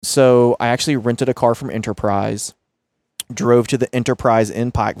So I actually rented a car from Enterprise, drove to the Enterprise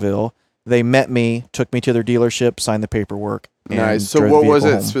in Pikeville. They met me, took me to their dealership, signed the paperwork. Nice. And So drove what the was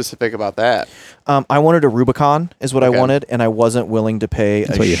vehicle it home. specific about that? I wanted a Rubicon is what I Okay. wanted, and I wasn't willing to pay.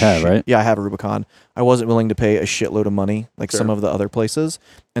 That's what you have, right? Yeah, I have a Rubicon. I wasn't willing to pay a shitload of money like Sure. some of the other places,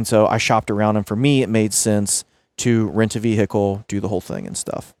 and so I shopped around. And for me, it made sense to rent a vehicle, do the whole thing, and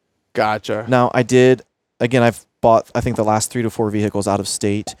stuff. Gotcha. Now I did. Again, I've bought I think the last 3 to 4 vehicles out of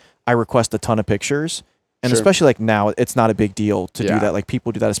state. I request a ton of pictures. And Sure. especially like now, it's not a big deal to Yeah. do that. Like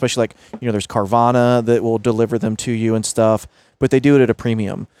people do that, especially like, there's Carvana that will deliver them to you and stuff, but they do it at a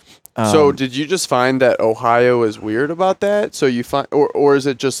premium. So did you just find that Ohio is weird about that? So you find, or is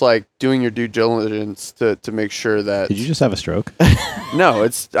it just like doing your due diligence to make sure that? Did you just have a stroke? No,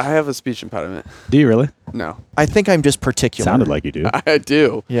 I have a speech impediment. Do you really? No, I think I'm just particular. Sounded like you do. I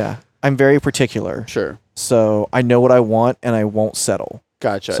do. Yeah. I'm very particular. Sure. So I know what I want and I won't settle.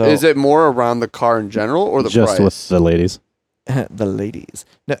 Gotcha. So- Is it more around the car in general or the Just price? with the ladies. The ladies.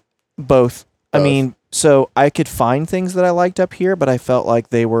 No, both. I Both. mean, so I could find things that I liked up here, but I felt like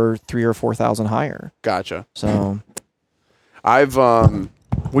they were 3,000 or 4,000 higher. Gotcha. So I've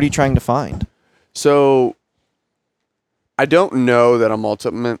what are you trying to find? So I don't know that I'm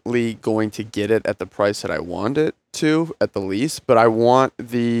ultimately going to get it at the price that I want it to at the least, but I want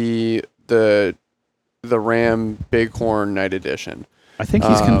the Ram Bighorn Night Edition. I think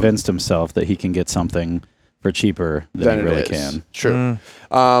he's convinced himself that he can get something for cheaper than he it really is. can. Sure.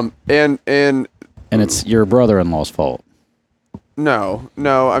 And And it's your brother-in-law's fault no,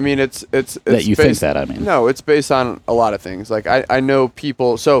 I mean it's that you think that, I mean. No, it's based on a lot of things. Like I know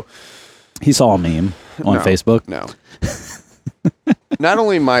people. So He saw a meme on No. Facebook. no. Not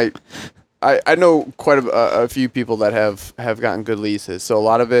only I know quite a few people that have gotten good leases. So a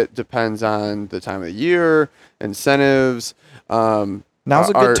lot of it depends on the time of the year, incentives. Now's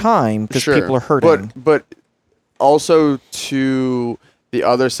a good time because Sure. people are hurting. But also to the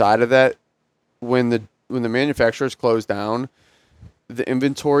other side of that, when the manufacturers close down, the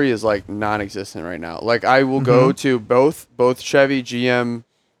inventory is like non-existent right now. Like I will go to both Chevy, GM,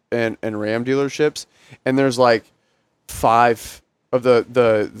 and Ram dealerships, and there's like 5 of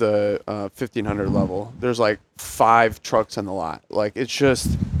the 1500 level. There's like 5 trucks on the lot. Like it's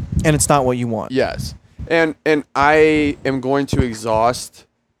just And it's not what you want. yes. And I am going to exhaust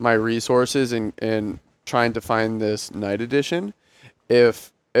my resources in trying to find this night edition.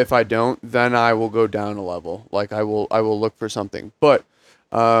 If I don't, then I will go down a level. Like I will look for something. But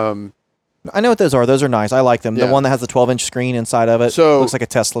I know what those are. Those are nice. I like them. Yeah. The one that has the 12-inch screen inside of it So- looks like a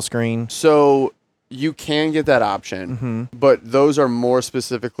Tesla screen. so you can get that option, but those are more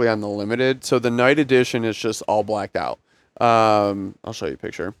specifically on the limited. So the night edition is just all blacked out. I'll show you a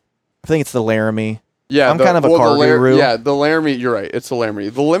picture. I think it's the Laramie. Yeah, I'm kind of a car guru. Yeah, the Laramie. You're right. It's the Laramie.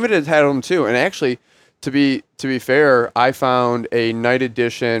 The limited had them too. And actually, to be fair, I found a night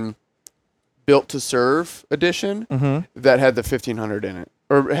edition, built to serve edition that had the 1500 in it,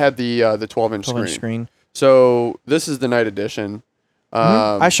 or had the 12-inch 12-inch screen. So this is the night edition.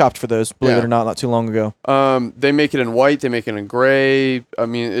 I shopped for those, believe yeah. it or not too long ago. They make it in white. They make it in gray. I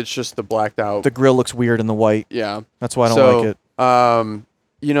mean, it's just the blacked out. The grill looks weird in the white. Yeah. That's why I don't like it.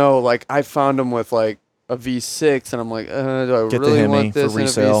 Like I found them with like a V6, and I'm like, do I Get the really Hemi want this for in a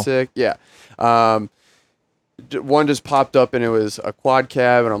resale. V6? Yeah. One just popped up, and it was a quad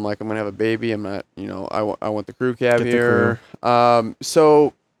cab, and I'm like, I'm gonna have a baby. I'm not, I want the crew cab Get the here.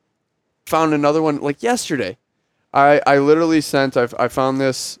 So found another one like yesterday. I literally sent. I found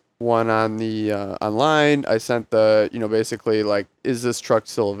this one on the online. I sent basically like, is this truck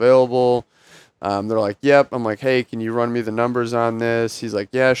still available? They're like, yep. I'm like, hey, can you run me the numbers on this? He's like,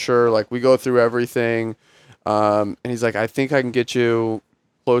 yeah, sure. Like we go through everything. And he's like, I think I can get you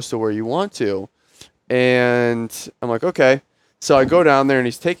close to where you want to. And I'm like, okay. So I go down there and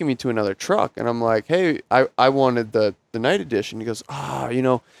he's taking me to another truck. And I'm like, hey, I wanted the night edition. He goes,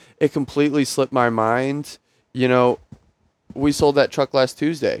 it completely slipped my mind. We sold that truck last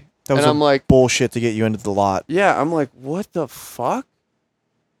Tuesday. That was and I'm like, bullshit to get you into the lot. yeah, I'm like, what the fuck?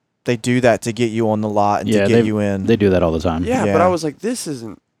 They do that to get you on the lot and to get you in. They do that all the time. Yeah, Yeah. but I was like, this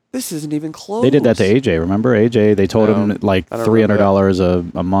isn't even close. They did that to AJ. Remember AJ? They told No, him like I don't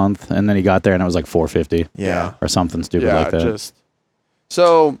 $300 a month, and then he got there and it was like $450 yeah. or something stupid Yeah, like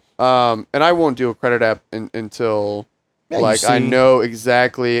that. And I won't do a credit app until Yeah, you I see. know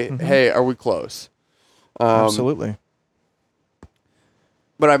exactly. Hey, are we close? Absolutely.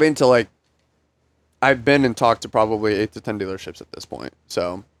 But I've been and talked to probably 8 to 10 dealerships at this point.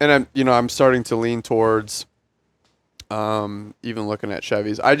 So, and I'm starting to lean towards, even looking at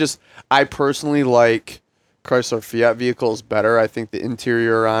Chevys. I personally like Chrysler Fiat vehicles better. I think the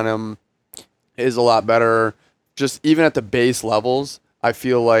interior on them is a lot better. Just even at the base levels, I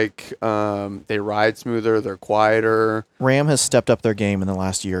feel like they ride smoother. They're quieter. Ram has stepped up their game in the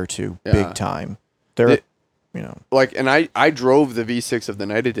last year or two, Yeah. big time. They're, you know, Like, and I drove the V6 of the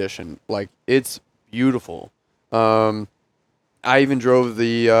Night Edition. Like, it's beautiful. I even drove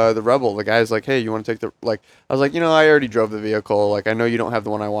the Rebel. The guy's like, hey, you want to take the, like, I was like, I already drove the vehicle. Like, I know you don't have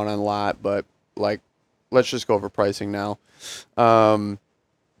the one I want on lot, but like, let's just go over pricing now.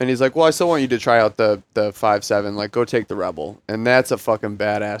 And he's like, well, I still want you to try out the 5.7. Like, go take the Rebel. And that's a fucking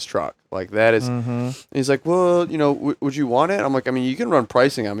badass truck. Like, that is. And he's like, well, would you want it? I'm like, I mean, you can run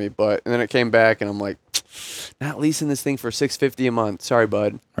pricing on me, but. And then it came back, and I'm like, not leasing this thing for $650 a month. Sorry,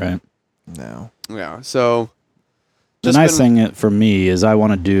 bud. Right. no. Yeah. So. The nice thing for me is I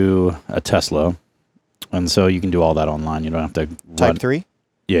want to do a Tesla, and so you can do all that online. You don't have to Type 3?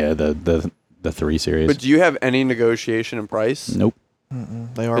 Yeah, the 3 Series. But do you have any negotiation in price? Nope.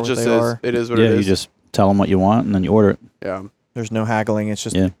 They are It what just they is. are. It is what Yeah, it is. you just tell them what you want, and then you order it. Yeah. There's no haggling. It's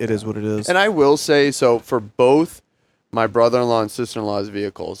just, Yeah. it is what it is. And I will say, so for both my brother-in-law and sister-in-law's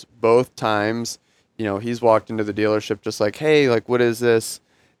vehicles, both times, he's walked into the dealership just like, hey, like, what is this?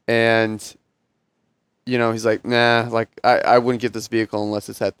 And, he's like, nah, like, I wouldn't get this vehicle unless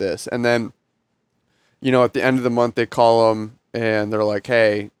it's at this. And then, at the end of the month, they call him and they're like,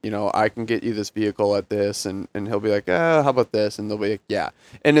 hey, I can get you this vehicle at this. And he'll be like, how about this? And they'll be like, yeah.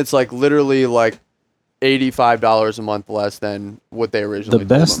 And it's like literally like $85 a month less than what they originally The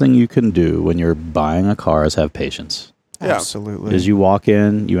best told him. thing you can do when you're buying a car is have patience. Yeah. Absolutely. Is you walk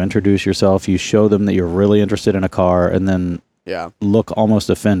in, you introduce yourself, you show them that you're really interested in a car, and then Yeah. look almost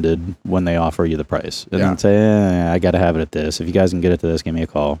offended when they offer you the price, and Yeah. then say, I got to have it at this. If you guys can get it to this, give me a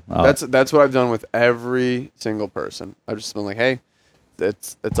call. That's what I've done with every single person. I've just been like, hey,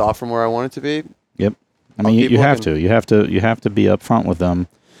 it's off from where I want it to be. Yep. I I'll mean, keep you have looking. to. You have to be upfront with them,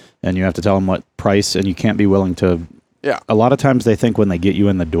 and you have to tell them what price, and you can't be willing to. Yeah. A lot of times they think when they get you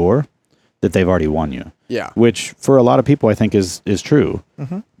in the door that they've already won you. Yeah. Which for a lot of people I think is true,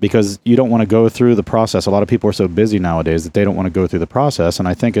 because you don't want to go through the process. A lot of people are so busy nowadays that they don't want to go through the process, and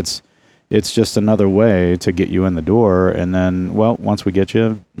I think it's just another way to get you in the door. And then, well, once we get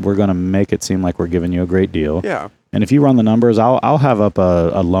you, we're going to make it seem like we're giving you a great deal. Yeah. And if you run the numbers, I'll have up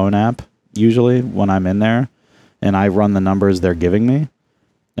a loan app usually when I'm in there, and I run the numbers they're giving me,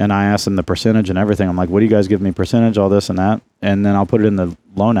 and I ask them the percentage and everything. I'm like, what do you guys give me percentage, all this and that, and then I'll put it in the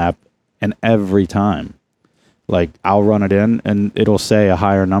loan app, and every time, like, I'll run it in, and it'll say a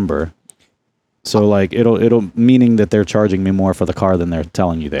higher number. So like it'll meaning that they're charging me more for the car than they're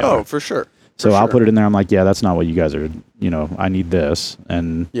telling you they are. Oh, for sure. So I'll put it in there. I'm like, yeah, that's not what you guys are. I need this,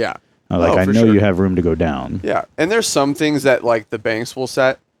 and Yeah. I for know sure. you have room to go down. Yeah. And there's some things that like the banks will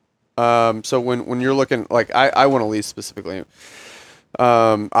set. So when you're looking, like I want to lease specifically,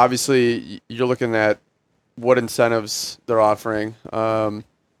 obviously you're looking at what incentives they're offering,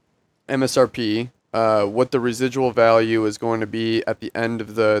 MSRP, what the residual value is going to be at the end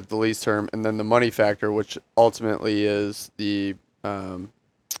of the lease term, and then the money factor, which ultimately is the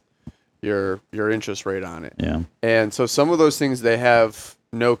your interest rate on it. Yeah. And so some of those things they have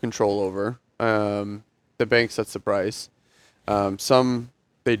no control over. The bank sets the price. Some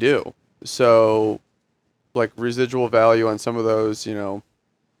they do. So like residual value on some of those, you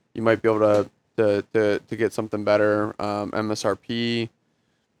might be able to get something better. MSRP,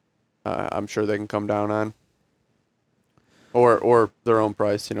 I'm sure they can come down on. Or their own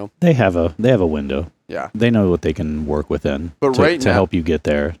price, They have a window. Yeah. They know what they can work within But to, right to now- help you get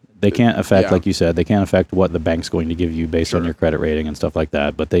there. They can't affect, Yeah. like you said, they can't affect what the bank's going to give you based on Sure. your credit rating and stuff like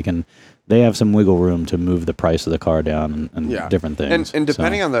that. But they have some wiggle room to move the price of the car down and Yeah. different things. And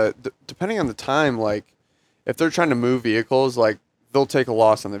depending on the time, like if they're trying to move vehicles, like they'll take a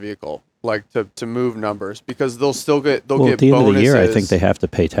loss on the vehicle, like to move numbers, because they'll at get the bonuses. end of the year, I think they have to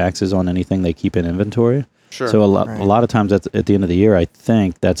pay taxes on anything they keep in inventory. Sure. So a Right. lot of times at the end of the year, I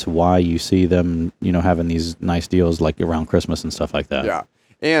think that's why you see them, having these nice deals like around Christmas and stuff like that. Yeah,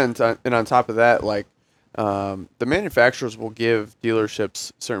 and on top of that, like the manufacturers will give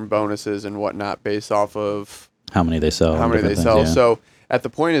dealerships certain bonuses and whatnot based off of How many they sell. how and many they different sell. things, yeah. So at the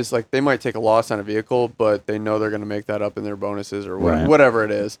point is like they might take a loss on a vehicle, but they know they're going to make that up in their bonuses or Right. whatever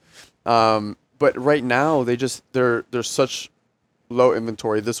it is. But right now there's such low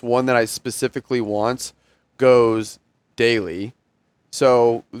inventory. This one that I specifically want goes daily,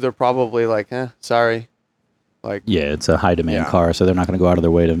 so they're probably like, sorry, like Yeah, it's a high demand Yeah. car, so they're not going to go out of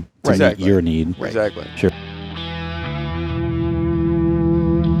their way to meet Exactly. your need. exactly. Sure.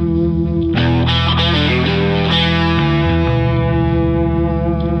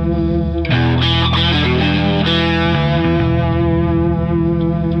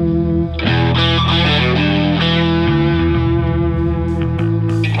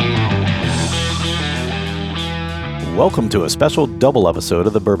 Welcome to a special double episode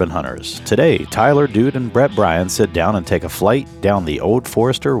of the Bourbon Hunters. Today, Tyler, Dude, and Brett Bryan sit down and take a flight down the Old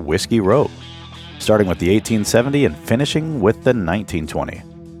Forester Whiskey Road, starting with the 1870 and finishing with the 1920.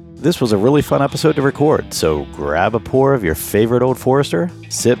 This was a really fun episode to record, so grab a pour of your favorite Old Forester,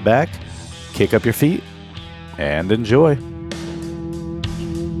 sit back, kick up your feet, and enjoy.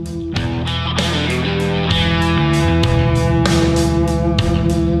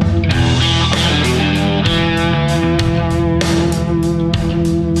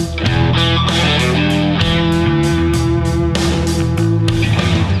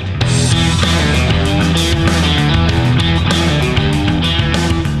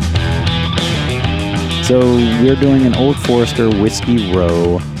 So we're doing an Old Forester Whiskey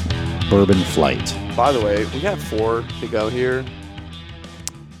Row bourbon flight. By the way, we have 4 to go here.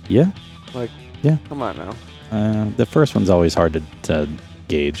 Yeah? Yeah. Come on now. The first one's always hard to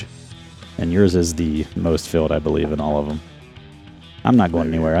gauge. And yours is the most filled, I believe, in all of them. I'm not going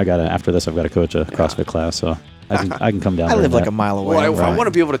anywhere. After this, I've got to coach a CrossFit class, so I can come down I there live and like that. a mile away. Well, I Right. want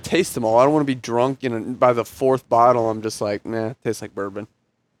to be able to taste them all. I don't want to be drunk, by the 4th bottle, I'm just like, nah, it tastes like bourbon.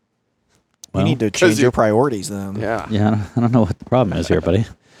 You need to change your priorities then. Yeah. Yeah, I don't know what the problem is here, buddy.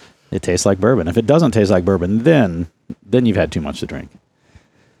 It tastes like bourbon. If it doesn't taste like bourbon, then you've had too much to drink.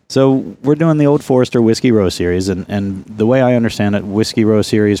 So we're doing the Old Forester Whiskey Row series, and the way I understand it, Whiskey Row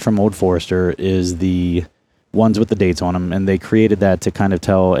series from Old Forester is the ones with the dates on them, and they created that to kind of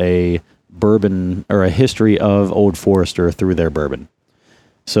tell a bourbon or a history of Old Forester through their bourbon.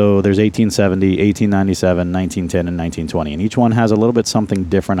 So there's 1870, 1897, 1910, and 1920, and each one has a little bit something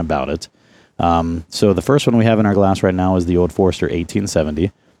different about it. So the first one we have in our glass right now is the Old Forester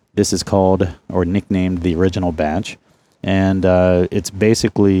 1870. This is called or nicknamed the original batch. And it's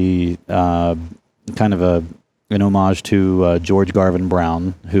basically kind of an homage to George Garvin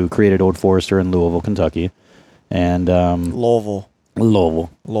Brown, who created Old Forester in Louisville, Kentucky. And Louisville.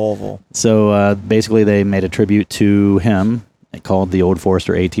 So basically they made a tribute to him called the Old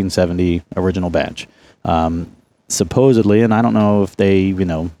Forester 1870 original batch. Supposedly, and I don't know if they,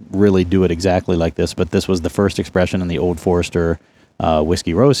 really do it exactly like this, but this was the first expression in the Old Forester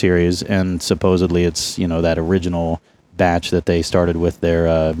Whiskey Row series, and supposedly it's, that original batch that they started with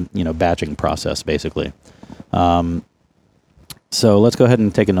their, batching process, basically. So let's go ahead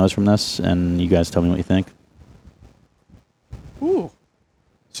and take a nose from this, and you guys tell me what you think. Ooh.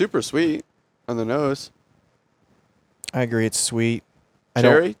 Super sweet on the nose. I agree. It's sweet.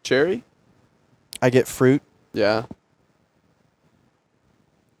 Cherry? I get fruit. Yeah.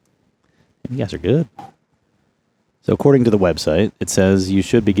 You guys are good. So according to the website, it says you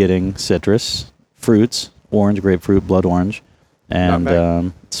should be getting citrus, fruits, orange, grapefruit, blood orange,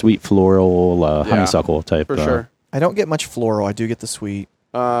 and sweet floral honeysuckle type. For sure. I don't get much floral. I do get the sweet.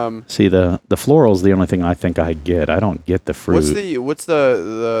 See, the floral is the only thing I think I get. I don't get the fruit. What's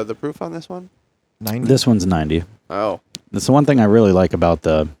the proof on this one? 90. This one's 90. Oh. That's the one thing I really like about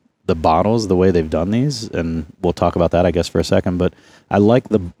the bottles, the way they've done these, and we'll talk about that, I guess, for a second. But I like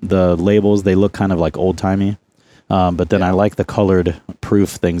the labels. They look kind of like old-timey. But then I like the colored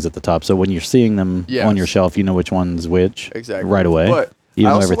proof things at the top. So when you're seeing them on your shelf, you know which one's which right away. But even I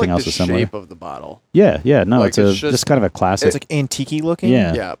though also everything like else the is similar. shape of the bottle. Yeah. No, Like, it's it's just kind of a classic. It's like antique looking.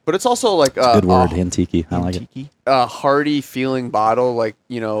 Yeah. Yeah, but it's also like Good word, antique. I like it. Antique. a hearty feeling bottle, like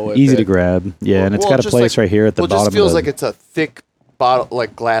Easy to grab. Yeah, and it's got a just place right here at the bottom. It just feels of like it's a thick bottle,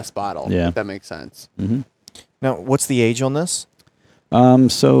 like glass bottle. Yeah. If that makes sense. Mm-hmm. Now, what's the age on this?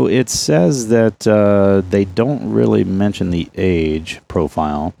 So it says that they don't really mention the age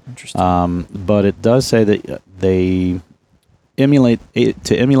profile. Interesting. But it does say that they emulate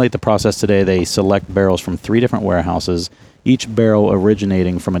the process today. They select barrels from 3 different warehouses, each barrel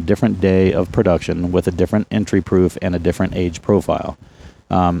originating from a different day of production with a different entry proof and a different age profile.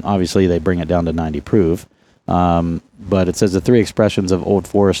 Obviously, they bring it down to 90 proof. But it says the 3 expressions of Old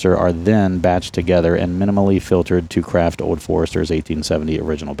Forester are then batched together and minimally filtered to craft Old Forester's 1870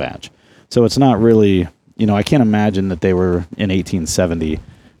 original batch. So it's not really, I can't imagine that they were in 1870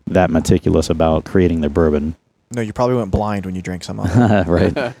 that meticulous about creating their bourbon. No, you probably went blind when you drank some of it.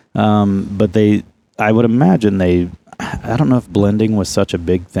 Right. But I would imagine I don't know if blending was such a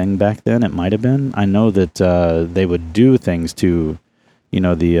big thing back then. It might have been. I know that they would do things to,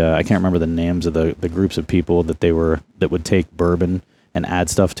 I can't remember the names of the groups of people that would take bourbon and add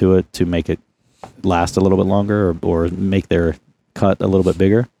stuff to it to make it last a little bit longer or make their cut a little bit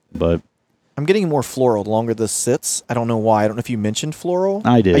bigger. But I'm getting more floral the longer this sits. I don't know why. I don't know if you mentioned floral.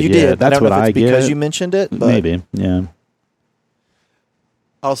 I did. Oh, you yeah, did. That's I don't what know if I it's get. because you mentioned it. But Maybe. Yeah.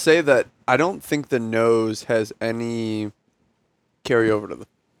 I'll say that I don't think the nose has any carryover to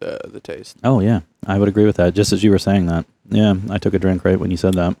the taste. Oh yeah, I would agree with that. Just as you were saying that. Yeah, I took a drink right when you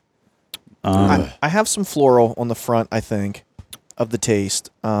said that. I have some floral on the front, I think, of the taste.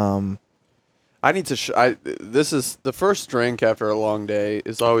 I need to. This is the first drink after a long day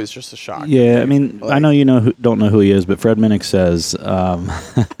is always just a shock. Yeah, I mean, I know you don't know who he is, but Fred Minnick says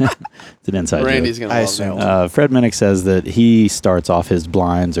it's an inside Randy's joke. gonna love that one. Fred Minnick says that he starts off his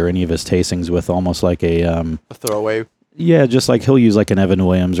blinds or any of his tastings with almost like A throwaway. yeah, just like he'll use like an Evan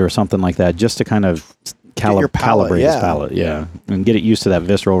Williams or something like that, just to kind of your palate, calibrate his palate, and get it used to that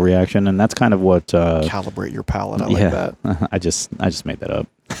visceral reaction, and that's kind of what Calibrate your palate. I like that. I just made that up.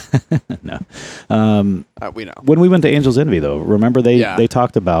 No, We know. when we went to Angel's Envy, though, remember they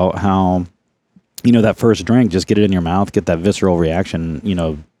talked about how that first drink, just get it in your mouth, get that visceral reaction,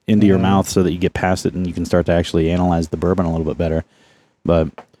 into your mouth, so that you get past it and you can start to actually analyze the bourbon a little bit better. But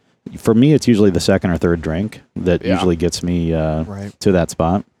for me, it's usually the second or third drink that usually gets me to that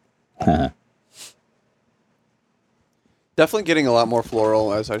spot. Definitely getting a lot more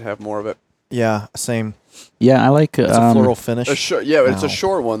floral as I'd have more of it. Yeah, same. Yeah, I like It's a floral finish. It's a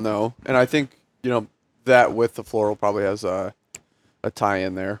short one though, and I think that with the floral probably has a tie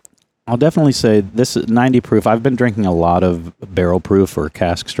in there. I'll definitely say this is 90 proof. I've been drinking a lot of barrel proof or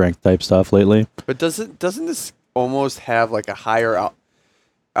cask strength type stuff lately. But doesn't this almost have like a higher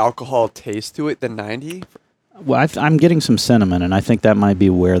alcohol taste to it than 90? Well, I'm getting some cinnamon, and I think that might be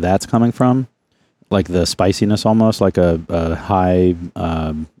where that's coming from. Like the spiciness, almost like a high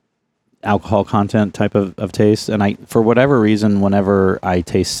alcohol content type of taste. And for whatever reason, whenever I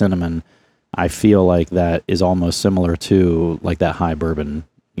taste cinnamon, I feel like that is almost similar to like that high bourbon,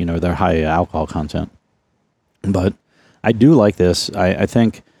 their high alcohol content. But I do like this. I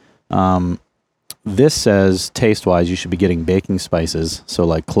think this says taste-wise, you should be getting baking spices. So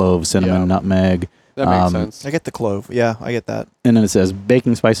like clove, cinnamon, nutmeg. That makes sense. I get the clove. Yeah, I get that. And then it says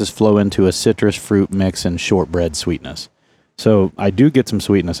baking spices flow into a citrus fruit mix and shortbread sweetness. So I do get some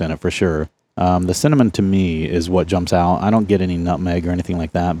sweetness in it for sure. The cinnamon to me is what jumps out. I don't get any nutmeg or anything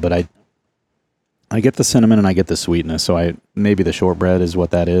like that, but I get the cinnamon and I get the sweetness. So maybe the shortbread is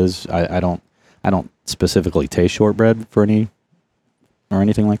what that is. I don't specifically taste shortbread for anything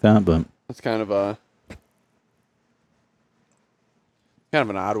like that, but it's kind of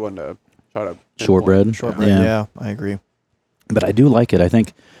an odd one to try to shortbread. Yeah, I agree. But I do like it. I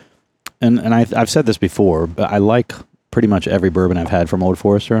think, and I've said this before, but I like pretty much every bourbon I've had from Old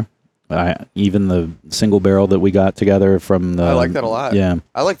Forester. Even the single barrel that we got together from the. I like that a lot. Yeah,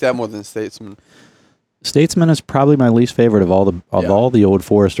 I like that more than Statesman. Statesman is probably my least favorite of all the Old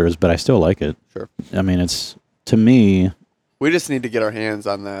Foresters, but I still like it. Sure. I mean, it's to me. We just need to get our hands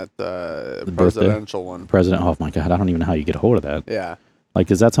on that presidential one. President. Oh my God, I don't even know how you get a hold of that. Yeah. Like,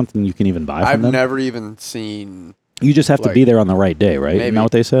 is that something you can even buy from them? I've never even seen. You just have to be there on the right day, right? Maybe. Isn't that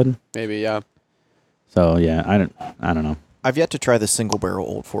what they said? Maybe, yeah. So yeah, I don't know. I've yet to try the single barrel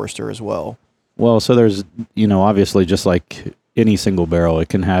Old Forester as well. Well, so there's obviously just like any single barrel, it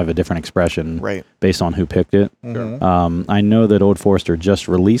can have a different expression based on who picked it. Mm-hmm. I know that Old Forester just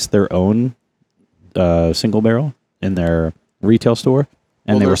released their own single barrel in their retail store.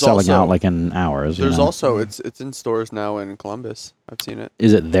 And they were selling out like in hours. There's also it's in stores now in Columbus. I've seen it.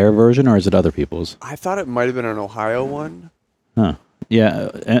 Is it their version or is it other people's? I thought it might have been an Ohio one. Huh. Yeah,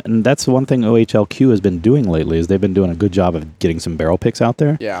 and that's one thing OHLQ has been doing lately is they've been doing a good job of getting some barrel picks out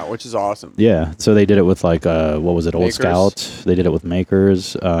there. Yeah, which is awesome. Yeah, so they did it with like what was it, Old Makers. Scout? They did it with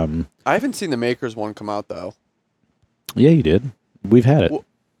Makers. I haven't seen the Makers one come out though. Yeah, you did. We've had it. Well,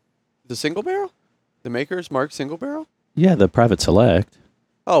 the single barrel, the Makers Mark single barrel. Yeah, the Private Select.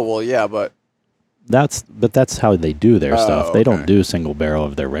 Oh well, yeah, but that's how they do their stuff. They don't okay. do single barrel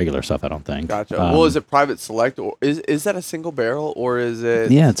of their regular stuff, I don't think. Gotcha. Well, is it Private Select or is that a single barrel or is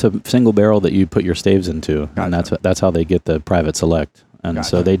it? Yeah, it's a single barrel that you put your staves into, and that's how they get the Private Select. And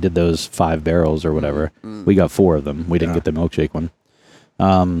so they did those 5 barrels or whatever. We got 4 of them. We didn't get the milkshake one.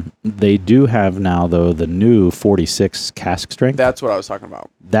 They do have now though the new 46 cask strength. That's what I was talking about.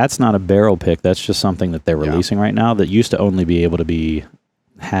 That's not a barrel pick. That's just something that they're releasing right now that used to only be able to be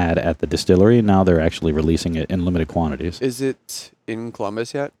had at the distillery. Now they're actually releasing it in limited quantities. Is it in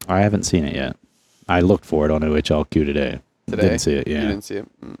Columbus yet? I haven't seen it yet. I looked for it on OHLQ today. Didn't see it. Yeah, you didn't see it.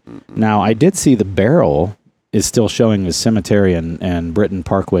 Now I did see the barrel is still showing as Cemetery and Britain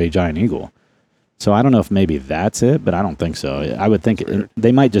Parkway Giant Eagle. So I don't know if maybe that's it, but I don't think so. I would think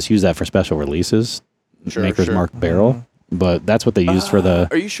they might just use that for special releases. Maker's Mark barrel, but that's what they used for the.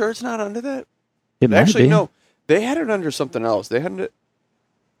 Are you sure it's not under that? It Actually, might be. no. They had it under something else. They had it.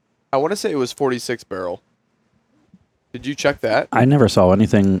 I want to say it was 46 barrel. Did you check that? I never saw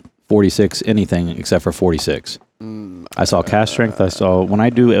anything 46 anything except for 46. I saw cast strength. When I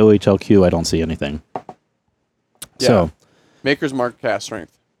do OHLQ, I don't see anything. Yeah. So, Maker's Mark cast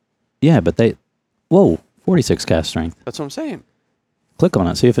strength. yeah, but 46 cast strength. That's what I'm saying. Click on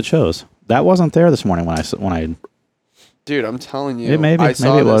it, see if it shows. That wasn't there this morning when I. Dude, I'm telling you. Maybe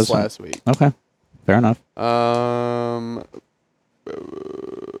saw it this was last week. Okay, fair enough.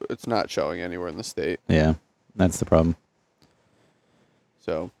 It's not showing anywhere in the state. Yeah, that's the problem.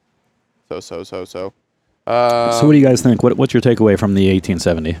 So. So what do you guys think? What's your takeaway from the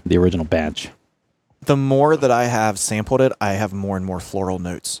 1870, the original batch? The more that I have sampled it, I have more and more floral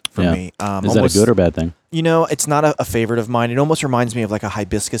notes for me. Is that a good or bad thing? You know, it's not a favorite of mine. It almost reminds me of like a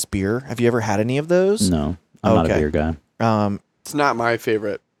hibiscus beer. Have you ever had any of those? No, I'm not a beer guy. It's not my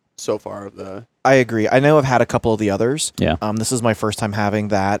favorite so far. I agree. I know I've had a couple of the others. Yeah. This is my first time having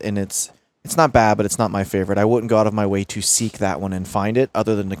that, and it's not bad, but it's not my favorite. I wouldn't go out of my way to seek that one and find it,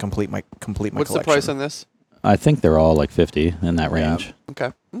 other than to complete my What's collection. the price on this? I think they're all like 50 in that range.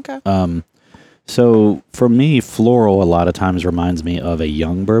 Yeah. Okay. So for me, floral a lot of times reminds me of a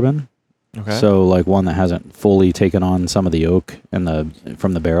young bourbon. Okay. So like one that hasn't fully taken on some of the oak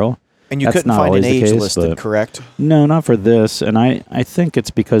from the barrel. And you That's couldn't not find an always the age case, listed, but- correct? No, not for this. And I think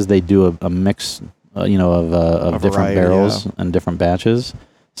it's because they do a mix, of different variety, barrels and different batches.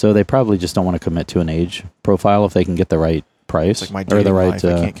 So they probably just don't want to commit to an age profile if they can get the right price It's like my or dating the right. life.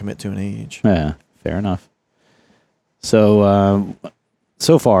 I can't commit to an age. Yeah, fair enough. So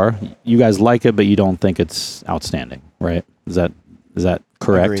so far, you guys like it, but you don't think it's outstanding, right? Is that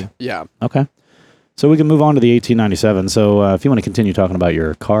correct? Agreed. Yeah. Okay. So we can move on to the 1897. So if you want to continue talking about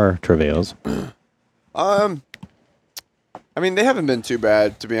your car travails. I mean, they haven't been too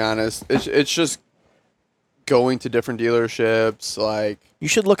bad, to be honest. It's just going to different dealerships, like You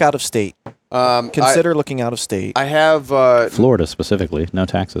should look out of state. Consider looking out of state. I have Florida specifically, no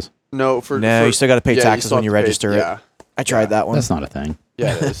taxes. no. You still got to pay yeah, taxes still when have you to pay- register it. Yeah. I tried that one. That's not a thing.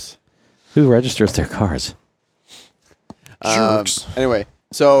 Yeah, it is. Who registers their cars? Jerks. Anyway,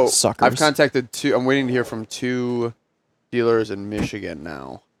 so Suckers. I've contacted two. I'm waiting to hear from two dealers in Michigan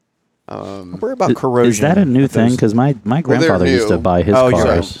now. We're about corrosion. Is that a new thing? Because my grandfather used to new. buy his Oh, you're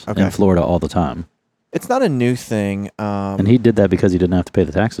cars right. Okay. in Florida all the time. It's not a new thing. And he did that because he didn't have to pay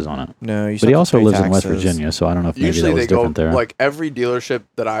the taxes on it. No, you But he still have also to pay lives in West taxes. Virginia, so I don't know if maybe Usually that was they go different there. like every dealership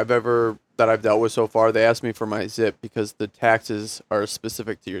that I've dealt with so far. They ask me for my zip because the taxes are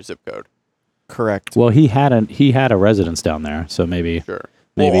specific to your zip code. Correct. Well, he had a residence down there, so maybe Sure.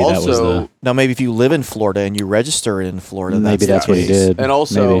 maybe Well, that was also- the Now, maybe if you live in Florida and you register it in Florida, maybe that's the what he case. did. And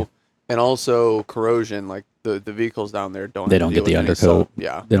also Maybe. corrosion. Like the vehicles down there don't. They have to don't deal get the with any, so, undercoat.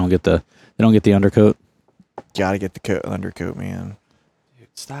 yeah. They don't get the undercoat. Got to get the undercoat, man. Dude,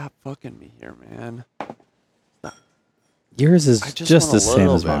 stop fucking me here, man. Yours is I just just want a the same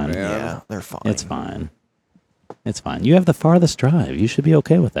little as bit, mine. man. Yeah, they're fine. It's fine. It's fine. You have the farthest drive. You should be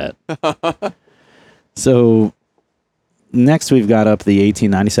okay with that. So next we've got up the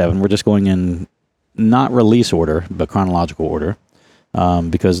 1897. We're just going in not release order, but chronological order,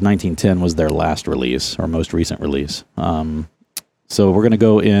 because 1910 was their last release or most recent release. So we're going to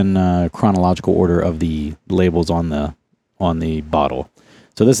go in chronological order of the labels on the bottle.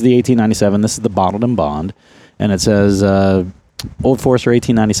 So this is the 1897. This is the bottled and bond, and it says Old Forester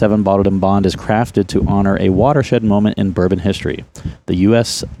 1897 Bottled and Bond is crafted to honor a watershed moment in bourbon history, the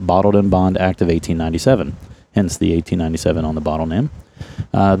U.S. Bottled and Bond Act of 1897, hence the 1897 on the bottle name.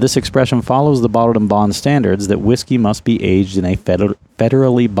 This expression follows the bottled and bond standards that whiskey must be aged in a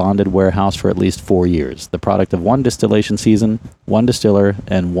federally bonded warehouse for at least 4 years, the product of one distillation season, one distiller,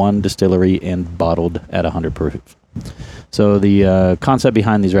 and one distillery, and bottled at 100 proof. So the concept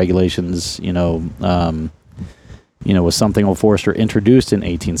behind these regulations, was something Old Forester introduced in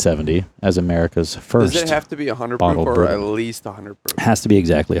 1870 as America's first. Does it have to be 100 proof bottled or bourbon. at least 100 proof? Has to be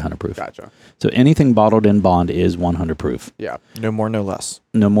exactly 100 proof. Gotcha. So anything bottled in bond is 100 proof. Yeah. No more, no less.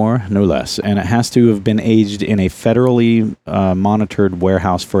 No more, no less. And it has to have been aged in a federally monitored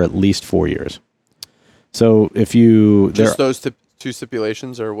warehouse for at least 4 years. So if you... Just those two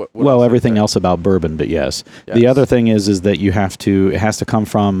stipulations or what well, else everything is there? else about bourbon, but yes. Yes. The other thing is that it has to come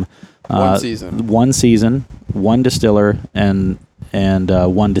from... One season. One distiller, and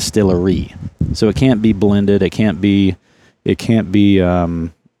one distillery. So it can't be blended. It can't be.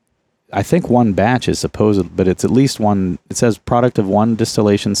 I think one batch is supposed, but it's at least one. It says product of one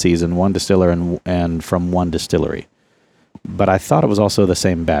distillation season, one distiller, and from one distillery. But I thought it was also the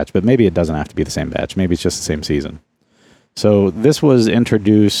same batch. But maybe it doesn't have to be the same batch. Maybe it's just the same season. So this was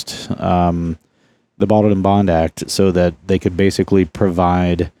introduced, the Bottled and Bond Act, so that they could basically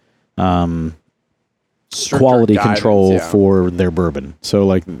provide stricter quality guidance, control yeah. for their bourbon. So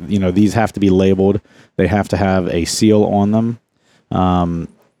like, these have to be labeled. They have to have a seal on them.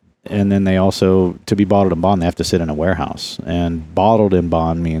 And then they also, to be bottled and bond, they have to sit in a warehouse. And bottled in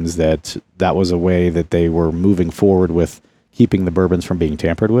bond means that was a way that they were moving forward with keeping the bourbons from being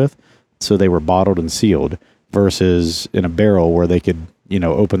tampered with. So they were bottled and sealed versus in a barrel where they could,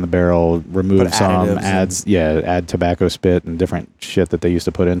 open the barrel, remove Put some, additives add tobacco spit and different shit that they used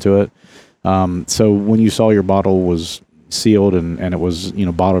to put into it. So when you saw your bottle was sealed and it was,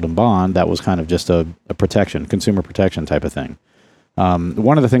 bottled in bond, that was kind of just a protection, consumer protection type of thing.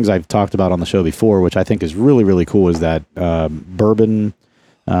 One of the things I've talked about on the show before, which I think is really, really cool, is that bourbon,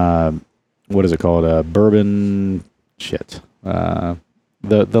 what is it called? Bourbon shit.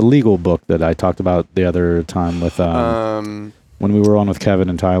 The legal book that I talked about the other time with when we were on with Kevin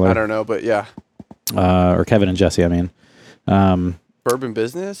and Tyler. I don't know, but yeah. Or Kevin and Jesse, I mean. Bourbon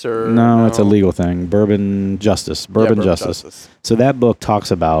business or no, it's a legal thing. Bourbon justice. Bourbon justice. So that book talks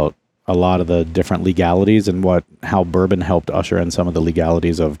about a lot of the different legalities and how bourbon helped usher in some of the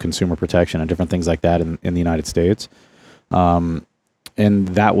legalities of consumer protection and different things like that in the United States. And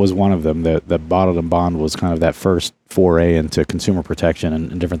that was one of them. That bottled and bond was kind of that first foray into consumer protection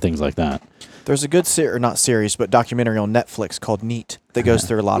and different things like that. There's a good not series, but documentary on Netflix called Neat that goes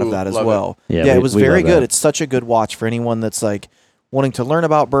through a lot of that as well. It was very good. It's such a good watch for anyone that's like wanting to learn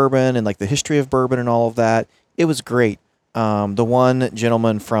about bourbon and like the history of bourbon and all of that. It was great. The one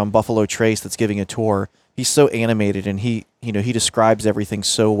gentleman from Buffalo Trace that's giving a tour, he's so animated and he describes everything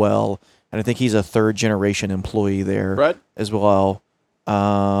so well. And I think he's a third generation employee there Fred? as well.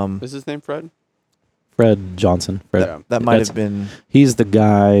 Is his name Fred? Fred Johnson. Fred. That might have been. He's the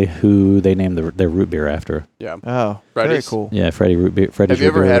guy who they named their root beer after. Yeah. Oh, Freddy's. very cool. Yeah, Freddie root beer. Freddy's Have you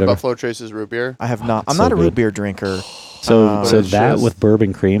ever root beer, had whatever. Buffalo Trace's root beer? I have not. I'm So not a root good. beer drinker. So it's that just- with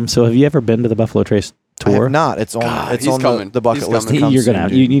bourbon cream. So have you ever been to the Buffalo Trace I tour? have not. It's on. God, It's he's on coming. the bucket He's list. coming. To come You're gonna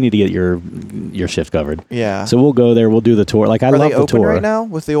soon, you dude. need to get your shift covered. Yeah. So we'll go there. We'll do the tour. Like I Are love they the open tour right now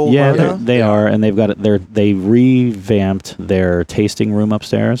with the old? Yeah, logo? they are, and they've got it. They revamped their tasting room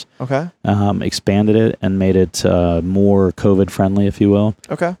upstairs, Okay. expanded it, and made it more COVID friendly, if you will.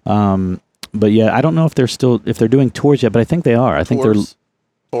 Okay. But yeah, I don't know if they're doing tours yet, but I think they are. I think they're.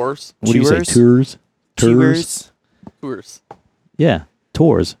 Tours? What do you say? Tours? Tours. Tours. Yeah,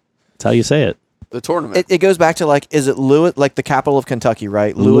 tours. That's how you say it. The tournament. It goes back to like, is it like the capital of Kentucky,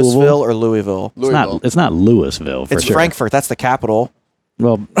 right? Louisville? Louisville or Louisville? Louisville. It's not Louisville for It's sure. Frankfurt. That's the capital.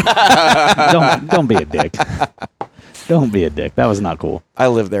 Well, don't be a dick. Don't be a dick. That was not cool. I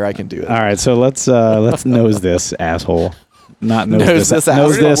live there. I can do it. All right, so let's nose this asshole. Not nose, Nose this Nose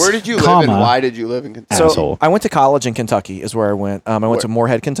asshole. this. Where did you live comma, and why did you live in Kentucky? So asshole. I went to college in Kentucky. Is where I went. I went to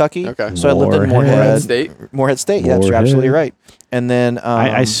Morehead, Kentucky. Okay. So I lived in Morehead. Morehead State? Morehead State. Yeah, you're Morehead. absolutely right. And then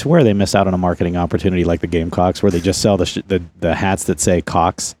I swear they missed out on a marketing opportunity like the Gamecocks, where they just sell the hats that say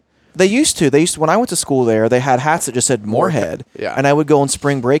Cox. They used to when I went to school there, they had hats that just said Morehead. Yeah. And I would go on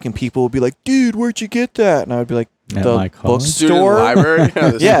spring break and people would be like, "Dude, where'd you get that?" And I would be like, At "The my college." Student bookstore." library? The Yeah,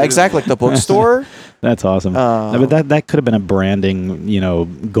 student- exactly, like the bookstore. That's awesome. But that could have been a branding,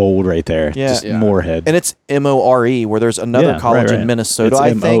 gold right there. Yeah. Just Yeah. Morehead. And it's MORE, where there's another Yeah, college right. in Minnesota, It's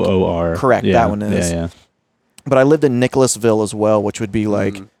I think. MOOR. Correct, Yeah, that one is. Yeah. But I lived in Nicholasville as well, which would be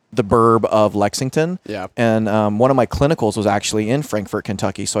like the burb of Lexington. Yeah. And one of my clinicals was actually in Frankfort,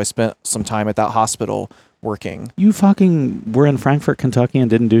 Kentucky. So I spent some time at that hospital working. You fucking were in Frankfort, Kentucky, and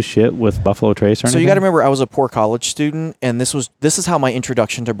didn't do shit with Buffalo Trace or anything? So you got to remember, I was a poor college student, and this is how my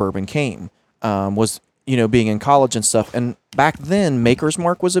introduction to bourbon came. Was being in college and stuff. And back then, Maker's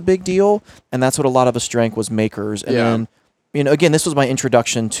Mark was a big deal, and that's what a lot of us drank was Maker's. And Yeah. then, again, this was my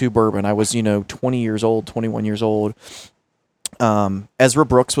introduction to bourbon. I was 20 years old, 21 years old. Ezra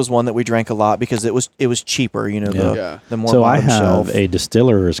Brooks was one that we drank a lot because it was cheaper. Yeah. The more So I bottom have shelf. a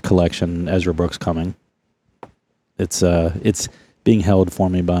distiller's collection, Ezra Brooks coming. It's being held for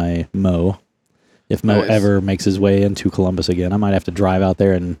me by Mo. If Mo Nice. ever makes his way into Columbus again, I might have to drive out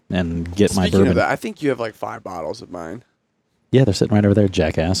there and get my Speaking bourbon. of that, I think you have like 5 bottles of mine. Yeah, they're sitting right over there,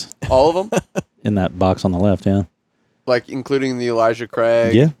 jackass, All of them? in that box on the left. Yeah, Like including the Elijah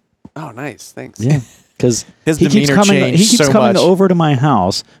Craig? yeah, Oh, nice. Thanks. yeah. Because His he keeps demeanor coming. He changed keeps so coming much. over to my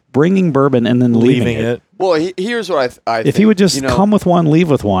house, bringing bourbon, and then leaving it. Well, here's what I If think. he would just come with one, leave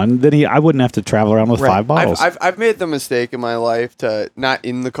with one, then I wouldn't have to travel around with Right. 5 bottles. I've made the mistake in my life to not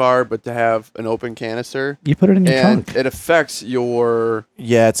in the car, but to have an open canister. you put it in your And trunk. it affects your.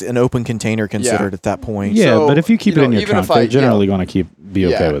 Yeah, it's an open container considered at that point. Yeah, So, but if you keep it in your even trunk, if I, they're generally going to be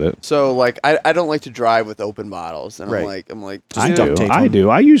okay yeah. with it. So like I don't like to drive with open bottles, and Right. I'm like Just I duct do. tape I them. do.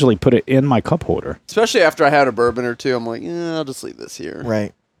 I usually put it in my cup holder. especially after I had a bourbon or two. I'm like, I'll just leave this here.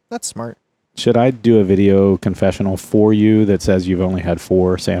 Right. That's smart. Should I do a video confessional for you that says you've only had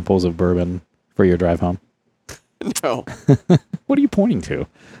 4 samples of bourbon for your drive home? No. What are you pointing to?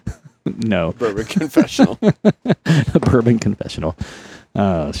 No. Bourbon confessional. A bourbon confessional.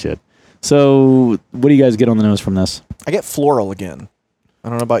 Oh, shit. So, what do you guys get on the nose from this? I get floral again. I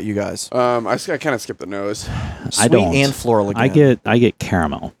don't know about you guys. I kind of skipped the nose. Sweet I don't. and floral again. I get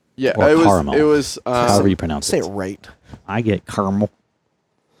caramel. Yeah, Or it was. caramel. It was. However you pronounce Say it. it right. I get caramel.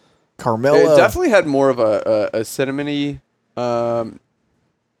 Carmela. It definitely had more of a cinnamony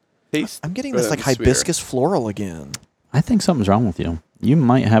taste. I'm getting rather this like than sweeter. hibiscus floral again. I think something's wrong with you. You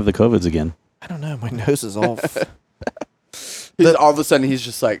might have the COVIDs again. I don't know. My nose is off. All of a sudden, he's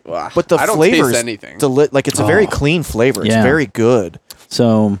just like, "Ugh, But the I don't flavors, taste anything. like it's a very Oh. clean flavor. It's Yeah. very good.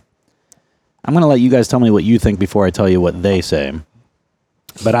 So, I'm going to let you guys tell me what you think before I tell you what they say.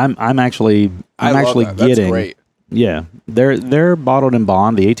 But I'm actually I love actually that. That's getting great. Yeah, they're bottled in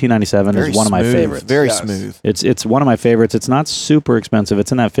bond. The 1897 Very is one of my smooth, favorites. Very Yes. smooth. It's one of my favorites. It's not super expensive.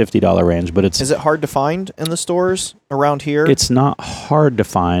 It's in that $50 range, but Is it hard to find in the stores around here? it's not hard to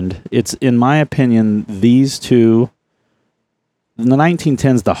find. It's, in my opinion, these two. The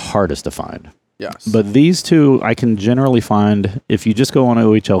 1910's the hardest to find, Yes. but these two I can generally find if you just go on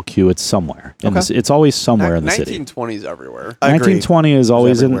OHLQ. It's somewhere. In Okay. it's always somewhere in the city. 1920s everywhere. I agree. 1920 is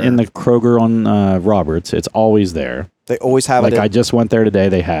always in everywhere. the Kroger on Roberts. It's always there. They always have Like it I at just went there today.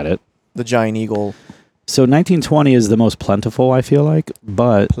 They had it. the Giant Eagle. So 1920 is the most plentiful, I feel like,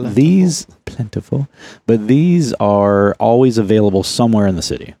 but these are always available somewhere in the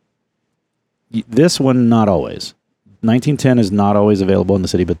city. This one, not always. 1910 is not always available in the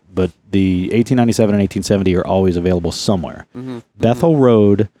city, but the 1897 and 1870 are always available somewhere. Mm-hmm. Bethel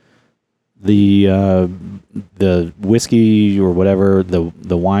Road, the whiskey or whatever,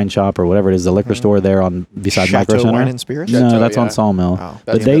 the wine shop or whatever it is, the liquor store there on beside Micro Chateau Center. Wine and Spirits? No, Chateau, that's on yeah. Sawmill. Oh.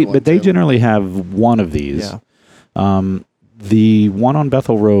 But That's a good one, they too. generally have one of these. Yeah. The one on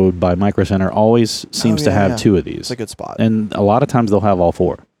Bethel Road by Micro Center always seems to yeah, have yeah. 2 of these. It's a good spot. And a lot of times they'll have all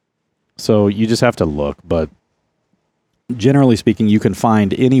 4. So you just have to look. But generally speaking, you can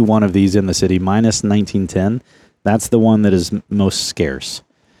find any one of these in the city, minus 1910. That's the one that is most scarce.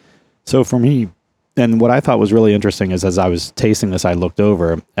 So for me, and what I thought was really interesting is as I was tasting this, I looked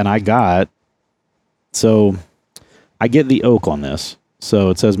over and I get the oak on this. So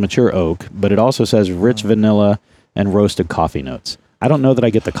it says mature oak, but it also says rich vanilla and roasted coffee notes. I don't know that I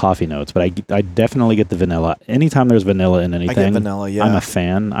get the coffee notes, but I definitely get the vanilla. Anytime there's vanilla in anything, vanilla, yeah. I'm a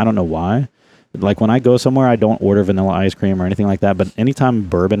fan. I don't know why. Like when I go somewhere, I don't order vanilla ice cream or anything like that, but anytime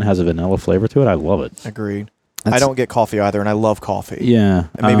bourbon has a vanilla flavor to it, I love it. Agreed. That's- I don't get coffee either, and I love coffee. Yeah.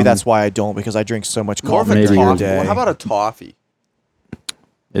 And maybe that's why I don't, because I drink so much More of coffee a Maybe during the you're- toffee. day. Well, how about a toffee?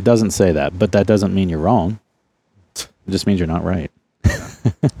 It doesn't say that, but that doesn't mean you're wrong. It just means you're not right.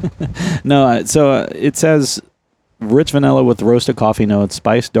 No, it says rich vanilla with roasted coffee notes,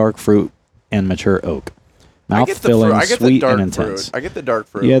 spiced dark fruit, and mature oak. I get the fruit. Mouth-filling, I get the sweet, dark and fruit. intense. I get the dark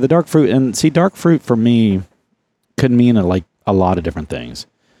fruit. Yeah, the dark fruit. And see, dark fruit for me could mean a lot of different things.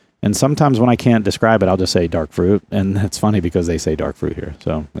 And sometimes when I can't describe it, I'll just say dark fruit. And it's funny because they say dark fruit here.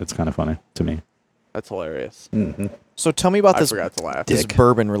 So it's kind of funny to me. That's hilarious. So tell me about I this, forgot to laugh. this Dick.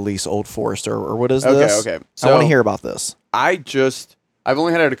 bourbon release, Old Forester, or what is Okay, this? okay. I want So- to hear about this. I've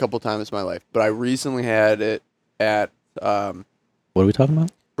only had it a couple times in my life, but I recently had it at What are we talking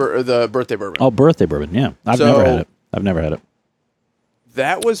about? the birthday bourbon. Oh, birthday bourbon. Yeah. I've So- never had it. I've never had it.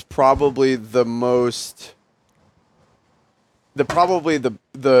 That was probably the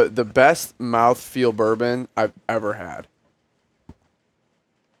best mouthfeel bourbon I've ever had.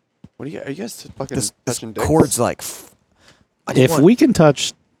 Are you guys fucking This touching dicks? chord's like. I didn't If want- we can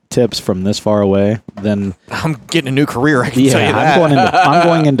touch tips from this far away, then I'm getting a new career. I can tell you yeah, that. I'm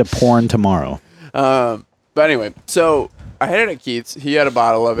going into porn tomorrow. But anyway, so I had it at Keith's. He had a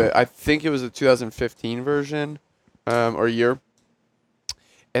bottle of it. I think it was a 2015 version, or year.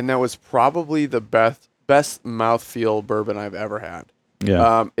 And that was probably the best mouthfeel bourbon I've ever had.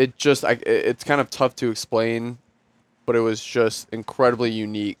 Yeah. It's kind of tough to explain, but it was just incredibly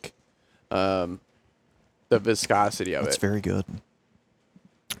unique. The viscosity of That's it. very good.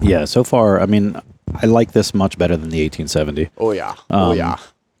 Yeah, so far, I mean, I like this much better than the 1870. Oh yeah. Oh yeah.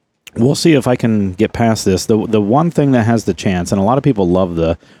 We'll see if I can get past this. The one thing that has the chance, and a lot of people love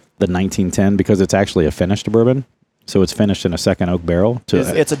the 1910 because it's actually a finished bourbon. So it's finished in a second oak barrel.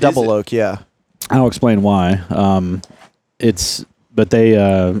 It's a double oak, yeah. I'll explain why. But they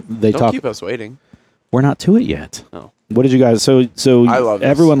Don't talk. keep us waiting. We're not to it yet. Oh. What did you guys? So I love this.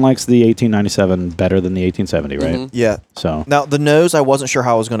 everyone likes the 1897 better than the 1870, right? Mhm. Yeah. So Now, the nose, I wasn't sure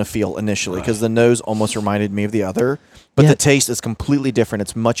how I was going to feel initially because the nose almost reminded me of the other, but Yeah. the taste is completely different.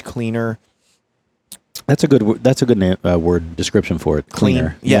 It's much cleaner. That's a good. That's a good word description for it. Clean.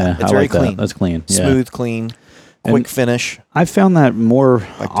 Cleaner. Yeah, it's I very like that. clean. That's clean. Yeah. Smooth, clean, quick And finish. I've found that more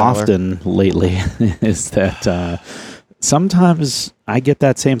Like Tyler. often lately. Is that sometimes I get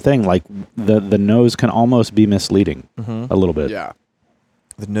that same thing. Like the nose can almost be misleading a little bit. Yeah.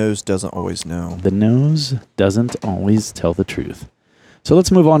 The nose doesn't always know. The nose doesn't always tell the truth. So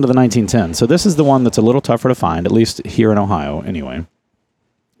let's move on to the 1910. So this is the one that's a little tougher to find, at least here in Ohio, anyway.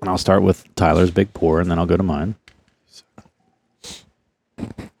 And I'll start with Tyler's Big Pour, and then I'll go to mine.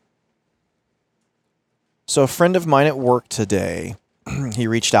 So a friend of mine at work today, he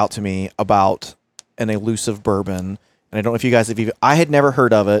reached out to me about an elusive bourbon, and I don't know if you guys I had never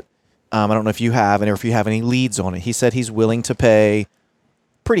heard of it. I don't know if you have, and or if you have any leads on it. He said he's willing to pay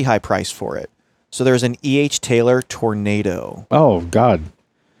pretty high price for it. So there's an E.H. Taylor Tornado. Oh, God.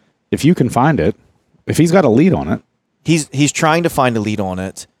 If you can find it, if he's got a lead on it. He's trying to find a lead on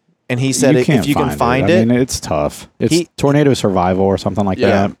it, and he said if you can find it. I mean, it's tough. It's Tornado Survival or something like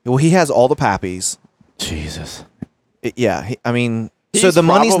that. Well, he has all the pappies. Jesus. So the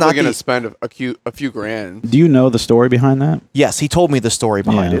money's not going to spend a few grand. Do you know the story behind that? Yes, he told me the story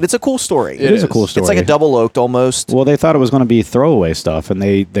behind it. It's a cool story. It is a cool story. It's like a double oaked almost. Well, they thought it was going to be throwaway stuff, and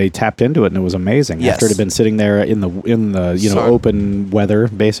they tapped into it, and it was amazing. Yes. After it had been sitting there in the Sun. open weather,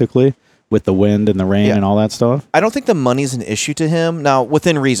 basically, with the wind and the rain and all that stuff. I don't think the money's an issue to him. Now,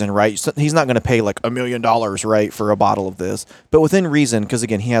 within reason, right? So he's not going to pay like $1 million, right, for a bottle of this. But within reason, because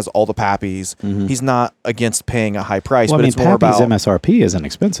again, he has all the pappies. He's not against paying a high price. Well, but I mean, it's more Pappy's about MSRP isn't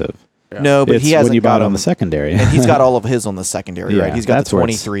expensive. no, but It's he hasn't when you got bought it them on the secondary. and he's got all of his on the secondary, Yeah, right? He's got that's the where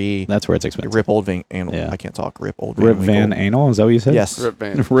it's- 23. That's where it's expensive. Rip Old Van Anal. Yeah. I can't talk. Rip Old Rip Van Van Winkle. Anal, is that what you said? Yes. Rip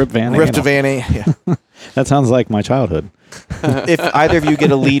Van. Rip Van Ripped Anal. Van A. Yeah. That sounds like my childhood. If either of you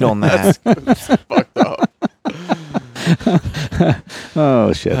get a lead on that, Fucked up.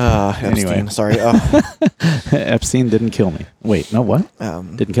 Oh, shit. Epstein, Anyway. sorry. Epstein didn't kill me. Wait, no, what?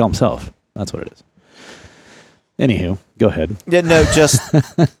 Um, Didn't kill himself. That's what it is. Anywho, go ahead. Yeah, no, just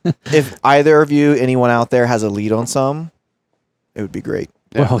if either of you, anyone out there has a lead on some, it would be great.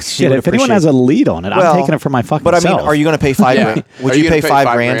 Well, shit, would if anyone appreciate- has a lead on it, Well, I'm taking it for my fucking But I mean, self. are you going to pay $5 Yeah. grand? Would Are you you pay gonna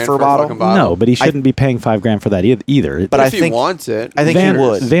 $5 grand for a bottle? No, but he shouldn't be paying $5 for that either. But If I he think wants it, I think Van, he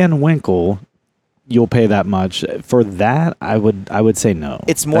would. Van Winkle, you'll pay that much for that. I would say no.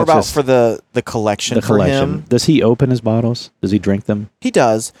 It's more That's about just for the collection the for collection. him. Does he open his bottles? Does he drink them He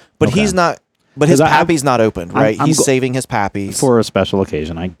does, but Okay. he's not. But his 'Cause pappy's not opened, right? I'm He's go- saving his pappies. for a special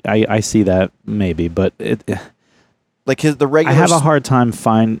occasion? I see that maybe, but like the I regular. have a hard time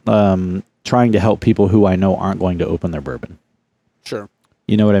trying to help people who I know aren't going to open their bourbon. sure.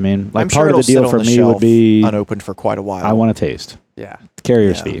 You know what I mean? Like I'm sure part of it'll the deal sit for on the me shelf would be unopened for quite a while. I want to taste Yeah.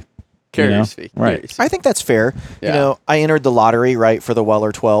 carrier's Yeah. fee. Carrier's You know? fee. Right. Carrier's fee. I think that's fair. Yeah. You know, I entered the lottery right for the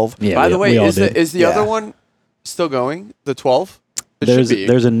Weller 12. Yeah. By we- the way, we all is did. the Yeah. other one still going? The 12? It should be.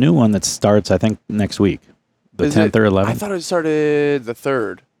 There's a new one that starts I think next week, the Is 10th it- or I 11th. thought it started the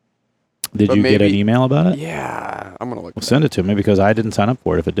 3rd. Did but you get an maybe- email about it? Yeah. I'm going to look Well, at send it to me because I didn't sign up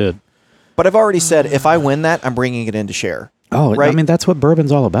for it. If it did, But I've already said if I win that, I'm bringing it in to share. I Right. mean that's what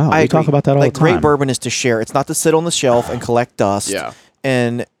bourbon's all about. I We talk agree. about that all like the time. great bourbon is to share. It's not to sit on the shelf and collect dust. Yeah.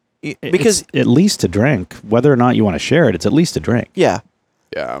 And It's because at least to drink, whether or not you want to share it, it's at least to drink. yeah,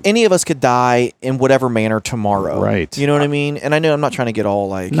 Yeah. any of us could die in whatever manner tomorrow. Right. You know what I mean? And I know I'm not trying to get all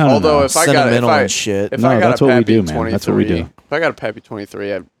like No, Although if I got sentimental if I, and shit. if No, I got that's a what we Pappy do, man. 23, That's what we do. If I got a Pappy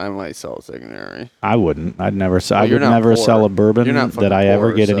 23, I might sell a secondary. I wouldn't. I'd never. I you're would not never poor. sell a bourbon You're not that I fucking ever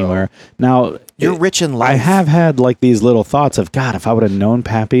poor, get so- anywhere. Now You're rich in life. I have had like these little thoughts of God. If I would have known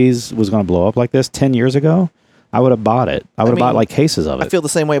Pappy's was going to blow up like this 10 years ago, I would have bought it. I would have bought mean, like cases of it. I feel the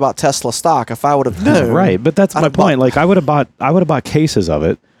same way about Tesla stock. If I would have known, Right, but that's I'd my have bought- point. Like I would have bought cases of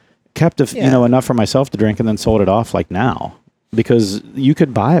it, kept Yeah. enough for myself to drink, and then sold it off like now because you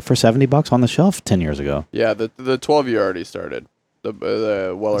could buy it for $70 on the shelf 10 years ago. Yeah, the 12 you already started.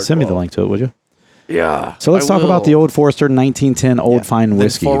 The Weller Send me the 12. link to it, would you? Yeah. So let's I talk about will. the Old Forester 1910 Old Yeah. Fine Then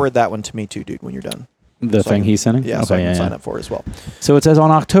Whiskey. forward that one to me too, dude. When you're done. The So I thing can- he's sending? Yeah, so I can sign up for it as well. So it says on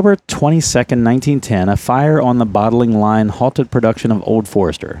October 22nd, 1910, a fire on the bottling line halted production of Old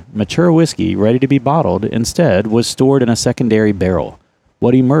Forester. Mature whiskey, ready to be bottled, instead was stored in a secondary barrel.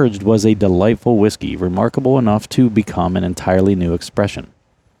 What emerged was a delightful whiskey, remarkable enough to become an entirely new expression.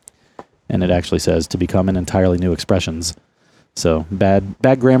 And it actually says to become an entirely new expressions. So bad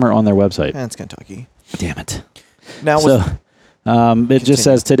grammar on their website. That's Kentucky. Damn it. Now, So with, it just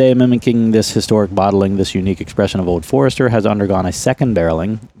says today, mimicking this historic bottling, this unique expression of Old Forester has undergone a second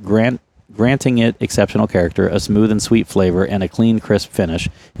barreling, granting it exceptional character, a smooth and sweet flavor, and a clean, crisp finish.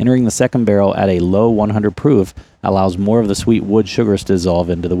 Entering the second barrel at a low 100 proof allows more of the sweet wood sugars to dissolve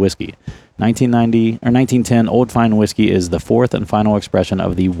into the whiskey. 1910 Old Fine Whiskey is the fourth and final expression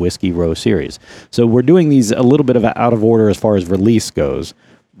of the Whiskey Row series. So we're doing these a little bit of out of order as far as release goes.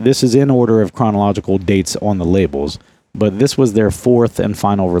 This is in order of chronological dates on the labels, but this was their fourth and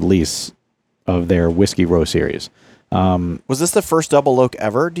final release of their Whiskey Row series. Was this the first double oak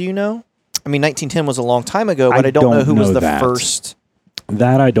ever? Do you know? I mean, 1910 was a long time ago, but I don't know who was the first.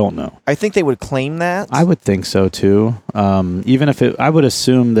 That I don't know. I think they would claim that. I would think so too. Even if I would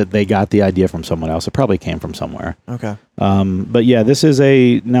assume that they got the idea from someone else. It probably came from somewhere. Okay. But yeah, this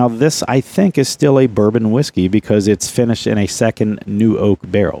I think is still a bourbon whiskey because it's finished in a second new oak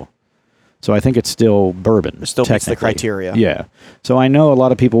barrel. So I think it's still bourbon. It still meets the criteria. Yeah. So I know a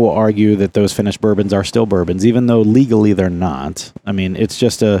lot of people will argue that those finished bourbons are still bourbons, even though legally they're not. I mean, it's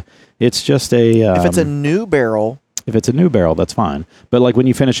just a. If it's a new barrel. If it's a new barrel, that's fine. But like when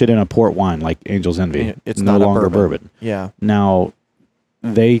you finish it in a port wine, like Angel's Envy, it's no not longer a bourbon. Yeah. Now,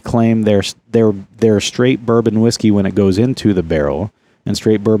 they claim they're straight bourbon whiskey when it goes into the barrel, and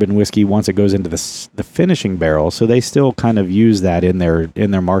straight bourbon whiskey once it goes into the finishing barrel. So they still kind of use that in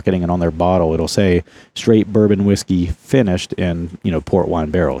their marketing and on their bottle. It'll say straight bourbon whiskey finished in port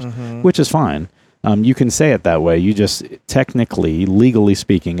wine barrels, which is fine. You can say it that way. You just technically, legally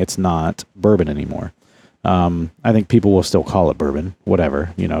speaking, it's not bourbon anymore. I think people will still call it bourbon,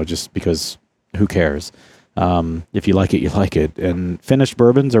 whatever, just because who cares? If you like it, you like it. And finished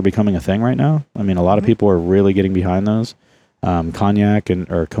bourbons are becoming a thing right now. I mean, a lot of people are really getting behind those. Cognac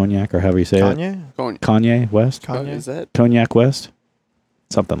or however you say it. Kanye West. Kanye? Is that? Cognac West.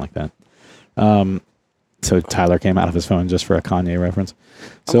 Something like that. So Tyler came out of his phone just for a Kanye reference.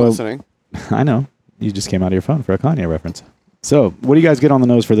 So I'm listening. I know. You just came out of your phone for a Kanye reference. So, what do you guys get on the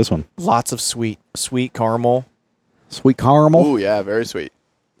nose for this one? Lots of sweet caramel. Sweet caramel? Ooh, yeah, very sweet.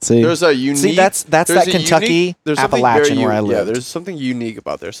 See, there's a unique. See, that's that Kentucky Appalachian where I live. Yeah, there's something unique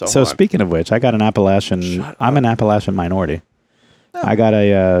about there. So speaking of which, I got an Appalachian. I'm an Appalachian minority. Oh. I got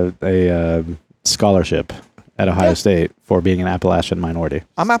a scholarship at Ohio State for being an Appalachian minority.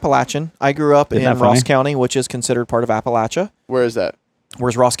 I'm Appalachian. I grew up in Ross County, which is considered part of Appalachia. Where is that?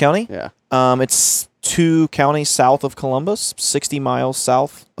 Where's Ross County? Yeah. It's 2 counties south of Columbus, 60 miles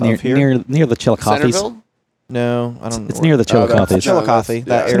south of here. Near the Chillicothe's. Centerville? No, I don't know. It's near the Chillicothe's. Chillicothe.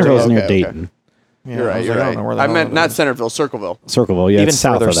 Centerville's near Dayton. Yeah, you're right. I don't know where I meant not Centerville, Circleville. Circleville, yeah. Even it's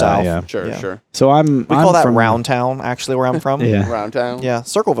south further of that, south. yeah. Sure. So we call that Round Town, actually, where I'm from. Yeah. Round Town? Yeah,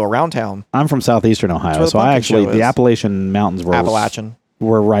 Circleville, Round Town. I'm from southeastern Ohio, so the Appalachian Mountains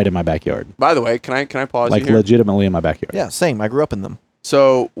were right in my backyard. By the way, can I pause you here? Legitimately in my backyard. Yeah, same. I grew up in them.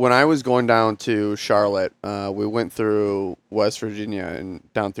 So when I was going down to Charlotte, we went through West Virginia and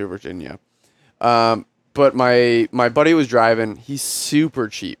down through Virginia. But my buddy was driving. He's super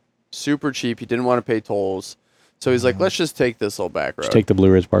cheap. He didn't want to pay tolls. So he's like, let's just take this little back road. Did you take the Blue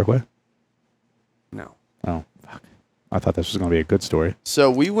Ridge Parkway? No. Oh, fuck. I thought this was going to be a good story.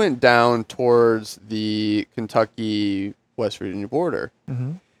 So we went down towards the Kentucky-West Virginia border.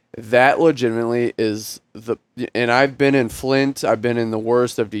 Mm-hmm. That legitimately is and I've been in Flint. I've been in the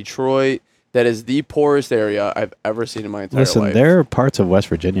worst of Detroit. That is the poorest area I've ever seen in my entire life. Listen, there are parts of West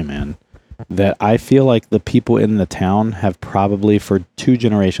Virginia, man, that I feel like the people in the town have probably for 2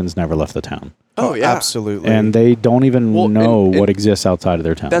 generations never left the town. Oh yeah, absolutely. And they don't even know what exists outside of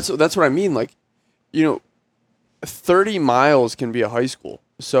their town. That's what I mean. Like, 30 miles can be a high school.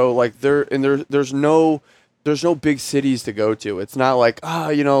 So like there's no big cities to go to. It's not like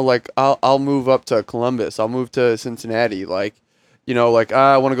I'll move up to Columbus. I'll move to Cincinnati. I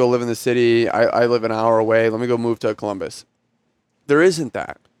want to go live in the city. I live an hour away. Let me go move to Columbus. There isn't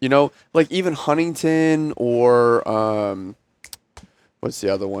that. Like even Huntington or what's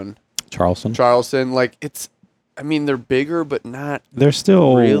the other one? Charleston. Like they're bigger, but not. They're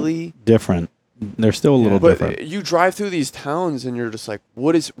still really different. They're still a little different. You drive through these towns and you're just like,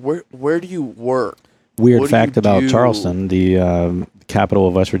 where do you work? Weird fact about Charleston, the capital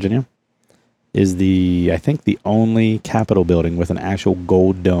of West Virginia, is I think the only Capitol building with an actual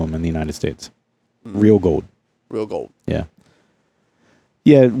gold dome in the United States. Real gold. Yeah.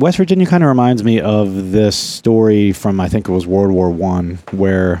 Yeah, West Virginia kind of reminds me of this story from, I think it was World War I,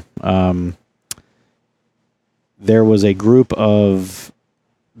 where there was a group of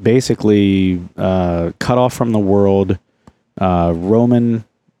basically cut off from the world Roman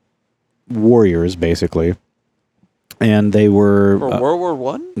warriors, basically. And they were... World War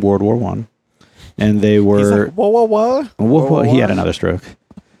One? World War One. And they were... He's like, whoa. He had another stroke.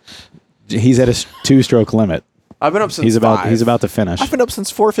 He's at a 2-stroke limit. I've been up since He's about 5. to finish. I've been up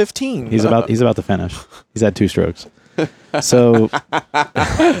since 4:15. He's about to finish. He's had 2 strokes. So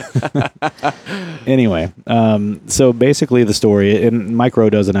anyway, so basically the story, and Mike Rowe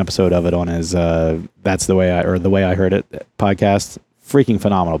does an episode of it on his That's the Way I Heard It podcast. Freaking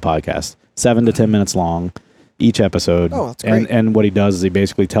phenomenal podcast. 7 to 10 minutes long each episode. Oh, that's great. And what he does is he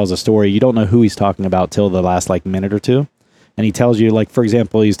basically tells a story. You don't know who he's talking about till the last like minute or two. And he tells you, like, for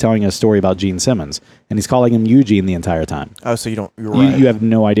example, he's telling a story about Gene Simmons, and he's calling him Eugene the entire time. Oh, so you're right. You have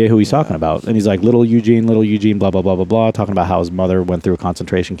no idea who he's talking about. And he's like, little Eugene, blah, blah, blah, blah, blah, talking about how his mother went through a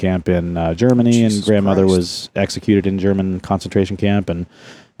concentration camp in Germany, Jesus and grandmother Christ. was executed in German concentration camp,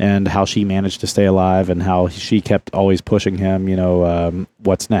 and how she managed to stay alive, and how she kept always pushing him,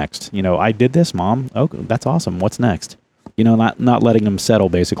 what's next? I did this, Mom. Oh, that's awesome. What's next? Not letting him settle,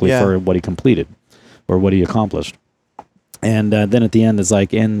 basically, for what he completed or what he accomplished. And then at the end, it's like,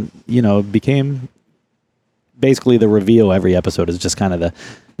 became basically the reveal. Every episode is just kind of the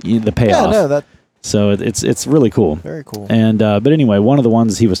payoff. Yeah, no, So it's really cool. very cool. And but anyway, one of the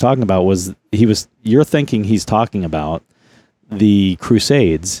ones he was talking about was you're thinking he's talking about the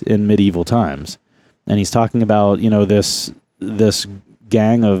Crusades in medieval times, and he's talking about this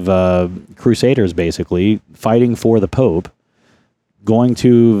gang of crusaders basically fighting for the Pope, going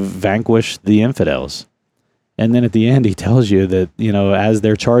to vanquish the infidels. And then at the end, he tells you that, as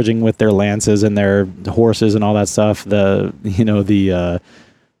they're charging with their lances and their horses and all that stuff, the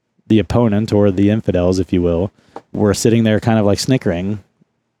opponent, or the infidels, if you will, were sitting there kind of like snickering,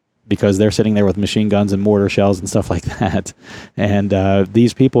 because they're sitting there with machine guns and mortar shells and stuff like that. And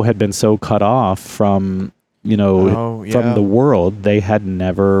these people had been so cut off from, from the world, they had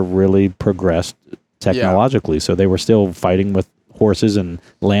never really progressed technologically. So they were still fighting with horses and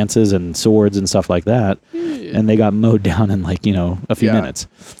lances and swords and stuff like that. And they got mowed down in a few minutes.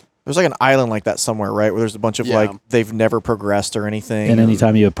 There's like an island like that somewhere, right? Where there's a bunch of they've never progressed or anything. And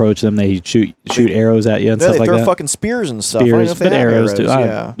anytime you approach them, they shoot arrows at you and stuff like that. They throw fucking spears and stuff. Spears, but arrows too.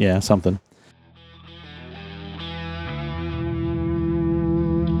 Yeah. Something.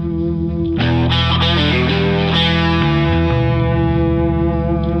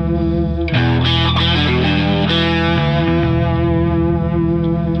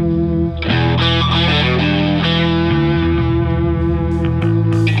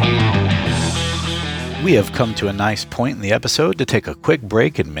 We have come to a nice point in the episode to take a quick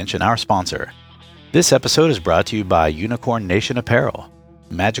break and mention our sponsor. This episode is brought to you by Unicorn Nation Apparel,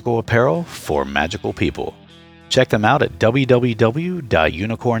 magical apparel for magical people. Check them out at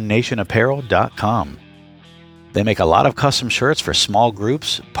www.unicornnationapparel.com. They make a lot of custom shirts for small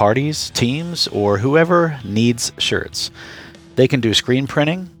groups, parties, teams, or whoever needs shirts. They can do screen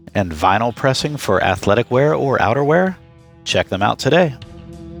printing and vinyl pressing for athletic wear or outerwear. Check them out today.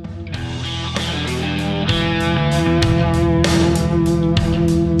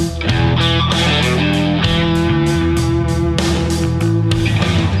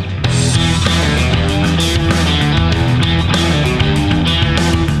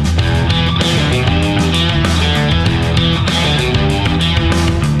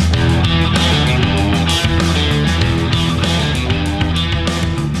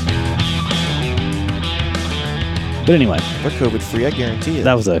 But anyway, We're COVID free, I guarantee it.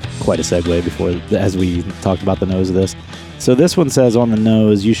 that was quite a segue before, as we talked about the nose of this. So this one says on the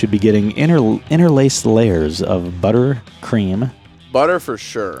nose, you should be getting interlaced layers of butter cream. Butter for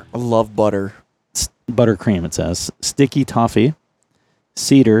sure. I love butter. Butter cream, it says. Sticky toffee,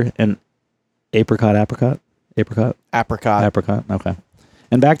 cedar, and apricot. Apricot. Okay.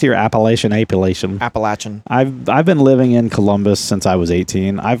 And back to your Appalachian. I've been living in Columbus since I was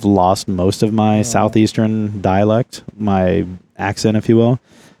 18. I've lost most of my southeastern dialect, my accent, if you will.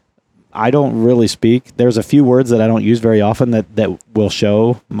 I don't really speak. There's a few words that I don't use very often that will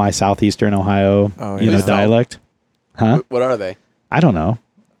show my southeastern Ohio, dialect. Huh? What are they? I don't know.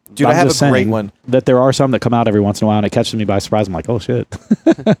 Dude, I have a great one. That there are some that come out every once in a while, and it catches me by surprise. I'm like, oh, shit.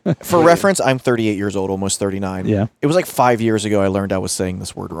 For reference, I'm 38 years old, almost 39. Yeah. It was like 5 years ago I learned I was saying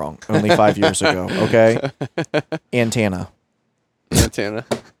this word wrong. Only 5 years ago, okay? Antenna. Antenna.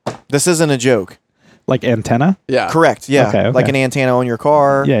 This isn't a joke. Like antenna? Yeah. Correct, yeah. Okay. Like an antenna on your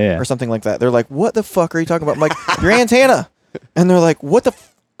car or something like that. They're like, what the fuck are you talking about? I'm like, your antenna. And they're like, what the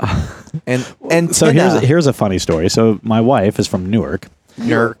antenna. So here's a funny story. So my wife is from Newark.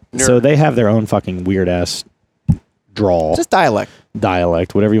 Nerd. So they have their own fucking weird ass drawl, just dialect,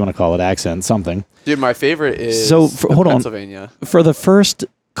 whatever you want to call it, accent, something. Dude, my favorite is hold on. Pennsylvania. For the first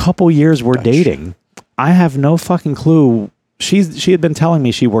couple years we're dating, I have no fucking clue. She had been telling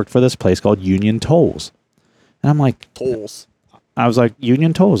me she worked for this place called Union Tolls, and I'm like, Tolls. I was like,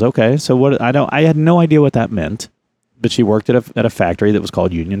 Union Tolls. Okay. So what, I had no idea what that meant, but she worked at a factory that was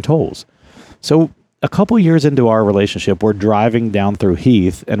called Union Tolls. So a couple years into our relationship, we're driving down through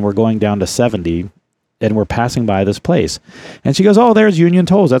Heath and we're going down to 70 and we're passing by this place. And she goes, oh, there's Union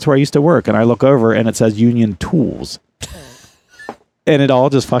Tolls. That's where I used to work. And I look over and it says Union Tools. And it all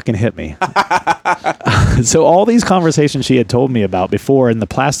just fucking hit me. So all these conversations she had told me about before and the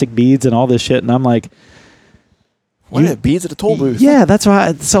plastic beads and all this shit. And I'm like, What are beads at a toll booth? yeah, that's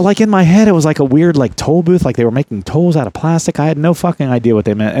why. So like in my head, it was like a weird like toll booth. Like they were making tolls out of plastic. I had no fucking idea what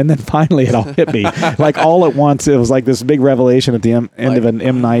they meant. And then finally it all hit me. Like all at once, it was like this big revelation at the end of an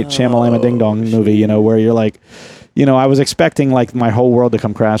M. Night Shyamalama Ding Dong movie, you know, where you're like, you know, I was expecting like my whole world to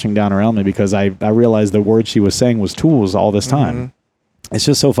come crashing down around me because I realized the word she was saying was tools all this time. Mm-hmm. It's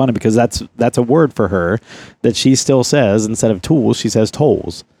just so funny because that's a word for her that she still says instead of tools, she says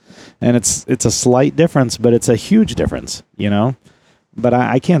tolls. And it's a slight difference, but it's a huge difference, you know? But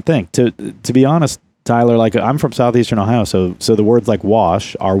I can't think. To be honest, Tyler, like I'm from southeastern Ohio, so the words like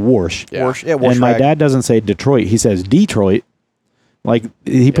wash are wash. Yeah. Wash, yeah, wash and my rag. dad doesn't say Detroit, he says Detroit. Like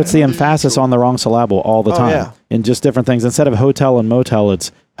he puts the emphasis on the wrong syllable all the time. Yeah. In just different things. Instead of hotel and motel,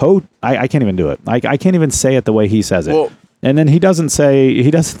 it's I can't even do it. I can't even say it the way he says it. Well, and then he doesn't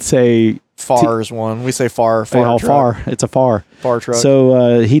say Far is one. We say far oh, truck. far. It's a far. Far truck.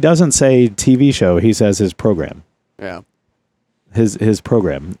 So he doesn't say TV show. He says his program. yeah. His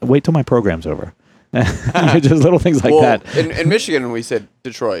program. Wait till my program's over. Just little things like that. In Michigan, we said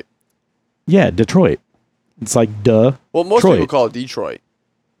Detroit. Yeah, Detroit. It's like duh. Well, most Troy. people call it Detroit.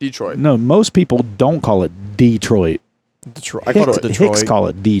 Detroit. No, most people don't call it Detroit. Detroit. I call it Detroit. Hicks call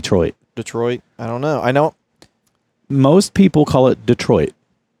it Detroit. Detroit. I don't know. I know. Most people call it Detroit.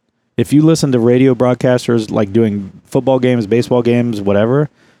 If you listen to radio broadcasters like doing football games, baseball games, whatever,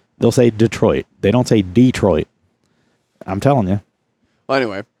 they'll say Detroit. They don't say Detroit. I'm telling you. Well,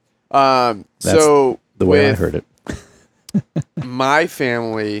 anyway, That's so the way I with heard it. my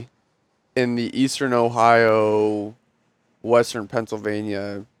family in the eastern Ohio, western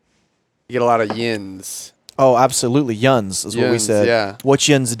Pennsylvania, you get a lot of yins. Oh, absolutely. Yuns is what we Yuns, said. yeah. What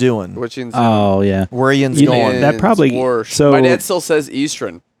yins doing? Which yins? Oh, yeah. Where are yins You know, going? that probably- Worse. so- My dad still says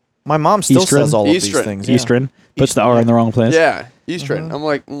Eastern. My mom still Eastern? says all of these Eastern. things. Yeah. Eastern. Puts the R in the wrong place. Yeah, Eastern. Mm-hmm.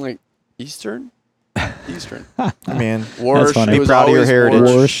 I'm like Eastern. Eastern. I mean, Warsh. funny. It Be was proud of your always heritage.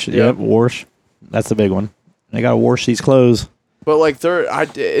 Warsh. Yep. Yep, Warsh. That's the big one. They got to wash these clothes. But like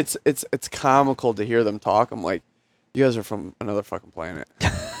it's comical to hear them talk. I'm like, you guys are from another fucking planet.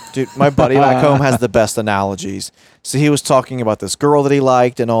 dude, my buddy back home has the best analogies. So he was talking about this girl that he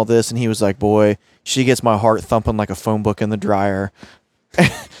liked and all this, and he was like, boy, she gets my heart thumping like a phone book in the dryer.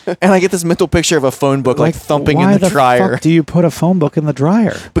 And I get this mental picture of a phone book like thumping why in the dryer. Fuck do you put a phone book in the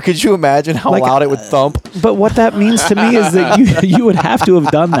dryer? But could you imagine how Like, loud it would thump? But what that means to me is that you would have to have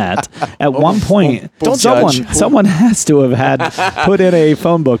done that at one point. Don't judge. Someone has to have had put in a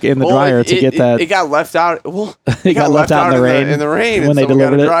phone book in the dryer to get that. It got left out. Well, It got left out in the rain. In the rain when and they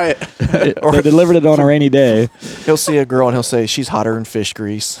someone delivered gotta it. dry it. They delivered it on a rainy day. He'll see a girl and he'll say, she's hotter than fish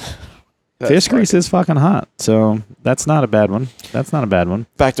grease. Fish grease is fucking hot, so that's not a bad one. That's not a bad one.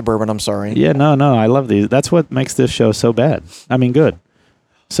 Back to bourbon, I'm sorry. Yeah, no, I love these. That's what makes this show so bad. I mean, good.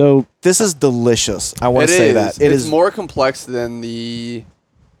 So This is delicious. I want It to say is. that. It It's is more complex than the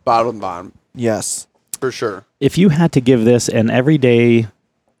bottled bond, yes. for sure. if you had to give this an everyday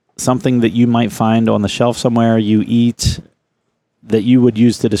something that you might find on the shelf somewhere you eat that you would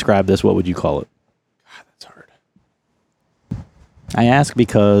use to describe this, what would you call it? God, that's hard. I ask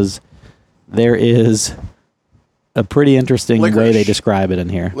because there is a pretty interesting way Licorice. they describe it in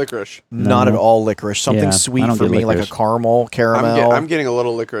here. Licorice. Not at all licorice. Something Yeah, I sweet don't for get me, like a licorice. caramel, caramel. I'm getting a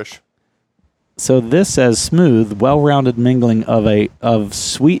little licorice. So this says smooth, well-rounded mingling of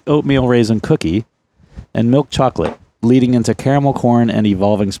sweet oatmeal raisin cookie and milk chocolate, leading into caramel corn and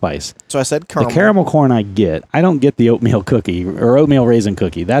evolving spice. So I said caramel. The caramel corn I get. I don't get the oatmeal cookie or oatmeal raisin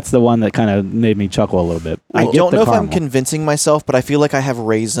cookie. That's the one that kind of made me chuckle a little bit. I get don't the know if I'm caramel. convincing myself, but I feel like I have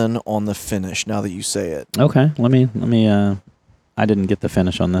raisin on the finish now that you say it. Okay, let me. I didn't get the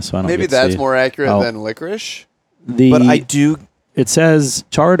finish on this, so I don't Maybe get to that's see. more accurate Oh. than licorice. But I do. It says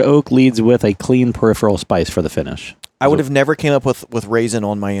charred oak leads with a clean peripheral spice for the finish. I would have never came up with raisin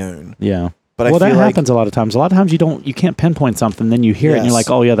on my own. Yeah. But I well, feel that like happens a lot of times. A lot of times you can't pinpoint something, then you hear it and you're Yes. like,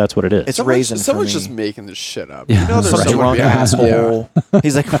 oh yeah, that's what it is. it's raisin for Someone's me. just making this shit up. Yeah, You know, there's Some Right. someone drunk behind it. asshole.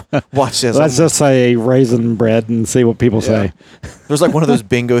 He's like, watch this. Let's just say raisin bread and see what people say. There's like one of those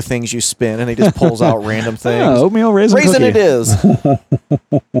bingo things you spin, and he just pulls out random things. Oh, oatmeal raisin Raisin cookie. it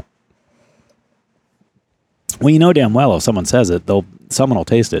is. Well, you know damn well if someone says it, someone will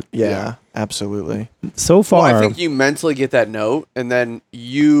taste it. Yeah, absolutely. So far, Well, I think you mentally get that note, and then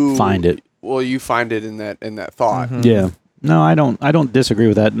you find it. Well, you find it in that thought. Mhm. Yeah. No, I don't disagree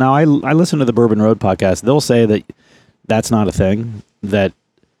with that. Now, I listen to the Bourbon Road podcast. They'll say that that's not a thing, that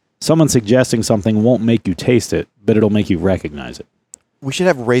someone suggesting something won't make you taste it, but it'll make you recognize it. We should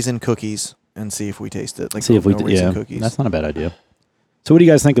have raisin cookies and see if we taste it. Like See if we raisin cookies. That's not a bad idea. So what do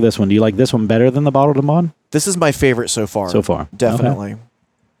you guys think of this one? Do you like this one better than the bottled and bond? This is my favorite so far. So far. Definitely. Okay.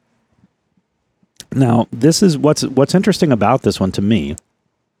 Now, this is what's interesting about this one to me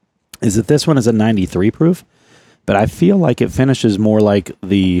is that this one is a 93 proof, but I feel like it finishes more like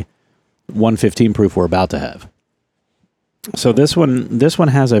the 115 proof we're about to have. So this one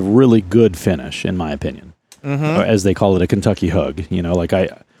has a really good finish, in my opinion, or as they call it, a Kentucky hug. You know, like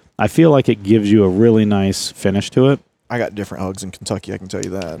I feel like it gives you a really nice finish to it. I got different hugs in Kentucky, I can tell you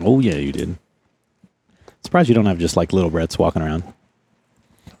that. Oh yeah, you did. Surprised you don't have just like little Bretts walking around.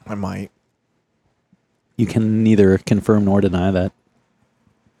 I might. You can neither confirm nor deny that.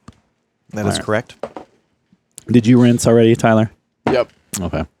 That All is right. correct. Did you rinse already, Tyler? Yep.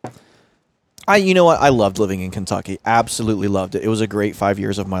 Okay. You know what? I loved living in Kentucky. Absolutely loved it. It was a great 5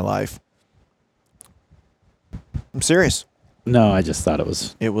 years of my life. I'm serious. No, I just thought it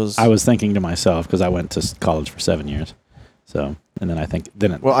was. It was. I was thinking to myself because I went to college for 7 years, so and then I think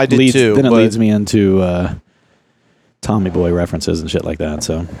then it Well, I did leads, too, Then it but- leads me into Tommy Boy references and shit like that.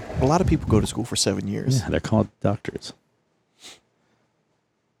 So A lot of people go to school for 7 years. yeah, they're called doctors.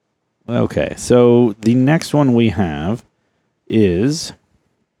 Okay, so the next one we have is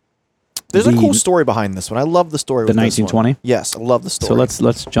There's a the- cool story behind this one. I love the story. The with this one. 1920? Yes, I love the story. So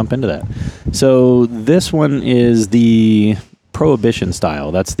let's jump into that. So this one is the Prohibition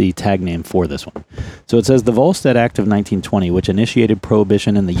style. That's the tag name for this one. So it says the Volstead Act of 1920, which initiated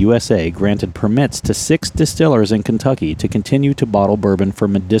prohibition in the USA, granted permits to 6 distillers in Kentucky to continue to bottle bourbon for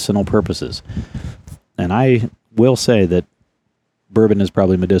medicinal purposes. And I will say that bourbon is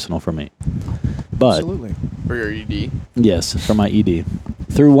probably medicinal for me. But Absolutely. For your ED. yes, for my ED.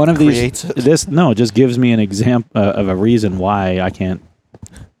 Through one of Creates these, it. it just gives me an example of a reason why I can't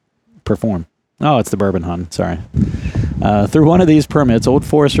perform. Oh, it's the bourbon, hon. Sorry. Through one of these permits, Old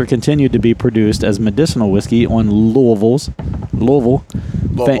Forester continued to be produced as medicinal whiskey on Louisville, famed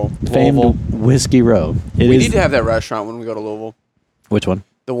Louisville. Whiskey Row. We need to have that restaurant when we go to Louisville. Which one?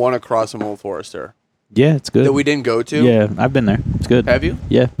 The one across from Old Forester Yeah, it's good. that we didn't go to. Yeah, I've been there. It's good. Have you?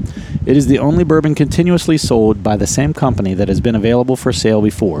 Yeah. It is the only bourbon continuously sold by the same company that has been available for sale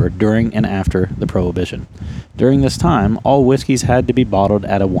before, during, and after the Prohibition. During this time, all whiskeys had to be bottled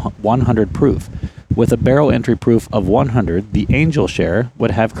at a 100 proof. With a barrel entry proof of 100, the Angel Share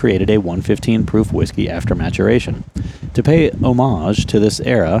would have created a 115 proof whiskey after maturation. To pay homage to this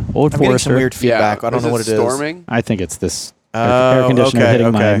era, Old I'm getting Forester... some weird feedback. Yeah. I don't know what it is. Storming? I think it's this Oh, air conditioner okay,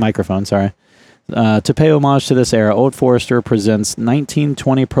 hitting my okay. microphone. Sorry. To pay homage to this era, Old Forester presents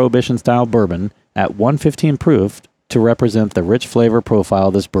 1920 Prohibition-style bourbon at 115 proof to represent the rich flavor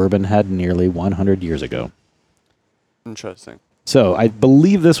profile this bourbon had nearly 100 years ago. Interesting. So I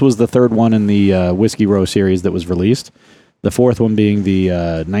believe this was the third one in the Whiskey Row series that was released. The fourth one being the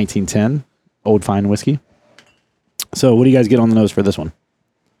 1910 Old Fine Whiskey. So what do you guys get on the nose for this one?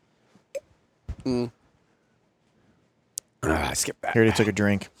 Skip that. He already took a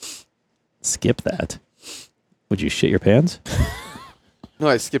drink. Skip that. Would you shit your pants? No,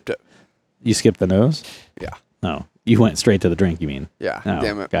 I skipped it. You skipped the nose? Yeah. No. You went straight to the drink, you mean? Yeah. Oh,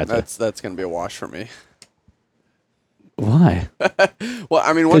 Damn it. gotcha. That's gonna be a wash for me. Why? Well,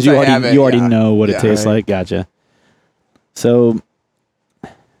 I mean, Because once you I have already it, you already yeah. know what it Yeah. tastes Right. like. Gotcha. So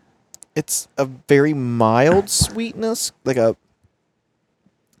It's a very mild sweetness, like a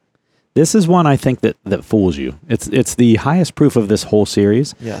this is one I think that fools you. It's the highest proof of this whole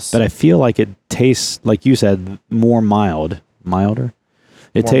series. yes. But I feel like it tastes, like you said, more milder.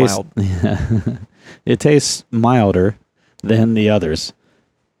 It More tastes mild. it tastes milder than the others.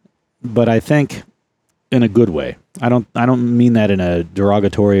 But I think in a good way. I don't mean that in a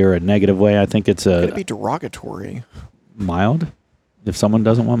derogatory or a negative way. I think it's Could it a be derogatory? mild. If someone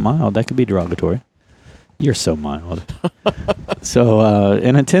doesn't want mild, that could be derogatory. You're so mild. So,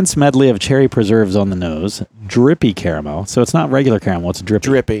 an intense medley of cherry preserves on the nose, drippy caramel. So it's not regular caramel, it's drippy.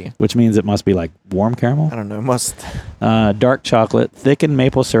 Drippy. Which means it must be like warm caramel. I don't know. Must. Dark chocolate, thickened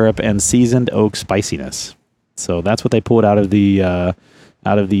maple syrup, and seasoned oak spiciness. So that's what they pulled out of the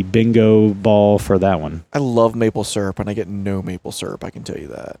bingo ball for that one. I love maple syrup, and I get no maple syrup. I can tell you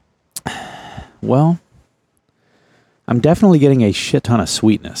that. Well, I'm definitely getting a shit ton of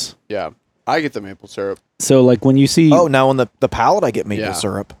sweetness. Yeah. I get the maple syrup. So like when you see Oh, now on the palate, I get maple Yeah.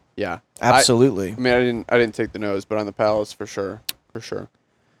 syrup. Yeah. Absolutely. I mean, I didn't take the nose, but on the palates for sure. For sure.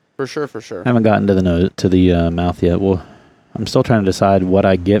 For sure. I haven't gotten to the mouth yet. Well, I'm still trying to decide what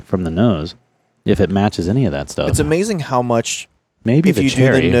I get from the nose, if it matches any of that stuff. It's amazing how much, maybe if the you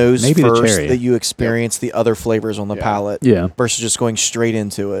cherry. do the nose maybe first, the cherry. that you experience the other flavors on the palate Yeah. versus just going straight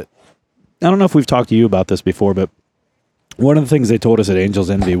into it. I don't know if we've talked to you about this before, but one of the things they told us at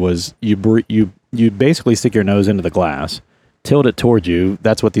Angel's Envy was you basically stick your nose into the glass, tilt it towards you.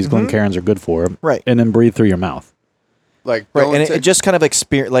 That's what these Glencairns are good for. Right. And then breathe through your mouth. Like, Right, and it just kind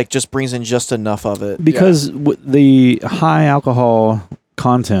of just brings in just enough of it. Because the high alcohol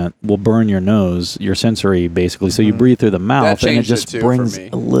content will burn your nose, your sensory, basically. So you breathe through the mouth, and it just brings a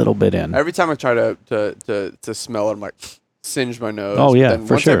little bit in. Every time I try to smell it, I'm like, singe my nose. Oh, yeah, then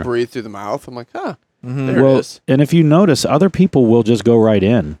for once sure. I breathe through the mouth, I'm like, there Well, it is. and if you notice, other people will just go right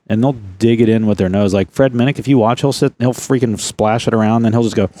in, and they'll dig it in with their nose. Like Fred Minnick, if you watch, he'll freaking splash it around, then he'll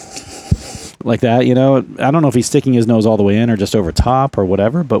just go like that, you know. I don't know if he's sticking his nose all the way in or just over top or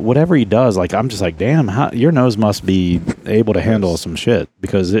whatever, but whatever he does, like, I'm just like, damn, your nose must be able to handle some shit,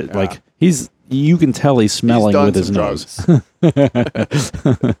 because you can tell he's smelling with his nose.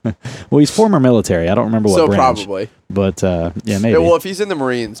 Well, he's former military. I don't remember what branch. So probably. But yeah, maybe. Yeah, well, if he's in the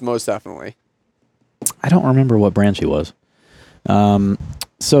Marines, most definitely. I don't remember what branch he was.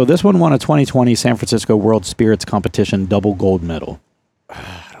 So this one won a 2020 San Francisco World Spirits Competition double gold medal.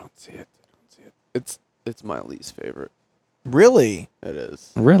 I don't see it. It's my least favorite. Really? It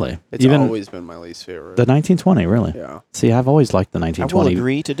is. Really? It's always been my least favorite. The 1920, really? Yeah. See, I've always liked the I 1920. will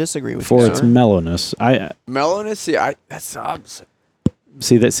agree to disagree with for you. its sir. mellowness. Mellowness, that's the opposite.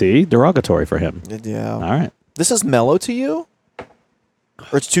 See, derogatory for him. Yeah. All right. This is mellow to you?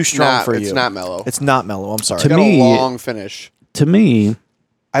 Or it's too strong for you? It's not mellow. It's not mellow. I'm sorry. To It's got me- a long finish. To me,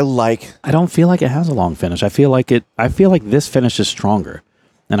 I don't feel like it has a long finish. I feel like this finish is stronger.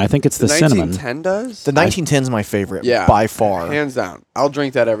 And I think it's the cinnamon. 1910 does? the 1910 is my favorite. Yeah. By far. Hands down. I'll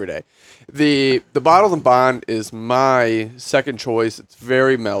drink that every day. The Bottled and Bond is my second choice. It's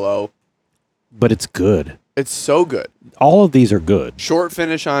very mellow. But it's good. It's so good. All of these are good. Short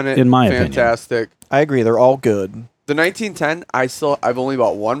finish on it. In my opinion. Fantastic. I agree. They're all good. The 1910, I've only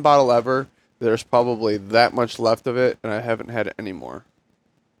bought one bottle ever. There's probably that much left of it, and I haven't had it anymore.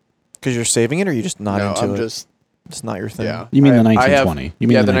 Because you're saving it, or you're just not No, into I'm it? just It's not your thing. yeah. You mean the I have- 1920? You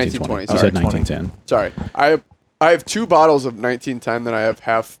mean yeah, the the 1920? 1920. You said Sorry, 1910. Sorry, I have two bottles of 1910 that I have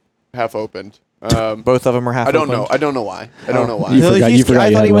half opened. Both of them are half I don't opened? know. I don't know why. I don't know why. You forgot- you forgot I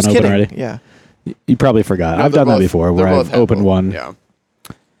you thought had he one was open kidding. already? Yeah. You probably forgot. No, I've they're done that both- before, they're where both I've half opened one. Yeah.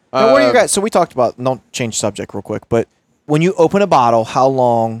 Now, what are you guys? So we talked about. Don't change subject real quick. But when you open a bottle, how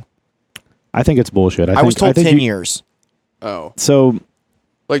long? I think it's bullshit. I was told think 10 years. Oh, So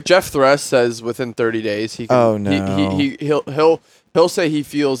like Jeff Thress says, within 30 days he can. Oh, no. He'll say he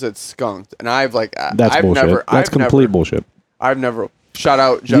feels it's skunked, and I've like that's I've bullshit. never. That's I've complete never, bullshit. I've never. Shout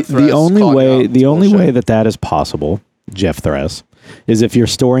out Jeff Thress. The only calling way, it out. the It's only bullshit. way that is possible, Jeff Thress, is if you're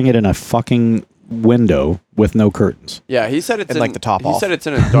storing it in a fucking window with no curtains. Yeah, he said it's And, in, like, the top He off. said it's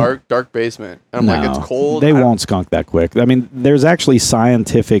in a dark basement. And I'm like, it's cold. They won't skunk that quick. I mean, there's actually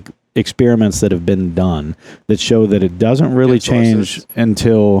scientific experiments that have been done that show that it doesn't really Good sources. change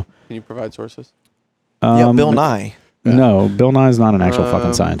until. Can you provide sources? Yeah, Bill Nye. No, Bill Nye's not an actual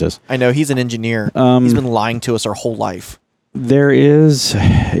fucking scientist. I know he's an engineer. He's been lying to us our whole life.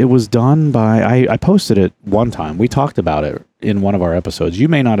 It was done by, I posted it one time. We talked about it in one of our episodes. You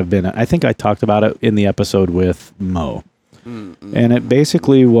may not have been, I think I talked about it in the episode with Mo. And it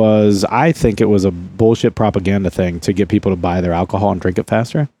basically was, I think it was a bullshit propaganda thing to get people to buy their alcohol and drink it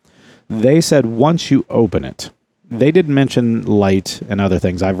faster. They said once you open it, they didn't mention light and other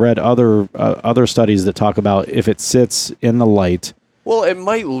things. I've read other studies that talk about if it sits in the light. Well, it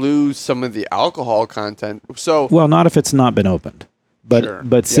might lose some of the alcohol content. So Well, not if it's not been opened. But Sure.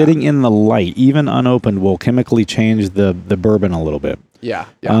 but Yeah. sitting in the light, even unopened, will chemically change the bourbon a little bit. yeah.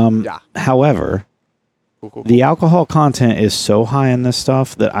 However, Cool. the alcohol content is so high in this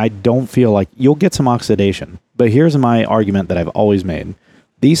stuff that I don't feel like you'll get some oxidation. But here's my argument that I've always made.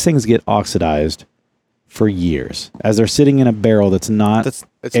 These things get oxidized for years as they're sitting in a barrel that's not That's-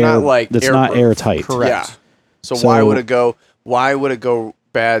 It's not like that's not airproof. airtight. Correct. Yeah. So, So- why would it go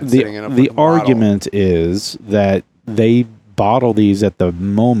bad sitting in a The fucking bottle? argument is that they bottle these at the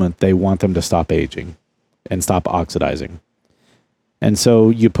moment they want them to stop aging and stop oxidizing. And so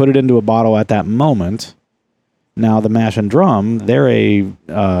you put it into a bottle at that moment. Now the Mash and Drum, they're a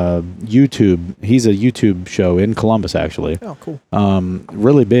he's a YouTube show in Columbus, actually. Oh, cool.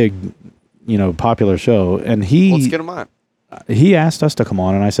 Really big, popular show. And Let's get them on. he asked us to come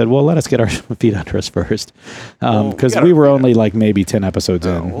on, and I said, well, let us get our feet under us first. Because got we our were feet only like maybe 10 episodes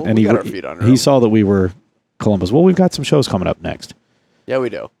in. well, And we got our feet under he him. saw that we were Columbus. Well, we've got some shows coming up next. Yeah, we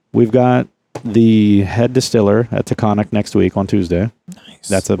do. We've got the head distiller at Taconic next week on Tuesday. Nice.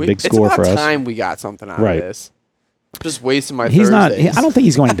 That's a big score it's for about us. time we got something out Right. of this. Just wasting my He's not. Thursdays. I don't think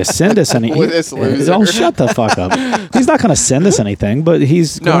he's going to send us any. With this loser. Oh, shut the fuck up. He's not going to send us anything, but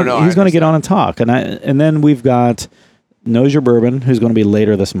he's going to get on and talk. And then we've got Knows Your Bourbon, who's going to be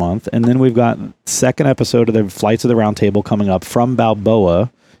later this month, and then we've got second episode of the Flights of the Round Table coming up from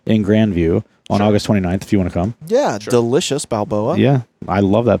Balboa in Grandview on August 29th. If you want to come, Yeah, delicious Balboa. yeah, I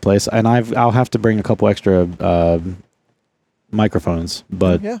love that place, and I'll have to bring a couple extra microphones,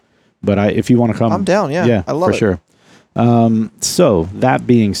 but Yeah. if you want to come, I'm down. Yeah, I love for it. sure. So that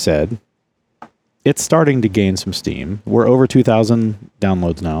being said, it's starting to gain some steam. We're over 2,000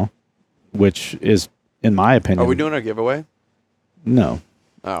 downloads now, which is, in my opinion, Are we doing a giveaway? no.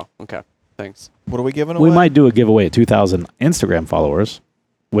 Oh, okay. Thanks. What are we giving away? We might do a giveaway at 2,000 Instagram followers,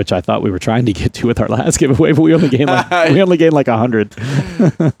 which I thought we were trying to get to with our last giveaway, but we only gained like 100.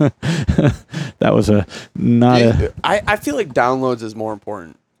 That was I feel like downloads is more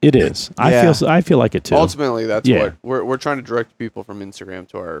important. It is. Yeah. I feel like it too. Ultimately, that's Yeah. what we're trying to direct people from Instagram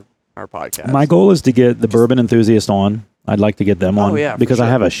to our podcast. My goal is to get the bourbon enthusiast on. I'd like to get them on yeah, for because I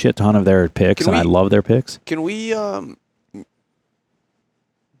sure. have a shit ton of their picks Can and I we- love their picks. Can we?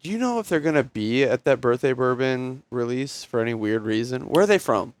 Do you know if they're gonna be at that birthday bourbon release for any weird reason? Where are they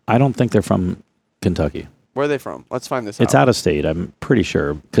from? I don't think they're from Kentucky. Where are they from? Let's find this It's out of state, I'm pretty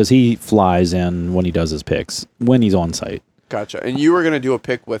sure, because he flies in when he does his picks, when he's on site. Gotcha. And you were gonna do a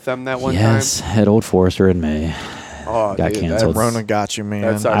pick with them that one Yes, at Old Forester in May. time? Oh, got dude, canceled. Rona got you, man.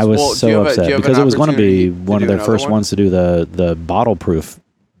 That sucks. I was Well, do you so have do upset you have because an it was going to be opportunity one to of do their another first one? ones to do the bottle proof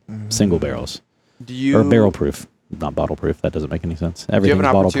single barrels Do you or barrel proof, not bottle proof. That doesn't make any sense. Do you have Everything's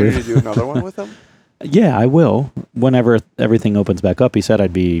an bottle opportunity proof. to do another one with them? Yeah, I will. Whenever everything opens back up, he said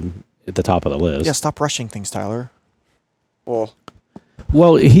I'd be at the top of the list. Yeah, stop rushing things, Tyler. Well,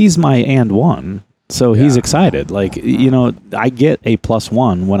 Well, he's my and one, so he's Yeah. excited. Like, I get a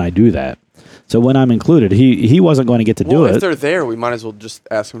 +1 when I do that. So when I'm included, he wasn't going to get to do if it. they're there, we might as well just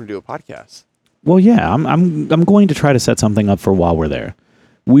ask them to do a podcast. Well, yeah, I'm going to try to set something up for while we're there.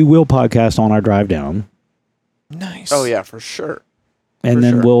 We will podcast on our drive down, Nice. Oh yeah, for sure. and For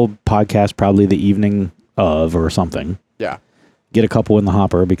then sure. we'll podcast probably the evening of or something. Yeah. Get a couple in the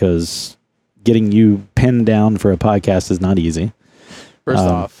hopper because getting you pinned down for a podcast is not easy. First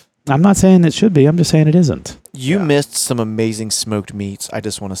off, I'm not saying it should be. I'm just saying it isn't. You Yeah. missed some amazing smoked meats. I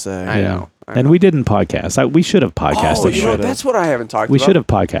just want to say. I know. And we didn't podcast. We should have podcasted. Oh, you know, should've. that's what I haven't talked We about. should have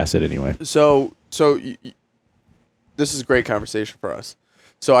podcasted anyway. So this is a great conversation for us.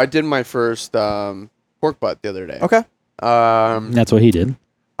 So I did my first pork butt the other day. Okay. That's what he did.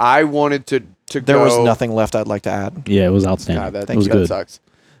 I wanted to There go. was nothing left I'd like to add. Yeah, it was outstanding. God, that, it was that good. sucks.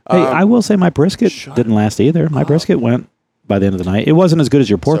 Hey, I will say my brisket shut didn't last either. My brisket went by the end of the night. It wasn't as good as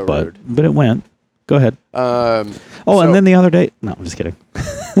your pork So butt, rude. but it went. Go ahead. Oh, And then the other day. No, I'm just kidding.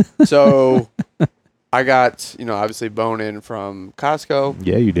 so I got obviously bone in from Costco.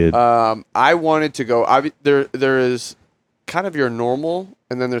 Yeah, you did. I wanted to go. There is kind of your normal,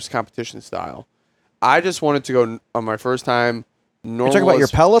 and then there's competition style. I just wanted to go on my first time. Normal. You're talking about your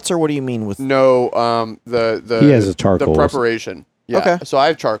pellets, or what do you mean with? No, the He has a charcoal. The preparation. Yeah. Okay. So I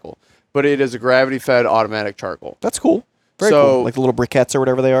have charcoal, but it is a gravity fed automatic charcoal. That's cool. Very So- cool. Like the little briquettes or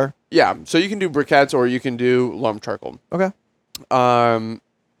whatever they are. Yeah. So you can do briquettes or you can do lump charcoal. Okay.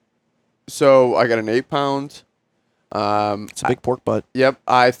 So I got an 8-pound. It's a big pork butt. Yep.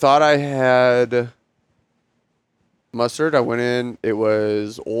 I thought I had mustard. I went in. It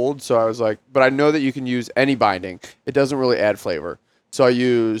was old, so I was like, but I know that you can use any binding. It doesn't really add flavor. So I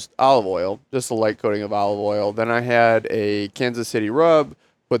used olive oil, just a light coating of olive oil. Then I had a Kansas City rub,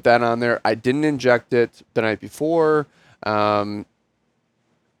 put that on there. I didn't inject it the night before.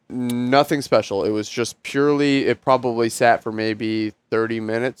 Nothing special. It was just purely, it probably sat for maybe 30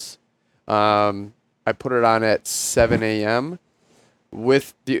 minutes. I put it on at 7 a.m.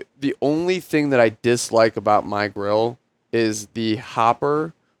 with the only thing that I dislike about my grill is the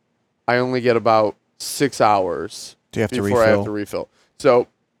hopper. I only get about 6 hours Do you have to before I have to refill? refill. So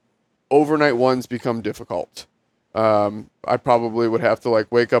overnight ones become difficult. I probably would have to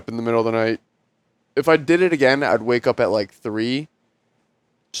wake up in the middle of the night. If I did it again, I'd wake up at 3,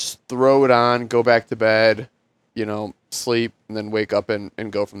 just throw it on, go back to bed, sleep, and then wake up and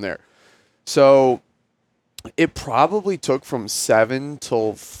go from there. So it probably took from 7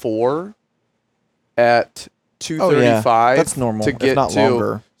 till 4 at 2:35. That's normal, to if get not to,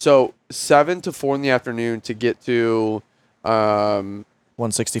 longer. So 7 to 4 in the afternoon to get to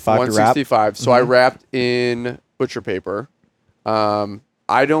 165 to wrap. 165. So I wrapped in butcher paper.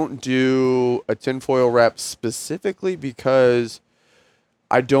 I don't do a tinfoil wrap specifically because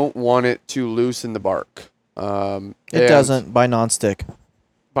I don't want it to loosen the bark. It doesn't by nonstick.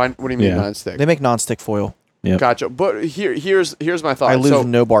 What do you mean Yeah. non-stick? They make nonstick foil. Yep. Gotcha. But here's my thought. I lose So,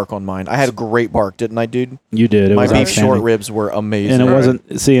 no bark on mine. I had great bark, didn't I, dude? You did. It My was beef outstanding. short ribs were amazing. And it All right.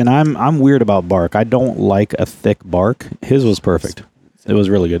 wasn't. See, and I'm weird about bark. I don't like a thick bark. His was perfect. It was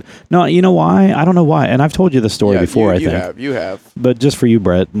really good. No, you know why? I don't know why. And I've told you the story yeah, before. you I think. you have. But just for you,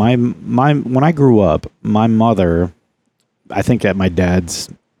 Brett, my when I grew up, my mother, I think at my dad's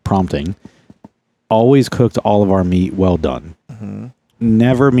prompting, always cooked all of our meat well done. Mm-hmm.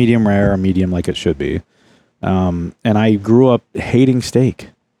 Never medium rare or medium like it should be. And I grew up hating steak.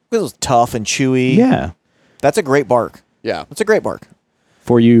 It was tough and chewy. Yeah. That's a great bark. Yeah. That's a great bark.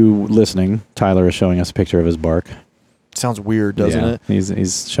 For you listening, Tyler is showing us a picture of his bark. Sounds weird, doesn't Yeah, it?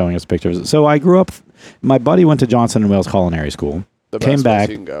 He's showing us pictures. So I grew up. My buddy went to Johnson and Wales Culinary School. The Came best back.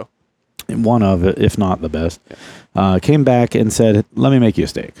 place you can go. One of it, if not the best. Came back and said, "Let me make you a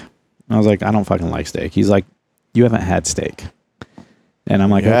steak." I was like, "I don't fucking like steak." He's like, "You haven't had steak," and I'm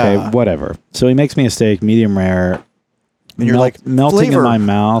like, Yeah. "Okay, whatever." So he makes me a steak, medium rare. And you're like, melting flavor. in my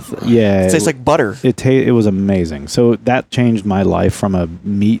mouth. Yeah, It tastes like butter. it was amazing. So that changed my life from a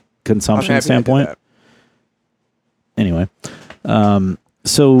meat I'm consumption happy I did standpoint. that. Anyway,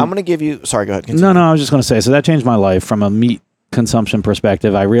 so I'm going to give you... Sorry, go ahead. Continue. No, I was just going to say, so that changed my life from a meat consumption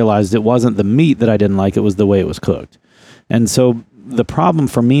perspective. I realized it wasn't the meat that I didn't like, it was the way it was cooked. And so the problem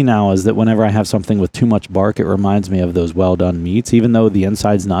for me now is that whenever I have something with too much bark, it reminds me of those well done meats, even though the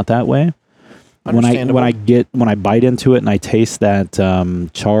inside's not that way. When I bite into it and I taste that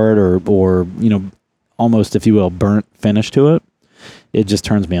charred or almost, if you will, burnt finish to it, it just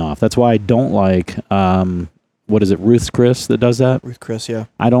turns me off. That's why I don't like what is it, Ruth's Chris that does that? Ruth Chris, yeah.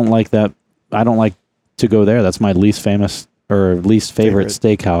 I don't like that. I don't like to go there. That's my least famous or least favorite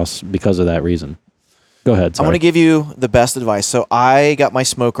steakhouse because of that reason. Go ahead. Sorry. I'm going to give you the best advice. So I got my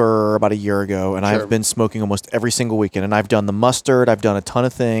smoker about a year ago, and Sure. I've been smoking almost every single weekend. And I've done the mustard. I've done a ton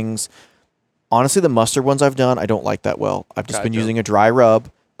of things. Honestly, the mustard ones I've done, I don't like that well. I've just been Gotcha. using a dry rub.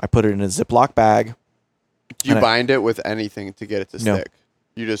 I put it in a Ziploc bag. Do you And bind it with anything to get it to No. stick?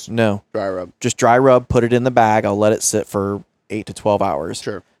 You just No, dry rub. just dry rub, put it in the bag. I'll let it sit for 8 to 12 hours.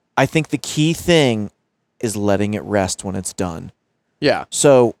 Sure. I think the key thing is letting it rest when it's done. Yeah.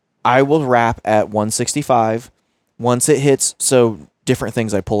 So I will wrap at 165. Once it hits, so different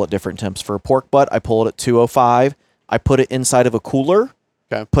things I pull at different temps. For a pork butt, I pull it at 205. I put it inside of a cooler.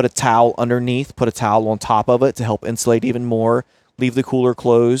 Okay. Put a towel underneath, put a towel on top of it to help insulate even more. Leave the cooler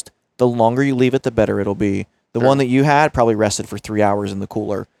closed. The longer you leave it, the better it'll be. The Sure. one that you had probably rested for 3 hours in the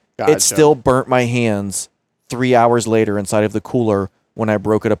cooler. Gotcha. It still burnt my hands 3 hours later inside of the cooler when I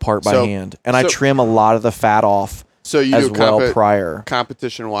broke it apart by So- hand. And I so- trim a lot of the fat off So you as do well prior.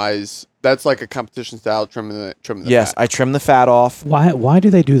 competition wise. That's like a competition style trimming the Yes, fat. I trim the fat off. Why do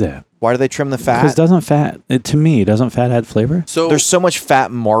they do that? Why do they trim the Because fat? to me, doesn't fat add flavor? So There's so much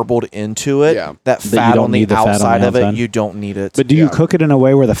fat marbled into it Yeah. that you fat don't on the need the fat on the outside of it, outside? you don't need it. But do you Yeah. cook it in a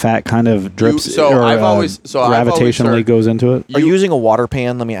way where the fat kind of drips so or I've always gravitationally heard- goes into it? Are you using a water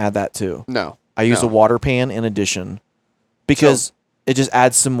pan? Let me add that too. No. I use no. a water pan in addition because it just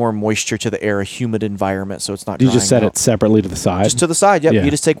adds some more moisture to the air, a humid environment, so it's not. Do you just set drying it separately to the out. side? Just to the side? Yep. Yeah.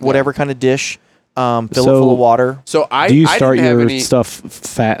 You just take whatever kind of dish, fill it So- full of water. So I do you I start didn't have your any, stuff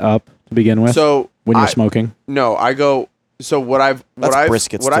fat up to begin with So when you're I- smoking? No, I go. So That's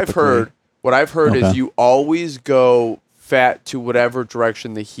briskets what I've typically. heard is Okay. you always go fat to whatever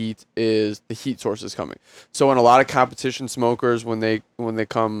direction the heat source is coming. So in a lot of competition smokers, when they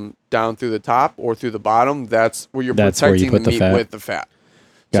come down through the top or through the bottom, that's where you're That's where you protecting put the the meat fat. with the fat.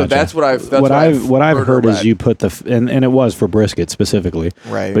 Gotcha. So that's what I've what I've heard or is read. you put and it was for brisket specifically,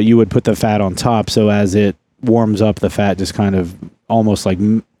 Right. but you would put the fat on top, so as it warms up, the fat just kind of almost like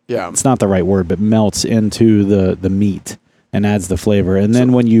Yeah. it's not the right word, but melts into the meat and adds the flavor. And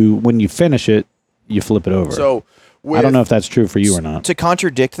then when you finish it, you flip it over. So I don't know if that's true for you or not. To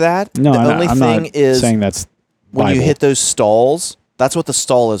contradict that, No, the I'm only not, I'm thing not is saying that's when you Bible. hit those stalls, that's what the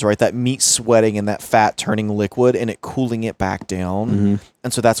stall is, right? That meat sweating and that fat turning liquid and it cooling it back down. Mm-hmm.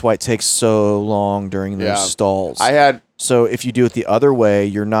 And so that's why it takes so long during those Yeah. stalls. So if you do it the other way,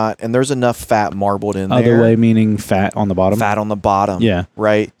 you're not, and there's enough fat marbled in there. Other way meaning fat on the bottom. Fat on the bottom. Yeah.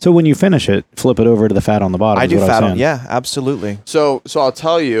 Right. So when you finish it, flip it over to the fat on the bottom. I is do what fat I'm on. saying. Yeah, absolutely. So I'll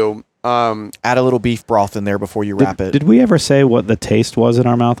tell you. Add a little beef broth in there before you wrap it. Did we ever say what the taste was in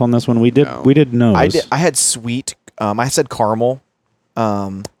our mouth on this one? We did. No. We did nose. I had sweet. I said caramel.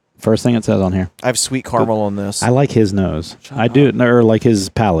 First thing it says on here. I have sweet caramel on this. I like his nose. I do, or like his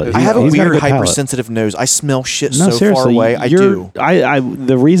palate. I have a He's got weird good palate. hypersensitive nose. I smell shit No, so seriously, far away. I you're- do. I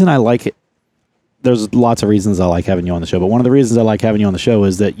the reason I like it, there's lots of reasons I like having you on the show, but one of the reasons I like having you on the show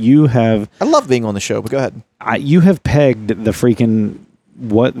is that I love being on the show, but go ahead. you have pegged the freaking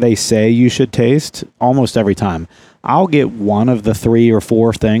what they say you should taste almost every time. I'll get one of the 3 or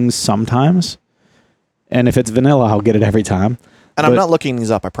 4 things sometimes, and if it's vanilla, I'll get it every time. And I'm not looking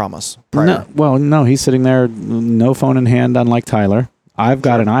these up, I promise. No, he's sitting there, no phone in hand, unlike Tyler. I've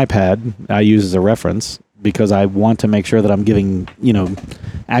got an iPad I use as a reference because I want to make sure that I'm giving,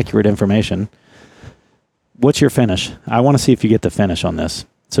 accurate information. What's your finish? I want to see if you get the finish on this.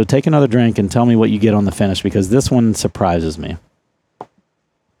 So take another drink and tell me what you get on the finish, because this one surprises me.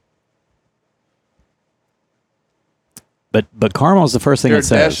 But caramel is the first thing it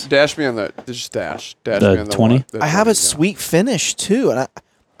says. Dash me on the just dash The me on the 20? one- the I have a 20, yeah. sweet finish too, and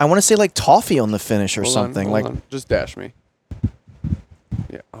I want to say like toffee on the finish or Hold something. on, like hold on. Just dash me.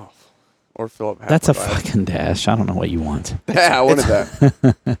 Yeah. Oh. Or fill up half That's a my glass. fucking dash. I don't know what you want. Yeah, I wanted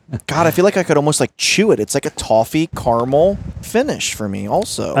that. God, I feel like I could almost like chew it. It's like a toffee caramel finish for me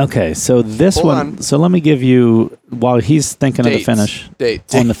also. Okay, so this Hold one. on. So let me give you, while he's thinking of the Dates. finish.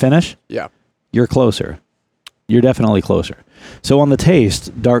 Dates. On the finish, Yeah. you're closer. You're definitely closer. So on the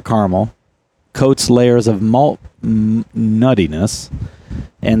taste, dark caramel coats layers of malt nuttiness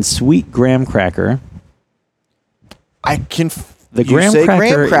and sweet graham cracker. I can. The You graham say cracker,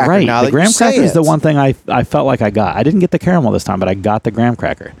 graham cracker right? now The that graham you say cracker is the it. one thing I felt like I got. I didn't get the caramel this time, but I got the graham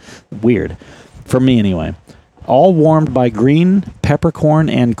cracker. Weird, for me anyway. All warmed by green peppercorn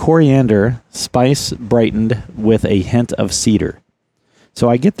and coriander, spice brightened with a hint of cedar. So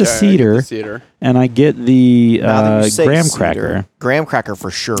I get the Yeah, I get cedar, the cedar. and I get the Now that you say graham cedar, cracker, graham cracker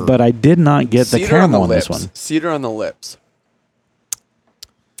for sure. but I did not get the Cedar caramel on on the this lips. one. Cedar on the lips.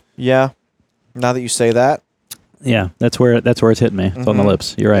 yeah, now that you say that, Yeah, that's where it's hitting me. It's on the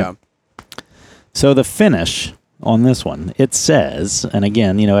lips. You're right. Yeah. So the finish on this one, it says, and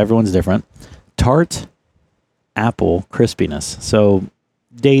again, everyone's different, tart apple crispiness. So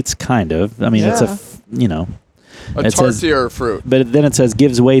dates, kind of. I mean, it's Yeah. A It says- tartier fruit. but then it says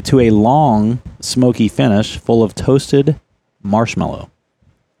gives way to a long smoky finish full of toasted marshmallow.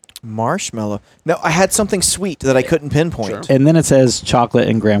 marshmallow. No, I had something sweet that I couldn't pinpoint. Sure. And then it says chocolate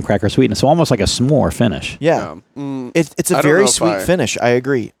and graham cracker sweetness. So almost like a s'more finish. Yeah, it's I a don't very know if sweet I- finish. I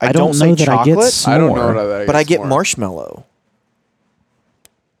agree. I don't don't say know that I get chocolate, I don't know s'more. that but I get s'more. marshmallow.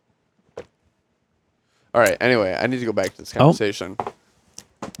 All right. Anyway, I need to go back to this conversation.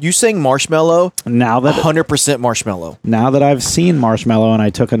 You saying marshmallow? Now that 100% marshmallow. I've seen marshmallow and I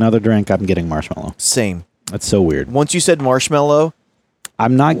took another drink, I'm getting marshmallow. Same. That's so weird. Once you said marshmallow,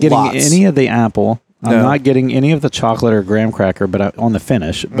 I'm not getting Lots. any of the apple. I'm No. not getting any of the chocolate or graham cracker, but on the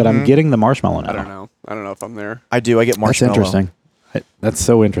finish. But I'm getting the marshmallow now. I don't know. I don't know if I'm there. I do. I get That's marshmallow. interesting. That's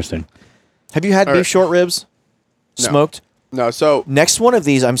so interesting. Have you had All beef right. short ribs? No. Smoked? No. So Next one of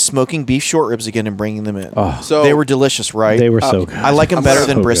these, I'm smoking beef short ribs again and bringing them in. Oh, so They were delicious, right? they were so good. I like them I'm better so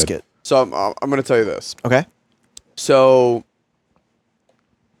than good. brisket. So I'm going to tell you this. Okay. So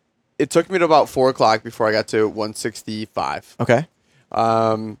it took me to about 4:00 before I got to 165. Okay.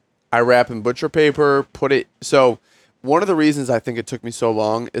 I wrap in butcher paper, put it. So one of the reasons I think it took me so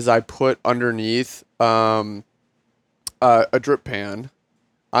long is I put underneath a drip pan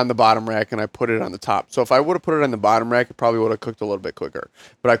on the bottom rack and I put it on the top. So if I would have put it on the bottom rack, it probably would have cooked a little bit quicker.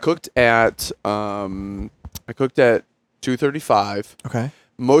 But I cooked at 235. Okay.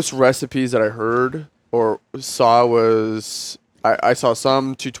 Most recipes that I heard or saw was I saw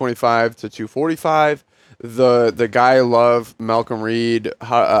some 225 to 245. The guy I love, Malcolm Reed,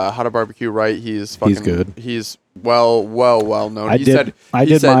 how to barbecue right. He's fucking good. He's well known. I he did said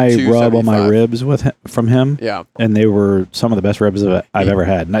my rub on my 275. ribs from him. Yeah. And they were some of the best ribs I've ever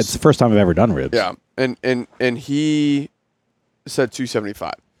had. And it's the first time I've ever done ribs. Yeah, and he said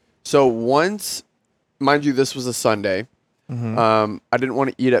 275. So once, mind you, this was a Sunday. I didn't want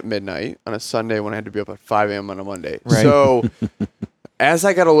to eat at midnight on a Sunday when I had to be up at 5 a.m. on a Monday. Right. So as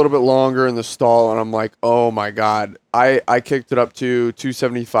I got a little bit longer in the stall, and I'm like, oh my God, I kicked it up to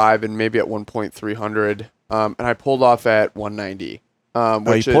 275 and maybe at one point 300. And I pulled off at 190,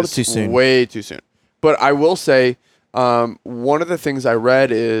 which you pulled is it too soon. way too soon. But I will say, one of the things I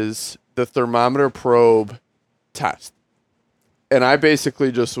read is the thermometer probe test. And I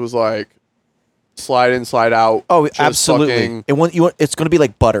basically just was like, slide in, slide out. Oh, just absolutely. fucking- It's going to be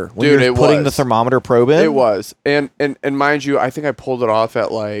like butter when Dude, you're it putting the was. thermometer probe in. It was. And mind you, I think I pulled it off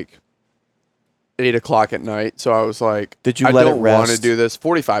at like 8 o'clock at night. So I was like, Did you I let it don't want to rest? do this.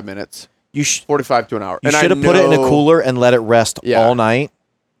 45 minutes. You 45 to an hour. You And I should have put it in a know- cooler and let it rest Yeah. all night.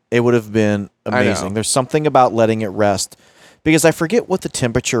 It would have been I know. amazing. There's something about letting it rest because I forget what the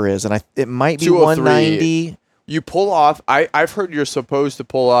temperature is, and it might be 203. 190. You pull off. I've heard you're supposed to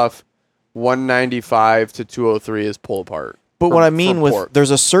pull off 195 to 203 is pull apart. But for- what I for mean with pork.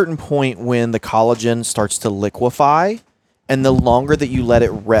 there's a certain point when the collagen starts to liquefy, and the longer that you let it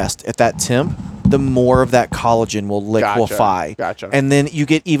rest at that temp, the more of that collagen will liquefy. Gotcha. And then you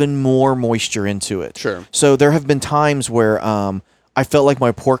get even more moisture into it. Sure. So there have been times where I felt like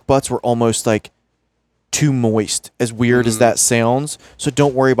my pork butts were almost like too moist, as weird as that sounds. So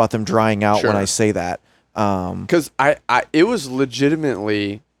don't worry about them drying out when Sure. I say that. Because it was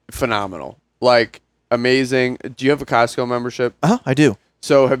legitimately phenomenal. Like, amazing. Do you have a Costco membership? I do.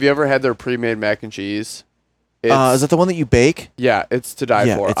 So have you ever had their pre-made mac and cheese? It's, Is that the one that you bake? yeah, it's to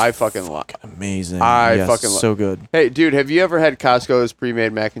die for. it's I fucking love. amazing. Fucking love. so good. Hey, dude, have you ever had Costco's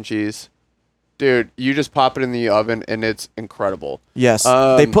pre-made mac and cheese? Dude, you just pop it in the oven and it's incredible. Yes,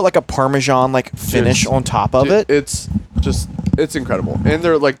 they put like a Parmesan like finish on top of it. It's incredible, and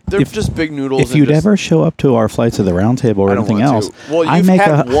they're just big noodles. If and you'd just, ever show up to our Flights of the Round Table or I don't anything want else, to. Well, I you've make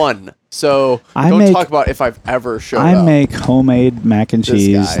had one, so don't talk about if I've ever showed I up. make homemade mac and This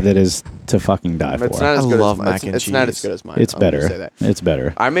cheese guy. that is to fucking die It's for. not as I good love as mac and it's not as cheese. good as mine. It's I'm gonna say better. that. It's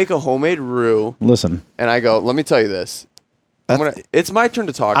better. I make a homemade roux, Listen, and I go. Let me tell you this. It's my turn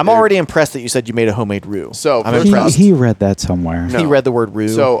to talk. I'm dude. already impressed that you said you made a homemade roux. So, I'm first he, impressed. he read that somewhere. No. He read the word roux.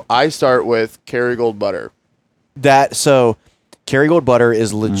 So I start with Kerrygold butter. So Kerrygold butter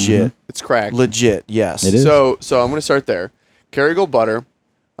is legit. It's cracked. Legit, yes. It is. So I'm gonna start there. Kerrygold butter,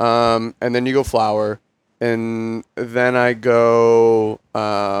 and then you go flour, and then I go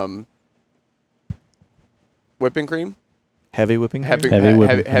whipping cream, Heavy whipping cream? Heavy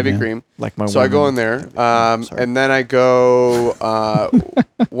whipping cream, heavy yeah. cream. Like my So I go women. in there, Sorry. and then I go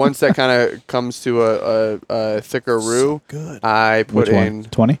once that kind of comes to a thicker roux. good. I put Which in one?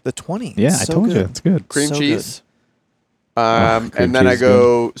 20? The 20. Yeah, It's I so told you. good. It's good. cream So cheese, cream and then I cheese is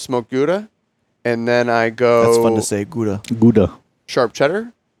go smoked Gouda, and then I go That's fun to say, Gouda. Gouda. sharp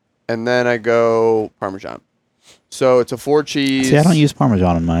cheddar, and then I go Parmesan. So it's a 4 cheese. See, I don't use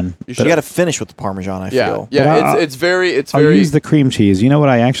Parmesan in mine. You You got to finish with the Parmesan, I Yeah, feel. But yeah. It's very. I'll use the cream cheese. You know what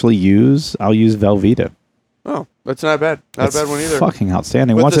I actually use? I'll use Velveeta. Oh, that's not bad. Not It's a bad one either. fucking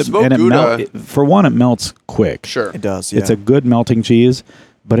outstanding. With Once the it smoked and it Gouda- for one, it melts quick. Sure. It does, yeah. It's a good melting cheese,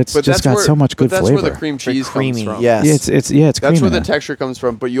 but it's But just that's got where, so much but good that's flavor. where the cream Very cheese creamy, comes from. yes. Yeah, it's That's creamy where the now. texture comes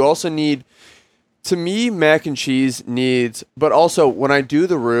from. But you also need, to me, mac and cheese needs. But also, when I do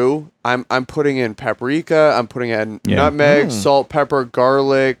the roux, I'm putting in paprika. I'm putting in Yeah. nutmeg, salt, pepper,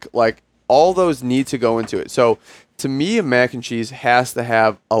 garlic. Like all those need to go into it. So to me, a mac and cheese has to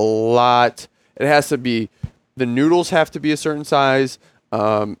have a lot. It has to be. The noodles have to be a certain size.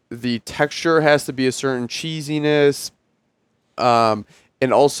 The texture has to be a certain cheesiness. And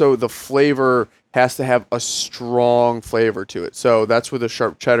also the flavor has to have a strong flavor to it. So that's where the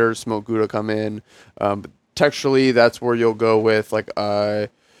sharp cheddar, smoked Gouda come in. Texturally, that's where you'll go with like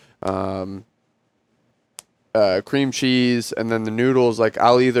cream cheese, and then the noodles. Like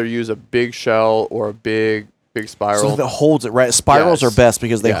I'll either use a big shell or a big spiral. So that holds it, right? Spirals Yes. are best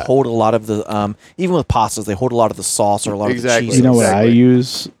because they Yeah. hold a lot of the, even with pastas, they hold a lot of the sauce or a lot Exactly. of the cheese. You know what I Exactly.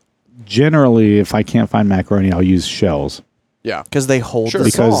 use? Generally, if I can't find macaroni, I'll use shells Yeah. Because they hold Sure. the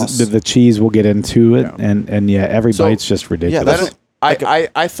because sauce. the cheese will get into it, Yeah. and every So- bite's just ridiculous. that's Then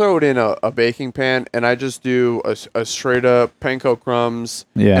I throw it in a baking pan, and I just do a straight up panko crumbs.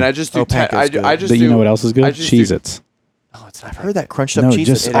 Yeah. And I just do. Oh, panko's I good. just but do. you know what else is I good? just do- Cheez-Its. Oh, it's not. I've heard that crunched up No, cheese.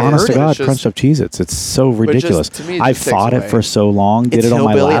 just I've honest to heard it. God, It's just- crunched up Cheez-Its. It's so just- ridiculous. to me, it I just takes fought it away. for so long. Did It's it on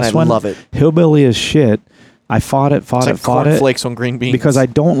my hillbilly, and last I one. love it. Hillbilly is shit. I fought it, It's like cornflakes on green beans. because I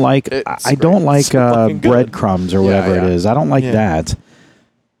don't like It's I don't great. like So fucking good. breadcrumbs or Yeah, whatever yeah. it is. I don't like Yeah. that.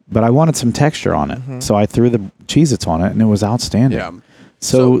 But I wanted some texture on it, so I threw the Cheez-Its on it, and it was outstanding. Yeah.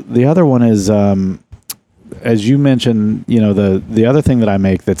 So the other one is, as you mentioned, you know, the other thing that I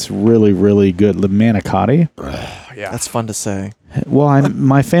make that's really really good, the manicotti. Yeah. That's fun to say. Well,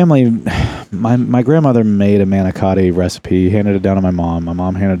 my family, my grandmother made a manicotti recipe, handed it down to my mom. My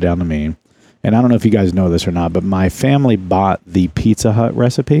mom handed it down to me. And I don't know if you guys know this or not, but my family bought the Pizza Hut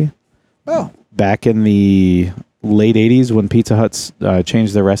recipe. Oh. Back in the late 80s when Pizza Hut's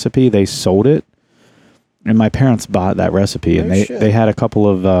changed their recipe, they sold it. And my parents bought that recipe, and No they, shit. they had a couple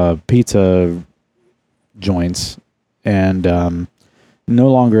of pizza joints, and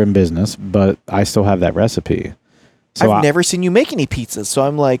no longer in business, but I still have that recipe. So I've never seen you make any pizzas, so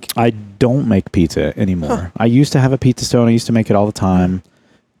I'm like, I don't make pizza anymore. I used to have a pizza stone. I used to make it all the time.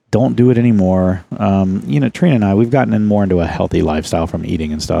 Don't do it anymore. You know, Trina and I, we've gotten in more into a healthy lifestyle from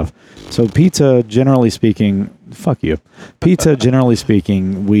eating and stuff. So pizza, generally speaking, fuck you. Pizza, generally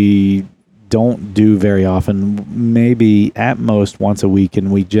speaking, we don't do very often. Maybe at most once a week, and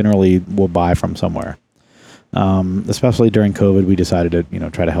we generally will buy from somewhere. Especially during COVID, we decided to, you know,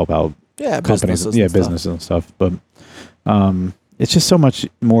 try to help out companies, businesses and stuff. businesses and stuff. But it's just so much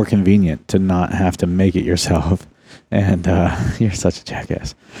more convenient to not have to make it yourself. And you're such a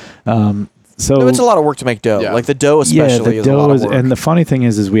jackass. So No, it's a lot of work to make dough. Yeah. Like the dough especially the is dough a lot of work. and the funny thing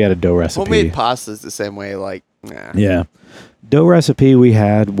is we had a dough recipe. Homemade pasta is the same way. Like, nah. Yeah. Dough recipe we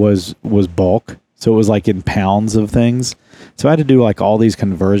had was bulk. So it was like in pounds of things. So I had to do like all these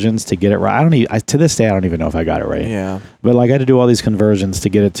conversions to get it right. To this day, I don't even know if I got it right. Yeah. But like I had to do all these conversions to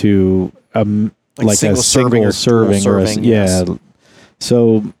get it to like single a serving or serving dual or serving, yeah. yes.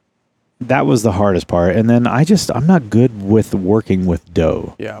 So that was the hardest part. And then I'm not good with working with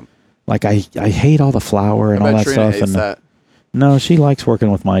dough. Yeah. Like I hate all the flour and I all bet that Trina stuff. hates And that. no, she likes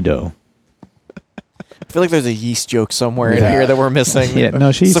working with my dough. I feel like there's a yeast joke somewhere in Yeah. here that we're missing. Yeah,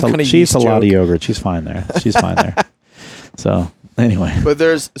 no, she eats Some kind of she eats yeast a lot of joke. yogurt. She's fine there. She's fine there. So anyway, But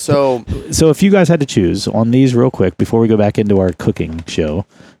there's so if you guys had to choose on these real quick before we go back into our cooking show,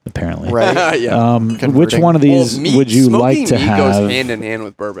 apparently, Right. yeah. which Converting. one of these Well, meat- would you like smoking to meat have goes hand in hand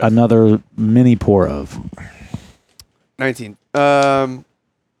with bourbon. another mini pour of? 19.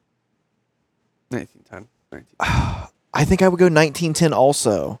 1910. 19. I think I would go 1910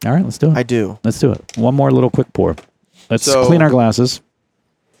 also. All right, let's do it. I do. Let's do it. One more little quick pour. Let's So- clean our glasses.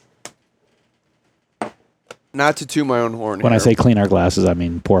 Not to toot my own horn When here. I say clean our glasses, I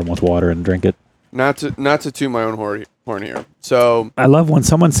mean pour them with water and drink it. Not to toot my own horn here. So I love when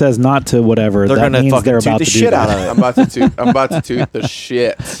someone says not to whatever. They're that gonna means fucking they're toot about the to do shit that. out of it. I'm about to toot the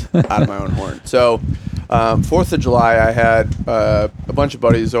shit out of my own horn. So 4th of July, I had a bunch of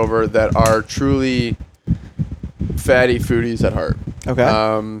buddies over that are truly fatty foodies at heart.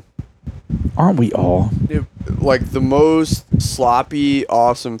 Okay. Aren't we all? Like the most sloppy,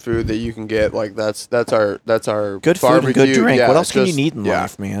 awesome food that you can get. Like that's our Good food and good barbecue. drink. Yeah, What else can you just- need in yeah.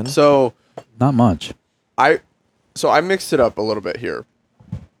 life, man? So Not much. I mixed it up a little bit here.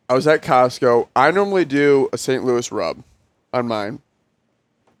 I was at Costco. I normally do a St. Louis rub on mine.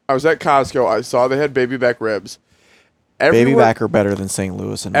 I was at Costco. I saw they had baby back ribs. Baby back are better than St.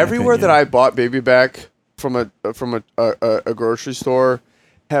 Louis. In my Everywhere that opinion. I bought baby back from a grocery store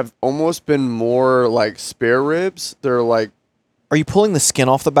have almost been more like spare ribs. They're like Are you pulling the skin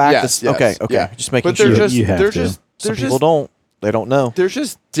off the back? yes, yes, Okay. Okay. yeah. Just making But they're sure. just You have they're to. just Some they're people just don't. They don't know. they're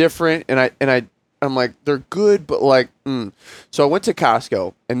just different, and I'm like they're good, but like So I went to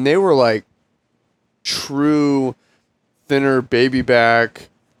Costco, and they were like true thinner baby back,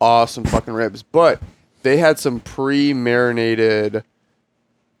 awesome fucking ribs, but they had some pre-marinated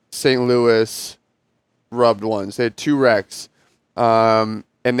St. Louis rubbed ones. They had 2 Rex, and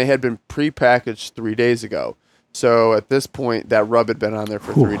they had been pre-packaged 3 days ago. So at this point, that rub had been on there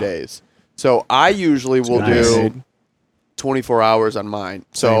for 3 days. So I usually will nice. do 24 hours on mine.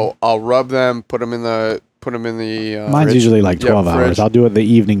 So I'll rub them, put them in the Mine's fridge. usually like 12 Yep, hours. fridge. I'll do it the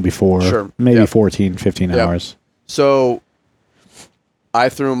evening before. Sure. Maybe Yep. 14, 15 Yep. hours. So I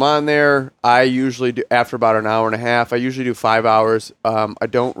threw them on there. I usually do after about an hour and a half. I usually do 5 hours. I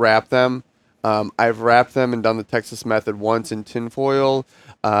don't wrap them. I've wrapped them and done the Texas method once in tinfoil.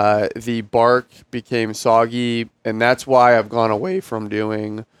 The bark became soggy, and that's why I've gone away from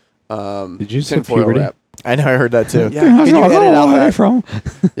doing Did you say tinfoil puberty? wrap. I know. I heard that too. Yeah. Can you edit out away that? from?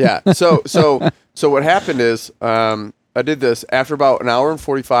 Yeah. So what happened is I did this after about an hour and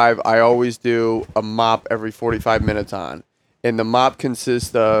 45. I always do a mop every 45 minutes on, and the mop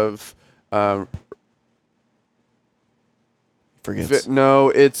consists of Forgets.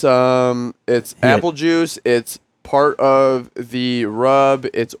 it's apple juice. It's part of the rub.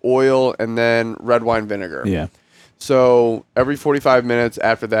 It's oil and then red wine vinegar. Yeah. So every 45 minutes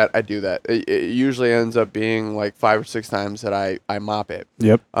after that, I do that. It usually ends up being like 5 or 6 times that I mop it.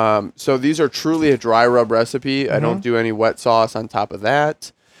 Yep. So these are truly a dry rub recipe. I don't do any wet sauce on top of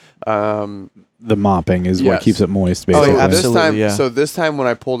that. The mopping is what Yes. keeps it moist, Oh, basically. yeah, this absolutely, time, yeah. so this time when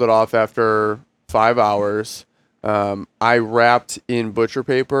I pulled it off after 5 hours, I wrapped in butcher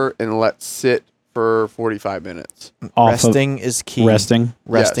paper and let sit for 45 minutes. Off of- Resting is key. resting.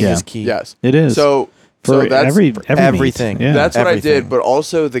 Resting Yes. is key. Yes. It is. So for that's every everything. meat. Yeah. that's what I everything. did. But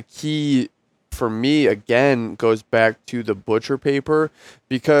also the key for me again goes back to the butcher paper,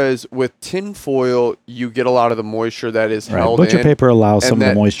 because with tin foil you get a lot of the moisture that is right. held Butcher in. paper allows and some of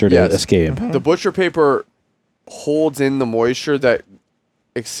that- the moisture to yes. escape. The butcher paper holds in the moisture that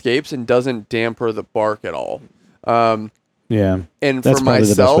escapes and doesn't damper the bark at all. Yeah. And That's for probably the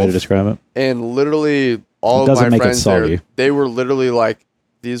best myself, way to describe it. and literally all It of doesn't my make it friends there, soggy. they were literally like,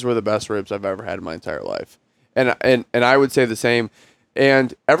 these were the best ribs I've ever had in my entire life. And I would say the same.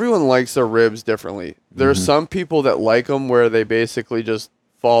 And everyone likes their ribs differently. There's Mm-hmm. some people that like them where they basically just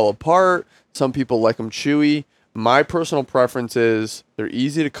fall apart. Some people like them chewy. My personal preference is they're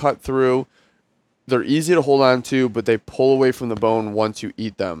easy to cut through. They're easy to hold on to, but they pull away from the bone once you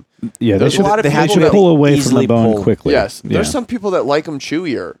eat them. Yeah, There's a lot of they people should that pull away from easily the bone pull. quickly. Yes, Yeah. there's some people that like them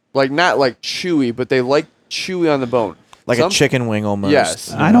chewier. Like, not like chewy, but they like chewy on the bone. Like Some- a chicken wing almost.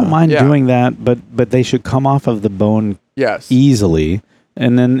 Yes. I don't mind Yeah. doing that, but they should come off of the bone Yes. easily.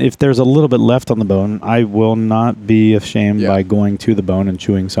 And then if there's a little bit left on the bone, I will not be ashamed Yeah. by going to the bone and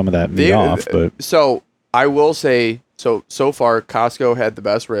chewing some of that meat off. But So I will say, so far Costco had the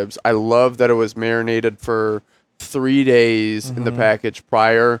best ribs. I love that it was marinated for 3 days in the package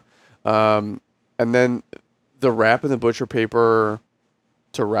prior, and then the wrap in the butcher paper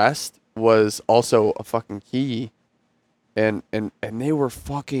to rest was also a fucking key. And they were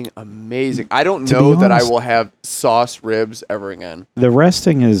fucking amazing. I don't To be know that I honest- will have sauce ribs ever again. the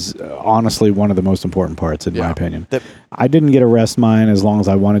resting is honestly one of the most important parts, in my Yeah. opinion. The- I didn't get to rest mine as long as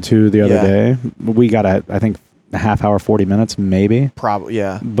I wanted to the other Yeah. day. We got I think a half hour, 40 minutes, maybe. Probably,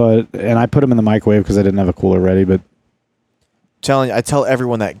 yeah. And I put them in the microwave because I didn't have a cooler ready. But I tell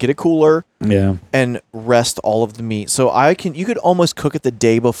everyone that get a cooler yeah, and rest all of the meat. So you could almost cook it the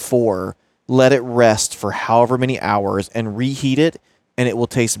day before, let it rest for however many hours, and reheat it, and it will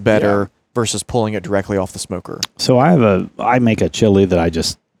taste better versus pulling it directly off the smoker. so I make a chili that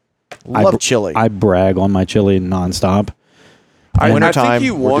Love chili. I brag on my chili nonstop. I Wintertime, think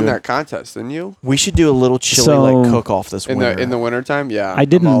you we're won doing- that contest, didn't you? We should do a little chili So- cook off this winter. In the wintertime? Yeah. I I'm all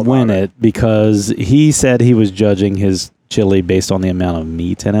didn't about win it because he said he was judging his chili based on the amount of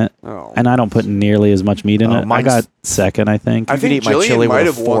meat in it, Oh. and I don't put nearly as much meat in Oh, it. I mine's- got second, I think. I could think eat my Jillian chili with might a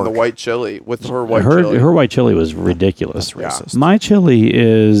have won the fork. white chili with her white chili. her white chili was ridiculous. That's racist. My chili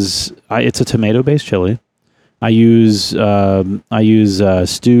is it's a tomato based chili. I use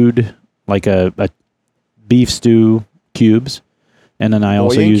stewed like a beef stew cubes, and then I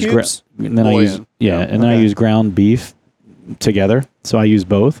also Bouillon use cubes? and then I use Bouillon. and then I Okay. use ground beef together. So I use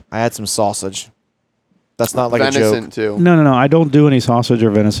both. I had some sausage. That's not like a Venison joke. too. No. I don't do any sausage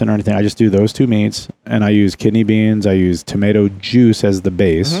or venison or anything. I just do those two meats, and I use kidney beans. I use tomato juice as the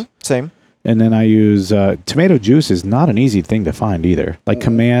base. Mhm. Same. And then I use tomato juice is not an easy thing to find either. Like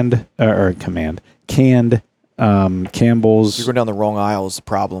canned Campbell's. You're going down the wrong aisle is the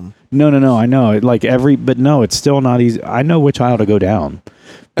problem. No. I know. But no, it's still not easy. I know which aisle to go down.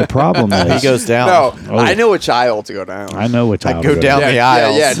 The problem He is goes down. No, Oh. I know which aisle to go down. I know which aisle. I to go down the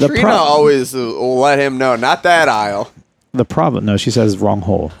aisles. Yeah, The Trina always will let him know. Not that aisle. The problem. No, she says wrong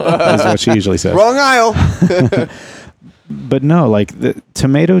hole. That's what she usually says. Wrong aisle. But no, like the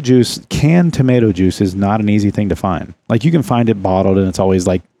tomato juice, canned tomato juice is not an easy thing to find. Like you can find it bottled, and it's always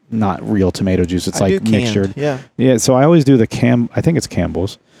like not real tomato juice. It's I do like canned, mixtured. yeah. Yeah. So I always do the I think it's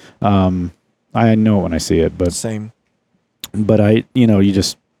Campbell's. I know it when I see it, Same. but you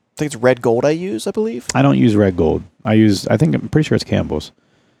just I think it's red gold I use, I believe. I don't use red gold. I'm pretty sure it's Campbell's.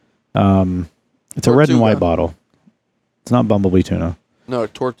 It's a red and white Tortuga. bottle. It's not Bumblebee tuna. No,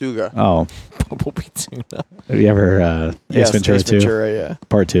 Tortuga. Oh, Bumblebee tuna. have you ever Yes, Ace Ventura Ace 2 Ventura, yeah.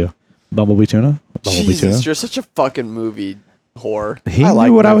 Part 2? Bumblebee tuna. Bumblebee Jesus, tuna. you're such a fucking movie whore. He I knew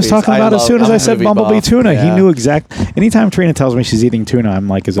like what I was movies. talking about as soon as I'm I a said movie Bumblebee buff. tuna. He Yeah. knew exact. Anytime Trina tells me she's eating tuna, I'm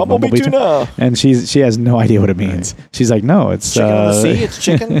like, "Is it Bumblebee Bumblebee tuna?" tuna. And she has no idea what it means. She's like, "No, it's Chicken on the sea, it's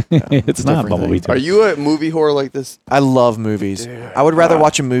chicken. No, it's a not different Bumblebee thing. tuna." Are you a movie whore like this? I love movies. I would rather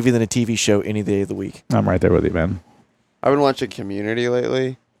watch a movie than a TV show any day of the week. I'm right there with you, man. I've been watching Community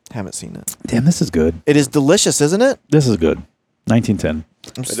lately. Haven't seen it. Damn, this is good. It is delicious, isn't it? This is good. 1910.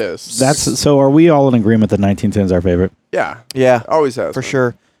 It is. That's so. Are we all in agreement that 1910 is our favorite? Yeah, Yeah, always has for been.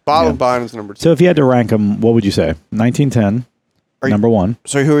 sure. Bottom Yeah. bottom is number 2. So if you had to rank them, what would you say? 1910, Are you- number one.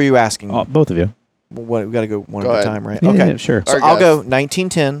 So who are you asking? Both of you. What, we got to go one Go at a ahead. time, right? Yeah, okay. yeah, sure. So All right, I'll guys. go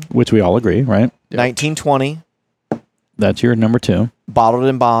 1910, Which we all agree, right? 1920, That's your number 2. Bottled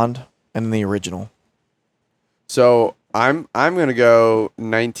in Bond, and then the original. So I'm gonna go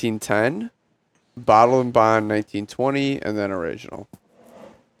 1910, Bottle and Bond 1920, and then original.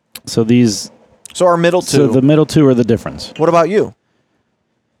 So these. So our middle two. So the middle two are the difference. What about you?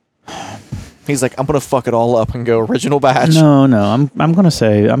 He's like, I'm gonna fuck it all up and go original batch. No. I'm gonna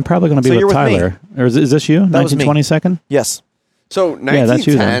say I'm probably gonna be So you're with with me. Tyler. Or is this you? That was me. 1920 second. Yes. So Yeah, that's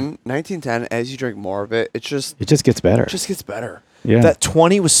you 1910, as you drink more of it, It just gets better. it just gets better. Yeah. That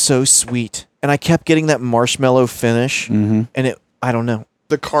 20 was so sweet, and I kept getting that marshmallow finish, Mm-hmm. and I don't know.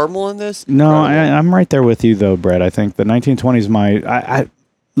 The caramel in this? No, incredible. I'm right there with you though, Brett. I think the 1920s I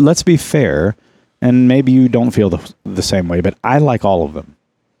let's be fair, and maybe you don't feel the same way, but I like all of them.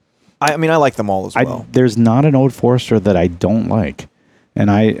 I mean, I like them all as well. There's not an Old Forester that I don't like,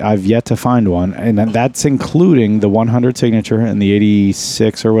 and I've yet to find one, and that's including the 100 signature and the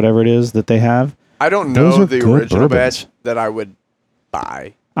 86 or whatever it is that they have. I don't Those know are the good original bourbons. batch that I would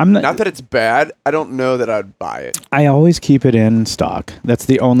buy. I'm Not that it's bad. I don't know that I'd buy it. I always keep it in stock. That's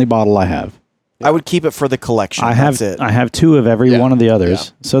the only bottle I have. I would keep it for the collection. That's it. I have 2 of every Yeah. one of the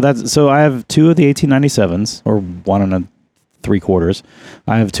others. So I have 2 of the 1897s, or 1 3/4.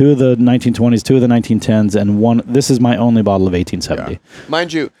 I have 2 of the 1920s, 2 of the 1910s, and one. This is my only bottle of 1870,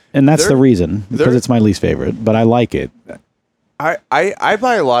 Mind you, and that's the there- reason, because there- it's my least favorite. But I like it. I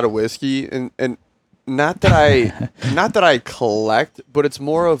buy a lot of whiskey, and not that I collect, but it's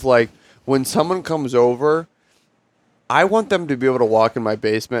more of like when someone comes over, I want them to be able to walk in my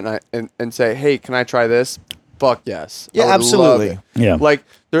basement and say, "Hey, can I try this?" Fuck yes. Yeah, I would absolutely. love it. Yeah. Like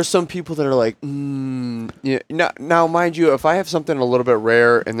there's some people that are like, yeah. Now, mind you, if I have something a little bit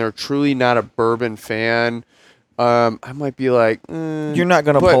rare and they're truly not a bourbon fan, I might be like, You're not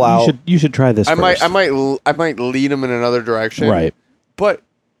going to but pull out. You should try this. I first. might lead them in another direction. Right. But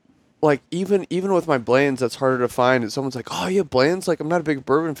like even with my Blands, that's harder to find. And someone's like, "Oh, you have Blands? Like I'm not a big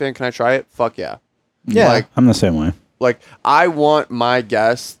bourbon fan. Can I try it?" Fuck yeah. Yeah. I'm the same way. Like I want my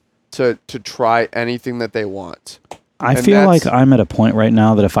guests to try anything that they want. I And feel like that's- I'm at a point right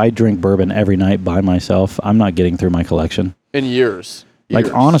now that if I drink bourbon every night by myself, I'm not getting through my collection. In years. Like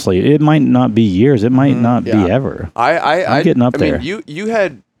Years. honestly, it might not be years. It might not Yeah. be ever. I'm getting up there. mean, you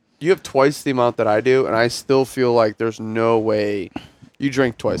have twice the amount that I do, and I still feel like there's no way you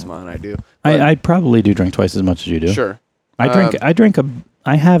drink twice the amount I do. But I probably do drink twice as much as you do. sure. I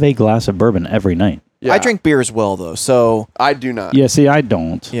have a glass of bourbon every night. Yeah, I drink beer as well, though. So, I do not. Yeah, see, I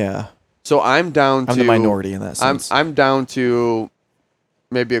don't. yeah. So I'm down to I'm the minority in that sense. I'm down to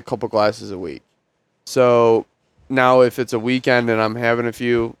maybe a couple glasses a week. So now if it's a weekend and I'm having a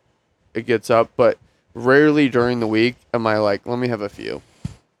few, it gets up. But rarely during the week am I like, let me have a few.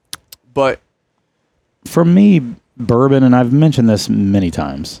 But For me, bourbon, and I've mentioned this many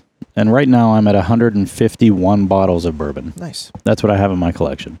times, and right now I'm at 151 bottles of bourbon. Nice. That's what I have in my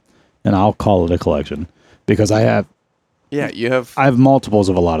collection, and I'll call it a collection because I have you have multiples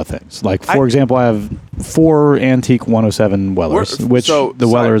of a lot of things. Like, for example, I have 4 antique 107 Wellers, which so the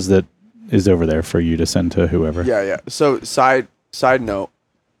side- Wellers that is over there for you to send to whoever. yeah. So side note,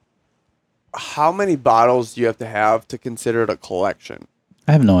 how many bottles do you have to consider it a collection?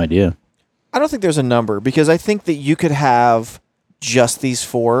 I have no idea. I don't think there's a number because I think that you could have just these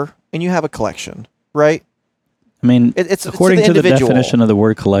 4 and you have a collection, right? I mean, It's according to to the the individual. definition of the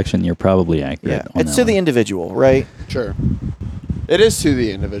word collection, you're probably accurate. Yeah. on It's that to the one. individual, right? Sure. It is to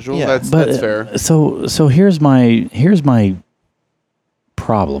the individual. Yeah. That's But fair. So here's my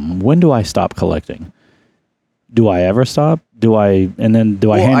problem. When do I stop collecting? Do I ever stop? Do I hand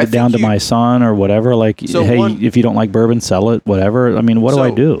I it down to think my son or whatever? Like, So hey, one- if you don't like bourbon, sell it. Whatever. I mean, what do I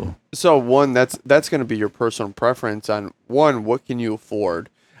So- do? So one, that's going to be your personal preference on one. What can you afford?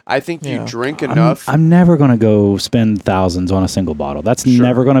 I think you Yeah. drink enough. I'm never gonna go spend thousands on a single bottle. That's Sure.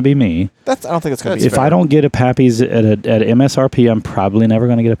 never gonna be me. I don't think it's going to be. If I don't get a Pappy's at MSRP, I'm probably never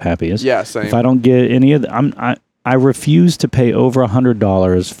gonna get a Pappy's. Yeah, same. If I don't get any of I refuse to pay over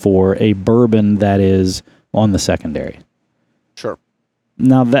 $100 for a bourbon that is on the secondary. Sure.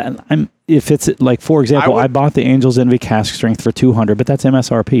 Now if it's like, for example, I bought the Angel's Envy cask strength for $200, but that's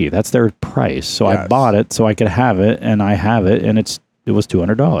MSRP. That's their price. So I Yes. bought it so I could have it, and I have it, and it was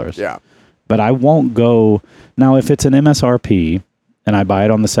 $200. Yeah. But I won't go now if it's an MSRP and I buy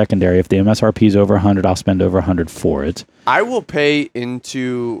it on the secondary. If the MSRP is over 100, I'll spend over 100 for it. I will pay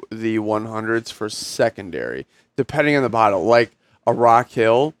into the 100s for secondary, depending on the bottle. Like a Rock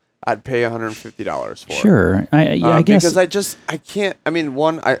Hill, I'd pay $150 for. Sure, I guess Because I can't. I mean,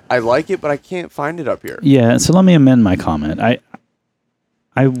 I like it, but I can't find it up here. Yeah, so let me amend my comment.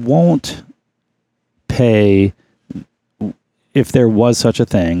 I won't pay, if there was such a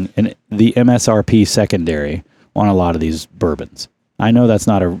thing, the MSRP secondary on a lot of these bourbons. I know that's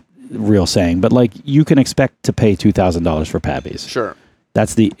not a real saying, but like you can expect to pay $2,000 for Pappy's. Sure.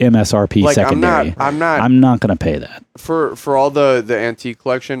 That's the MSRP Like secondary. I'm not I'm not going to pay that. for all the antique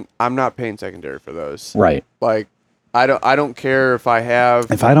collection. I'm not paying secondary for those. Right. Like I don't care if I have.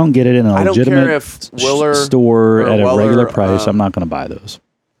 If I don't get it in a I don't legitimate care if Weller store or at a Weller, regular price, I'm not going to buy those.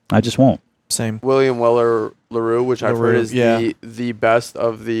 I just won't. Same. William Weller LaRue, which I've heard LaRue, is yeah. the best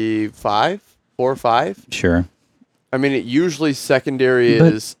of the 4 or 5. Sure. I mean, it usually secondary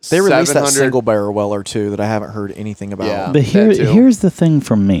But is They released that 700. single barrel Weller too that I haven't heard anything about. Yeah. But that too. here's the thing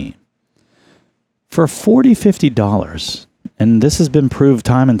for me. For $40, $50, and this has been proved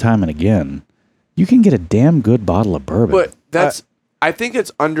time and time and again, you can get a damn good bottle of bourbon. But that's I think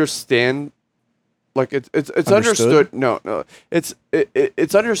it's understand. Like it's understood. Understood? No,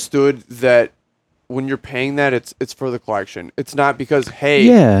 it's understood that when you're paying that, it's for the collection. It's not because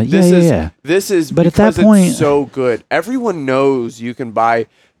this is But at because that point, it's so good. Everyone knows you can buy.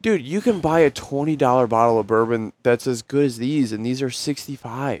 Dude, you can buy a $20 bottle of bourbon that's as good as these, and these are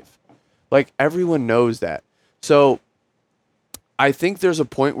 $65. Like, everyone knows that. So I think there's a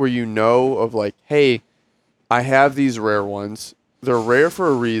point where you know of like, hey, I have these rare ones. They're rare for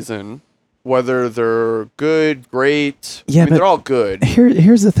a reason. Whether they're good, great. Yeah, I mean, but they're all good.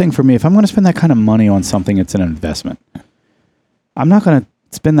 Here's the thing for me. If I'm going to spend that kind of money on something, it's an investment. I'm not going to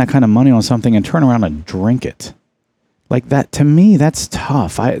spend that kind of money on something and turn around and drink it. Like that, to me, that's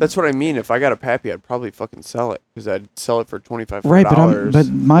tough. That's what I mean. If I got a Pappy, I'd probably fucking sell it because I'd sell it for $25. Right, but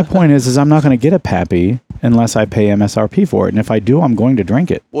my point is I'm not going to get a Pappy unless I pay MSRP for it. And if I do, I'm going to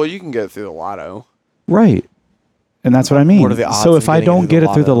drink it. Well, you can get it through the lotto. Right. And that's what I mean. What are the odds so of if I getting don't get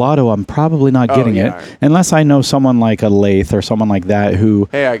it through the lotto? lotto, I'm probably not getting it unless I know someone like a Lath or someone like that who.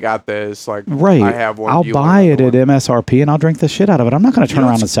 Hey, I got this. Like, right. I have one. I'll buy it at MSRP and I'll drink the shit out of it. I'm not going to turn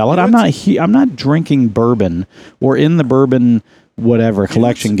around and sell it. I'm not drinking bourbon or in the bourbon whatever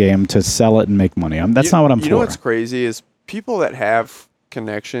collection game to sell it and make money. That's not what I'm for. You know what's crazy is people that have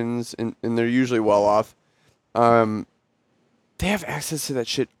connections and they're usually well off. They have access to that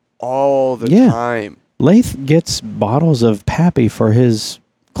shit all the time. Lath gets bottles of Pappy for his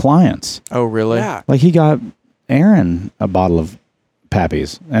clients. Oh, really? Yeah. Like he got Aaron a bottle of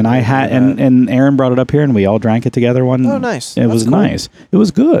Pappy's, and I had and Aaron brought it up here, and we all drank it together. Oh, nice. It was cool. nice. It was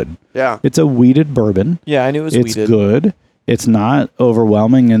good. Yeah. It's a wheated bourbon. Yeah, I knew it was It's wheated. good. It's not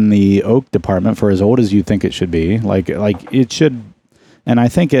overwhelming in the oak department for as old as you think it should be. Like it should. And I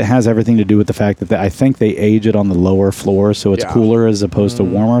think it has everything to do with the fact that I think they age it on the lower floor, so it's cooler as opposed to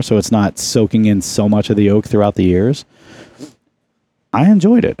warmer, so it's not soaking in so much of the oak throughout the years. I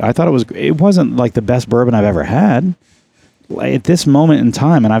enjoyed it. I thought it wasn't like the best bourbon I've ever had. Like, at this moment in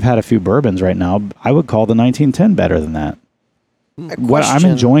time, and I've had a few bourbons right now, I would call the 1910 better than that. I'm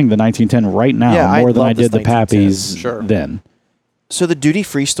enjoying the 1910 right now more than I did the Pappies then. So the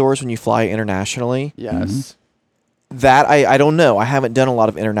duty-free stores when you fly internationally, yes. That I don't know. I haven't done a lot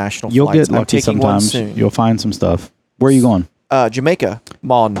of international You'll flights. get lucky I'm taking one sometimes. soon. You'll find some stuff. Where are you going? Jamaica,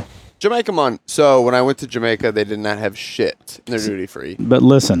 Mon. Jamaica Mon. So when I went to Jamaica, they did not have shit in their duty free. But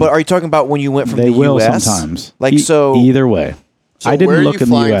listen. But are you talking about when you went from they the will U.S.? sometimes. Like so. Either way. So I didn't where are look you in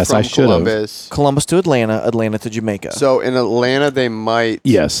the flying U.S. from I should have. Columbus to Atlanta, Atlanta to Jamaica. So in Atlanta, they might.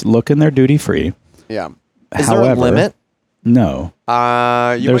 Yes, look in their duty free. Yeah. Is there a limit? No.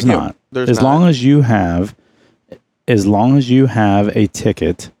 There's not. As long as you have a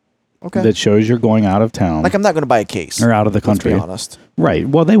ticket that shows you're going out of town. Like I'm not going to buy a case. Or out of the country. Let's be honest. Right.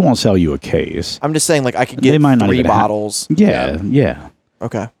 Well, they won't sell you a case. I'm just saying, like I could get they might not 3 even bottles. Yeah.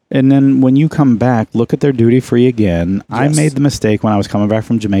 Okay. And then when you come back, look at their duty free again. Yes. I made the mistake when I was coming back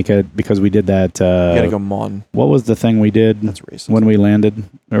from Jamaica because we did that. You gotta go Mon. What was the thing we did? That's racist. When we landed,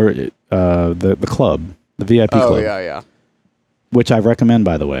 or the club, the VIP club. Oh yeah. Which I recommend,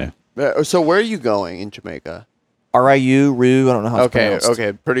 by the way. So where are you going in Jamaica? RIU, Rue. I don't know how it's pronounced.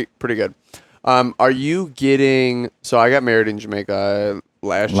 Okay, pretty good. Are you getting? So I got married in Jamaica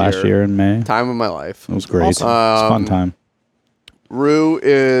last year in May. Time of my life. It was great. Awesome. It was a fun time. Rue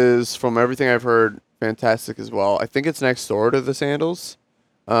is, from everything I've heard, fantastic as well. I think it's next door to the Sandals.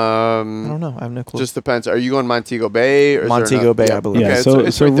 I don't know. I have no clue. Just depends. Are you going Montego Bay? Or Montego Bay, I believe. Yeah. Okay,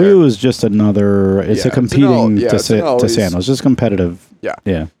 so right Rue is just another. It's a competing to Sandals. Just competitive. Yeah.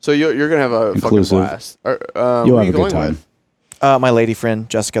 Yeah. So you're gonna have a Inclusive. fucking blast. You'll have a good time. My lady friend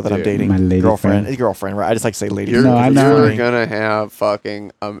Jessica that I'm dating. My lady girlfriend, right? I just like to say lady. You're No, I'm not. You're gonna have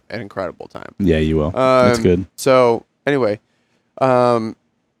fucking an incredible time. Yeah, you will. That's good. So anyway, did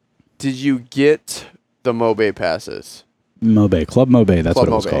you get the Mobe passes? Club Mobe. That's Club what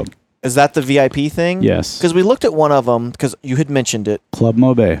it was Mobe. called. Is that the VIP thing? Yes. Because we looked at one of them because you had mentioned it. Club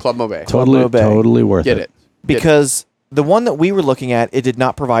Mobe. Club Mobe. Totally worth Get it. it. Because the one that we were looking at, it did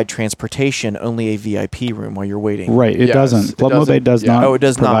not provide transportation, only a VIP room while you're waiting. Right. It Yes, doesn't. it Club doesn't. Mobe does Yeah. not Oh, it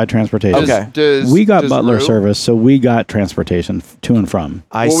does not. provide transportation. Okay. We got butler Rue? service, so we got transportation to and from.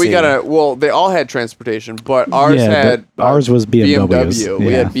 I Well, see. they all had transportation, but ours had but ours was BMWs. BMW.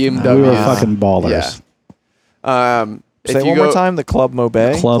 We had BMW. We were fucking ballers. Yeah. Say it one more time. The Club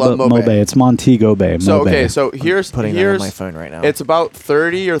Mobe. Club Club Mobe. Mobe. It's Montego Bay. So Mobe. okay, so here's Putting that on my phone right now. It's about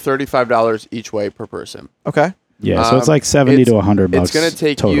 $30 or $35 each way per person. Okay. Yeah, so it's like 70 to 100 bucks. It's gonna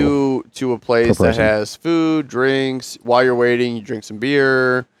take total. you to a place per that person. has food, drinks. While you're waiting, you drink some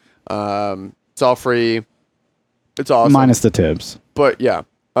beer. It's all free. It's awesome. Minus the tips. But yeah.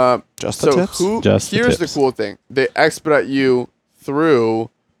 Just the tips? Here's the cool thing. They expedite you through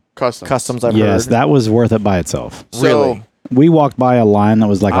customs. Customs, I've Yes, heard. that was worth it by itself. So Really? We walked by a line that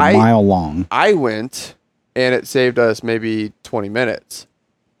was like a mile long. I went, and it saved us maybe 20 minutes.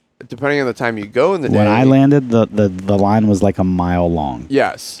 Depending on the time you go in the day. When I landed, the line was like a mile long.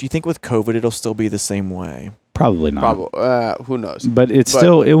 Yes. Do you think with COVID it'll still be the same way? Probably not. Probably. Who knows? But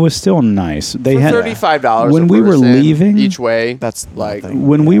it was still nice. They for had $35 when a we were person leaving each way. That's like nothing.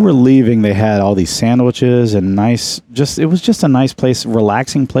 when we were leaving, they had all these sandwiches and it was just a nice place,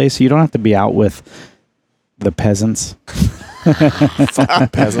 relaxing place. You don't have to be out with the peasants. Fucking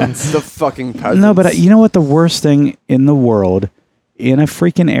peasants. The fucking peasants. No, but you know what? The worst thing in the world in a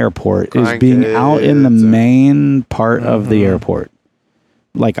freaking airport is being out in the main part of the airport.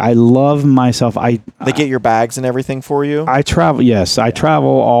 Like, I love myself. They get your bags and everything for you? I travel. Yes, I travel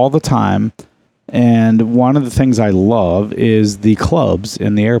all the time. And one of the things I love is the clubs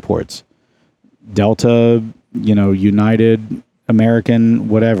in the airports. Delta, United, American,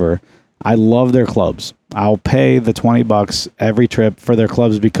 whatever. I love their clubs. I'll pay the $20 every trip for their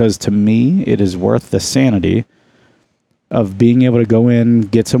clubs because to me, it is worth the sanity of being able to go in,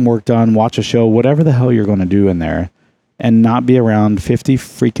 get some work done, watch a show, whatever the hell you're going to do in there, and not be around 50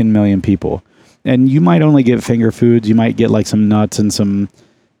 freaking million people. And you might only get finger foods. You might get like some nuts and some...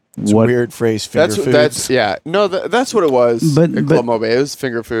 It's a weird phrase, finger foods. That's that's what it was. But Club Mobe, it was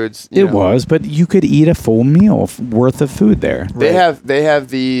finger foods. It was, but you could eat a full meal worth of food there. They have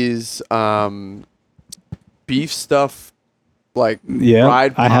these beef stuff, like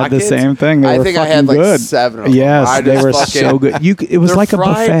fried pockets. I had the same thing. They were think I fucking had like good. 7 of them. Yes, they were so good. It was like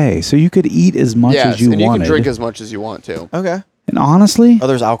fried. A buffet, so you could eat as much as you wanted. and you can drink as much as you want to. Okay. And honestly, Oh,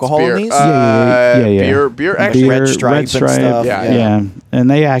 there's alcohol Beer. in these? Yeah. Beer, actually. Red Stripe and stuff. Yeah. And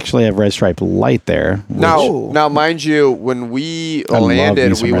they actually have Red Stripe Light there. Now, mind you, when we I love me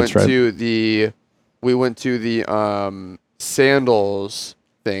landed, some we Red went Stripe. to the sandals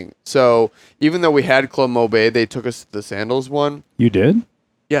thing. So even though we had Club Mobe, they took us to the sandals one. You did?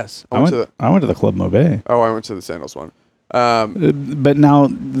 Yes, I went to the Club Mobe. I went to the sandals one. But now,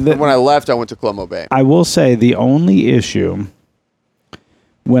 When I left, I went to Club Mobe. I will say the only issue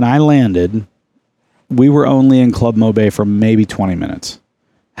when I landed, we were only in Club Mobe for maybe 20 minutes.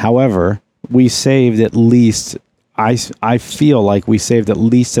 However, we saved at least, I feel like we saved at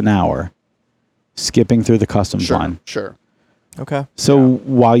least an hour skipping through the customs line. Sure. Okay. So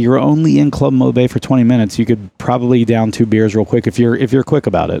while you're only in Club Mobe for 20 minutes, you could probably down 2 beers real quick if you're quick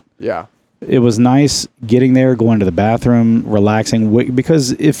about it. Yeah. It was nice getting there, going to the bathroom, relaxing.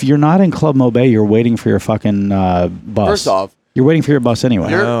 Because if you're not in Club Mobe, you're waiting for your fucking bus. First off, you're waiting for your bus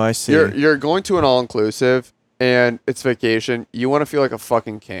anyway. I see. You're going to an all-inclusive, and it's vacation. You want to feel like a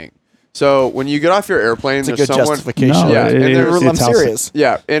fucking king. So when you get off your airplane, It's a there's good someone. justification. Yeah, and I'm serious.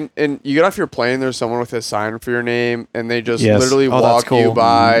 Yeah, and you get off your plane. There's someone with a sign for your name, and they just Yes. literally Oh, that's walk cool. you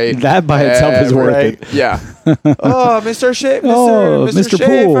by. That by itself is worth it. Yeah. Oh, Mr. Schaefer. Oh, Mr.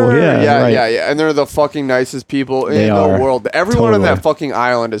 Poole. Yeah, right. Yeah. And they're the fucking nicest people in They the are. world. Everyone on Totally. that fucking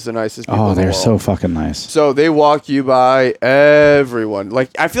island is the nicest people Oh, in the they're world. so fucking nice. So they walk you by everyone. Like,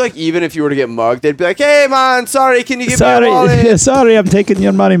 I feel like even if you were to get mugged, they'd be like, "Hey, man, sorry, can you give me a wallet?" Sorry, I'm taking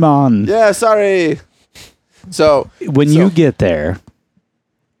your money, man. Yeah, sorry. So When you get there,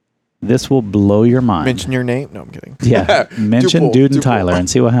 this will blow your mind. Mention your name? No, I'm kidding. Yeah, mention Duple, Dude and Duple. Tyler and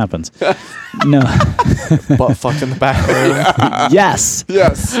see what happens. No, Butt fucked in the back room. yes.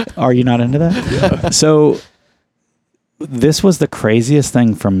 yes, Are you not into that? So this was the craziest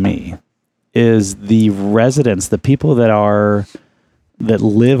thing for me is the residents, the people that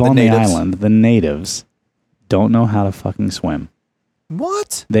live on natives. the island, the natives, don't know how to fucking swim.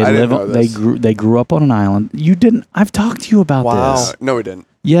 What? They I didn't live. know They this. grew up on an island. You didn't. I've talked to you about Wow. this. no, we didn't.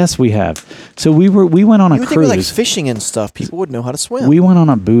 Yes, we have. So we went on a You would think with like cruise. fishing and stuff, people would know how to swim. We went on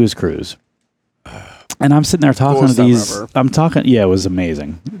a booze cruise. And I'm sitting there talking Coolest to time these. ever. I'm talking. Yeah, it was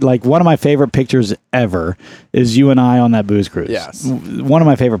amazing. Like one of my favorite pictures ever is you and I on that booze cruise. Yes. One of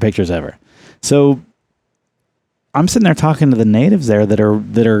my favorite pictures ever. So I'm sitting there talking to the natives there that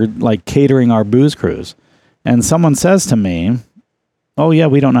are like catering our booze cruise, and someone says to me, "Oh yeah,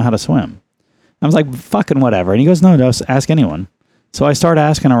 we don't know how to swim." I was like, "Fucking whatever." And he goes, "No, just ask anyone." So I start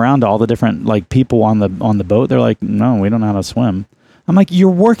asking around to all the different like people on the boat. They're like, "No, we don't know how to swim." I'm like, "You're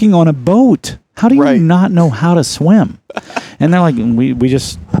working on a boat. How do you Right. not know how to swim?" And they're like, we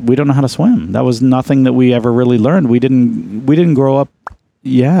don't know how to swim. That was nothing that we ever really learned. We didn't grow up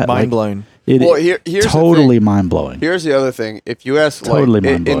yet. Mind blown. Well, here's totally the thing. mind blowing. Here's the other thing. If you ask, Totally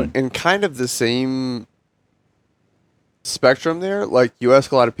like, mind-blowing. in kind of the same spectrum there, like you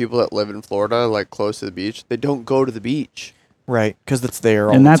ask a lot of people that live in Florida, like close to the beach, they don't go to the beach. Right, because it's there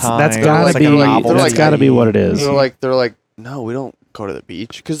all And the that's time. that's They're gotta like- be they're like- that's gotta be what it is. They're like, no, we don't go to the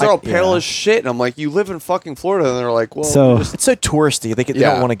beach because they're all pale as shit. And I'm like, you live in fucking Florida, and they're like, well, So- It's so touristy. They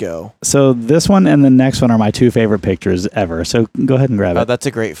don't want to go. So this one and the next one are my two favorite pictures ever. So go ahead and grab it. That's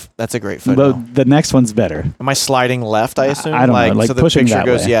a great photo. But the next one's better, Am I sliding left? I assume. I don't know, like so the pushing picture that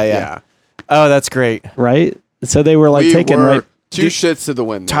goes. way. Yeah. Oh, that's great. right? So they were like we taking were right. two shits to the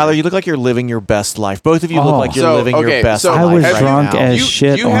wind. there. Tyler, you look like you're living your best life. Both of you look Oh. like you're So, living okay, your best so life. I was right drunk now. as you,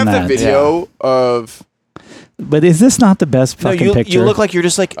 shit you on have that. the video of. But is this not the best No, fucking picture? you look like you're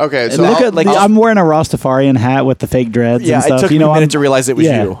just like. Okay, And so look I'll- at I'm wearing a Rastafarian hat with the fake dreads. Yeah, and stuff. it took you me know, a minute to realize it was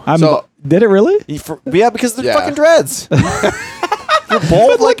you. So- Did it really? Yeah, because they're Yeah. fucking dreads. You're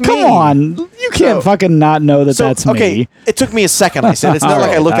bald like Come me. on, you can't So- fucking not know that So, that's okay, me. it took me a second. I said it's not All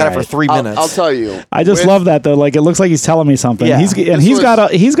like I right, looked at it all for 3 I'll, minutes. I'll tell you. I just With- love that though. Like it looks like he's telling me something. Yeah. He's This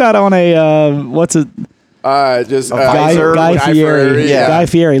got on a what's it? just Guy visor, Fieri. yeah. Guy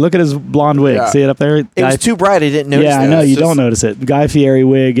Fieri. Look at his blonde wig. Yeah. See it up there? it Guy was too bright. I didn't notice. Yeah, I that. know It's you just- don't notice it. Guy Fieri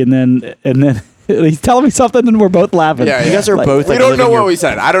wig, and then he's telling me something, and we're both laughing. Yeah, You guys are Like, both. We like, don't living know what your- we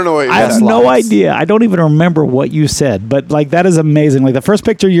said. I don't know what you I have said. no lives. idea. I don't even remember what you said, but like that is amazing. Like the first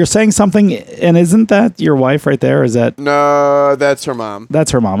picture, you're saying something, and isn't that your wife right there? Or is that No, that's her mom.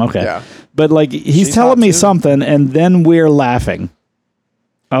 that's her mom? Okay, Yeah. but like he's She's telling hot, me too. something, and then we're laughing.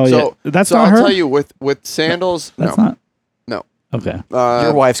 Oh So yeah, that's so not I'll her. tell you with sandals. That's no, not. no. Okay.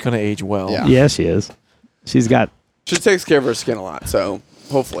 Your wife's gonna age well. Yeah. Yeah, she is. She's got She takes care of her skin a lot, so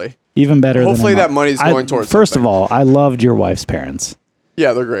hopefully. even better. Hopefully than her that mom. money's going towards First something. of all, I loved your wife's parents.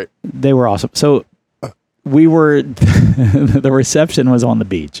 Yeah, they're great. They were awesome. So we were the reception was on the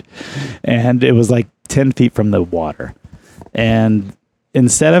beach, and it was like 10 feet from the water. And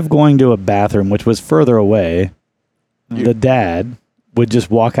instead of going to a bathroom, which was further away, the dad would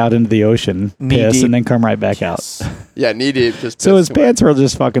just walk out into the ocean, Knee piss, deep. and then come right back out. Yeah, knee deep. Just So his pissed away. pants were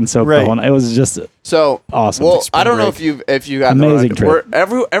just fucking soaked Right. on. It was just So awesome. Well, Spring I don't know break. if you got Amazing the trip.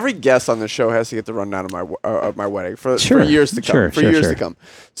 every guest on the show has to get the rundown of my wedding for Sure. years to come. Sure, for sure, years sure. to come.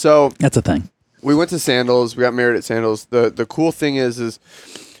 So that's a thing. we went to Sandals. We got married at Sandals. The cool thing is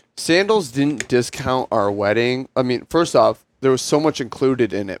Sandals didn't discount our wedding. I mean, first off, there was so much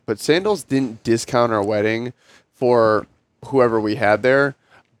included in it, but Sandals didn't discount our wedding for whoever we had there.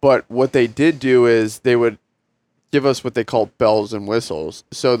 But what they did do is they would give us what they call bells and whistles.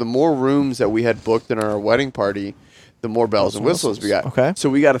 So the more rooms that we had booked in our wedding party, the more bells and whistles we got. Okay. So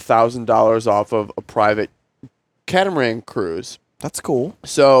we got $1,000 off of a private catamaran cruise. That's cool.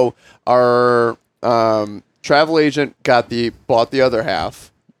 So our travel agent bought the other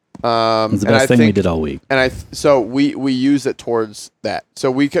half. It was the and best I thing we think- did all week. And so we use it towards that.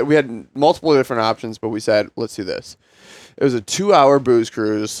 So we had multiple different options, but we said let's do this. It was a 2-hour booze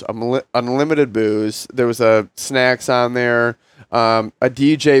cruise, unlimited booze. There was snacks on there, a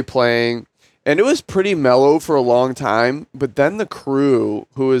DJ playing, and it was pretty mellow for a long time. But then the crew,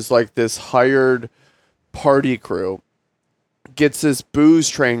 who is like this hired party crew, gets this booze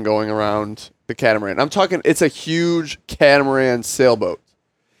train going around the catamaran. I'm talking, it's a huge catamaran sailboat.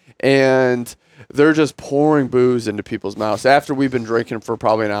 And they're just pouring booze into people's mouths after we've been drinking for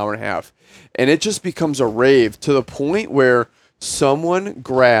probably an hour and a half. And it just becomes a rave to the point where someone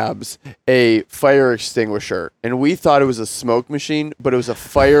grabs a fire extinguisher. And we thought it was a smoke machine, but it was a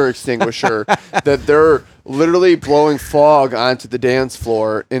fire extinguisher that they're literally blowing fog onto the dance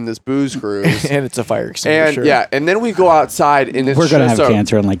floor in this booze cruise. And it's a fire extinguisher. And yeah, and then we go outside and it's We're gonna just have a,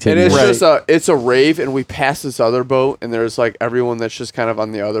 cancer in like 10 and it's years. just it's a rave, and we pass this other boat, and there's like everyone that's just kind of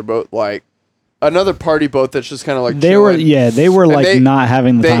on the other boat, like another party boat that's just kind of like They were chilling. like they- not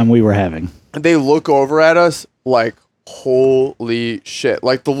having the they- time we were having. And they look over at us like, holy shit.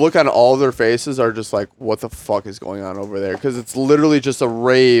 Like the look on all their faces are just like, what the fuck is going on over there? Because it's literally just a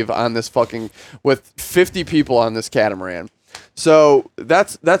rave on this fucking, with 50 people on this catamaran. So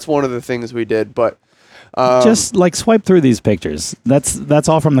that's one of the things we did. But Just like swipe through these pictures. That's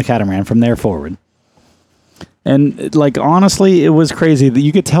all from the catamaran from there forward. And like honestly, it was crazy that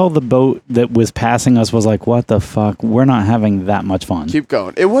you could tell the boat that was passing us was like, "What the fuck? We're not having that much fun." keep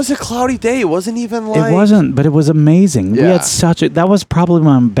going. It was a cloudy day. It wasn't even like. It wasn't, but it was amazing. We Yeah. had that was probably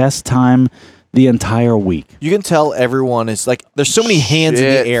my best time the entire week. You can tell everyone is like, there's so many hands in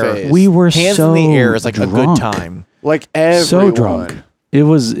the Shit air. face. We were Hands so in the air is like a good drunk. time. Like everyone. So drunk. It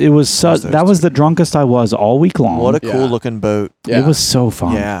was such those that was the drunkest I was all week long. What a Yeah. cool looking boat. Yeah. It was so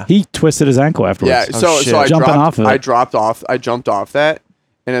fun. Yeah. He twisted his ankle afterwards. Yeah. Oh, So shit. so I Jumping dropped off of it. I jumped off that,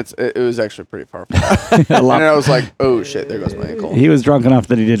 and it was actually pretty far. and I was like, oh shit, there goes my ankle. He was drunk enough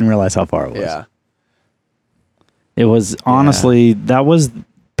that he didn't realize how far it was. Yeah. It was honestly that was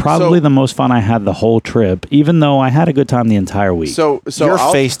probably So- the most fun I had the whole trip, even though I had a good time the entire week. So Your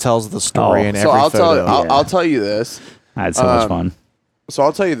I'll, face tells the story Oh. in So every I'll photo. I'll tell you this. I had so much fun.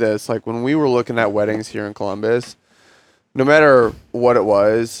 I'll tell you this, like when we were looking at weddings here in Columbus, no matter what it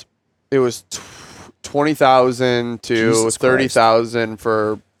was 20,000 to Jesus 30,000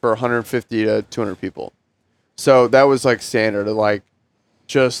 for 150 to 200 people. So that was like standard, like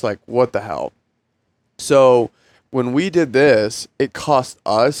just like what the hell. So when we did this, it cost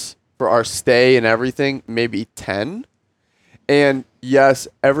us for our stay and everything maybe 10. And yes,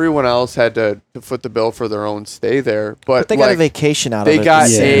 everyone else had to foot the bill for their own stay there, but they got a vacation out of it. They got at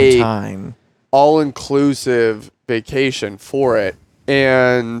the same time. all-inclusive vacation for it.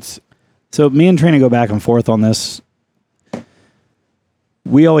 And so me and Trina go back and forth on this.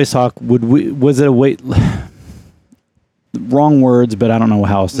 We always talk, was it a wait? Wrong words, but I don't know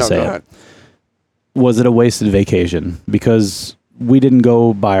how else to say it. Was it a wasted vacation? Because we didn't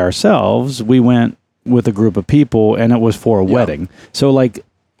go by ourselves. We went with a group of people, and it was for a wedding. So, like,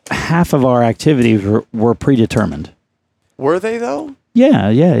 half of our activities were predetermined. Were they though? Yeah.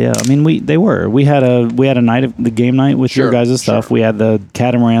 I mean, they were. We had a night of the game night with your guys' stuff. We had the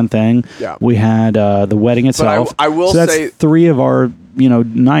catamaran thing. Yeah. We had the wedding itself. But I will say 3 of our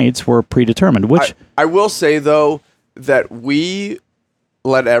nights were predetermined. Which I will say though that we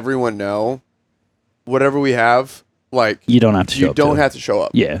let everyone know whatever we have. Like you don't have to show up. You don't have to show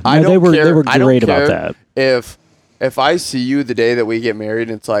up. Yeah. No, they were great about that. If I see you the day that we get married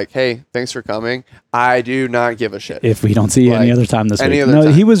and it's like, hey, thanks for coming, I do not give a shit. If we don't see you any other time this week.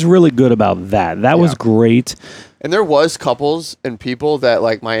 Time. He was really good about that. That was great. And there was couples and people that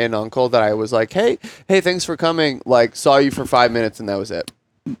like my aunt and uncle that I was like, hey, thanks for coming. Like saw you for 5 minutes and that was it.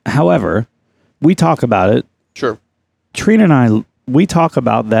 However, we talk about it. Sure. Trina and we talk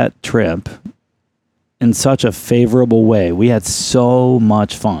about that trip in such a favorable way. We had so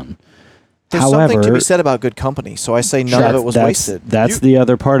much fun. There's something to be said about good company, so I say none of it was wasted. That's the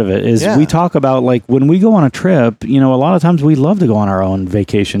other part of it, is we talk about, like, when we go on a trip, a lot of times we love to go on our own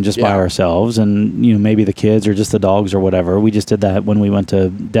vacation just by ourselves, and, maybe the kids or just the dogs or whatever. We just did that when we went to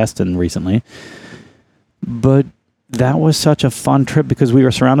Destin recently. But that was such a fun trip because we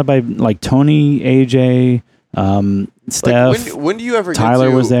were surrounded by, like, Tony, AJ, Steph. Like when do you ever Tyler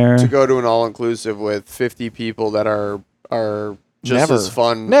get was there to go to an all-inclusive with 50 people that are just as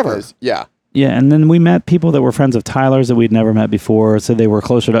fun? Never. Yeah. Yeah, and then we met people that were friends of Tyler's that we'd never met before, so they were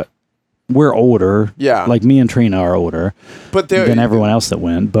closer to... We're older. Yeah. Like me and Trina are older than everyone else that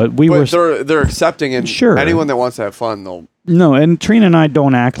went, but they're accepting, and sure. Anyone that wants to have fun, they'll... No, and Trina and I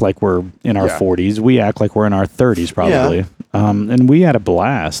don't act like we're in our 40s. We act like we're in our 30s, probably. Yeah. And we had a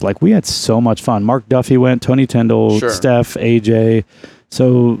blast. Like, we had so much fun. Mark Duffy went, Tony Tyndall, Steph, AJ...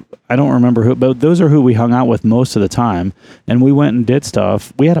 So I don't remember who, but those are who we hung out with most of the time. And we went and did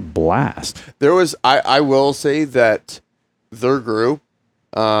stuff. We had a blast. There was, I will say that their group,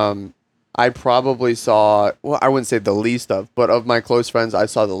 I probably saw, well, I wouldn't say the least of, but of my close friends, I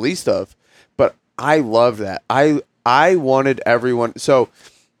saw the least of. But I love that. I wanted everyone, so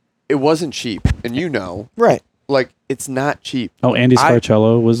it wasn't cheap. And right. Like, it's not cheap. Oh, Andy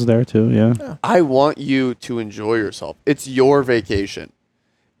Scarcello was there too, yeah. I want you to enjoy yourself. It's your vacation.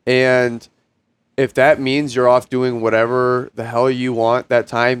 And if that means you're off doing whatever the hell you want that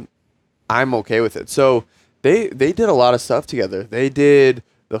time, I'm okay with it. So they did a lot of stuff together. They did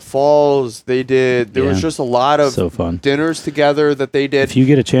the falls. There was just a lot of fun dinners together that they did. If you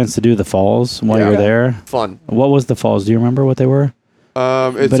get a chance to do the falls while you're there. Fun. What was the falls? Do you remember what they were?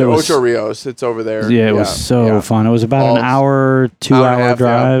 It's Ocho Rios. It's over there. Yeah, it was so fun. It was about an hour, 2-hour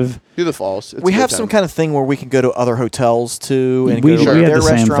drive. Do the falls. We have some kind of thing where we can go to other hotels too, and we go to had their the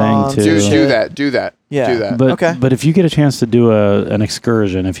same restaurants. thing too. Do that. Yeah. Do that. But if you get a chance to do an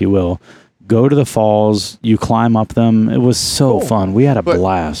excursion, if you will, go to the falls. You climb up them. It was so fun. We had a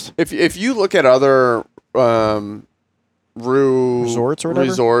blast. If you look at other resorts or whatever?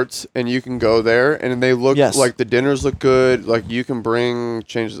 resorts, and you can go there, and they look like the dinners look good. Like you can bring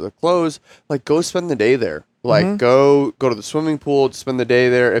changes of clothes. Like go spend the day there. Like go to the swimming pool, spend the day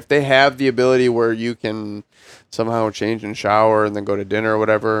there. If they have the ability where you can somehow change and shower and then go to dinner or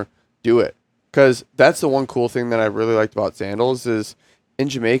whatever, do it. Because that's the one cool thing that I really liked about Sandals is in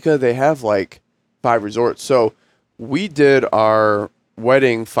Jamaica they have like 5 resorts. So we did our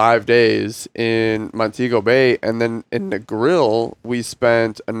wedding 5 days in Montego Bay, and then in the grill we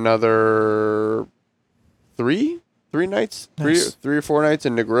spent another 3 nights, Nice. 3 or 4 nights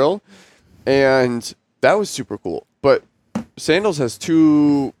in the grill, and that was super cool. But Sandals has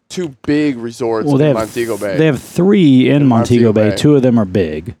two big resorts in Montego Bay. They have 3 in Montego Bay. 2 of them are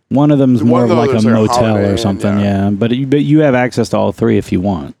big. One of them's more of like a motel or something. Yeah, but you have access to all 3 if you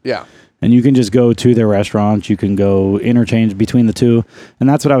want. Yeah. And you can just go to their restaurants. You can go interchange between the 2. And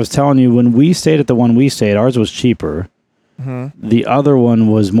that's what I was telling you. When we stayed at the one we stayed, ours was cheaper. The other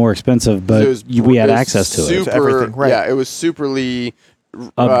one was more expensive, but we had access to it. Everything, right. Yeah, it was superly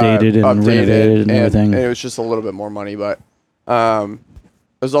Updated and renovated and everything. And it was just a little bit more money, but it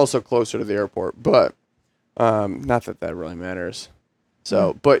was also closer to the airport. But not that really matters.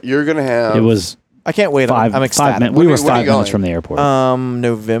 So, but you're gonna have. It was. I can't wait. I'm excited. We were 5 minutes from the airport.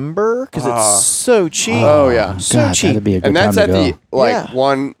 November, because it's so cheap. Oh yeah, so cheap. That'd be a good and that's time at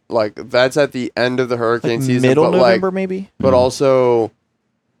to go. that's at the end of the hurricane season, middle but November maybe. But also,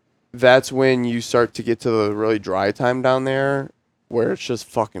 that's when you start to get to the really dry time down there, where it's just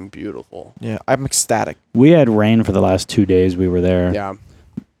fucking beautiful. Yeah, I'm ecstatic. We had rain for the last 2 days we were there. Yeah.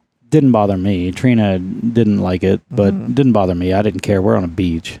 Didn't bother me. Trina didn't like it, but didn't bother me. I didn't care. We're on a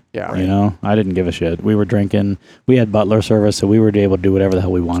beach. Yeah. You know, I didn't give a shit. We were drinking. We had butler service, so we were able to do whatever the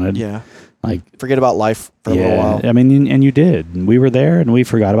hell we wanted. Yeah. Like, forget about life for a little while. I mean, and you did. We were there, and we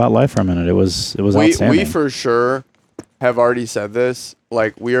forgot about life for a minute. It was outstanding. We for sure have already said this.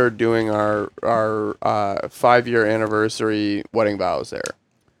 Like, we are doing our 5-year anniversary wedding vows there.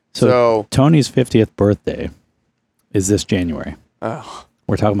 So Tony's 50th birthday is this January. Oh.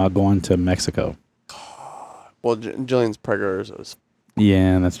 We're talking about going to Mexico. Well, Jillian's preggers.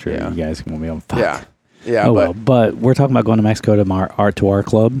 Yeah, that's true. Yeah. You guys can be on. Fuck. Yeah. Yeah. Oh, but, well, but we're talking about going to Mexico to our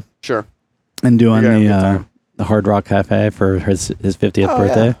club. Sure. And doing You're gonna have a good the Hard Rock Cafe for his 50th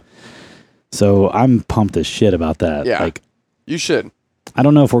birthday. Yeah. So I'm pumped as shit about that. Yeah. Like, you should. I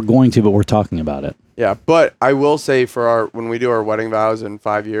don't know if we're going to, but we're talking about it. Yeah, but I will say when we do our wedding vows in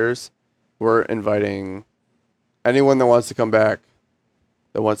 5 years, we're inviting anyone that wants to come back,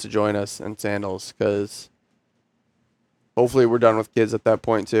 that wants to join us in sandals, because hopefully we're done with kids at that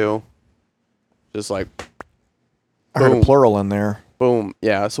point too. Just like, I heard a boom. plural in there. Boom.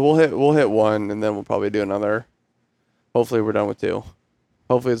 Yeah, so we'll hit one, and then we'll probably do another. Hopefully we're done with 2.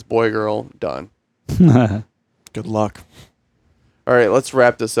 Hopefully it's boy, girl, done. Good luck. All right, let's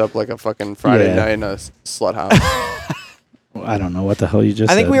wrap this up like a fucking Friday night in a slut house. I don't know what the hell you just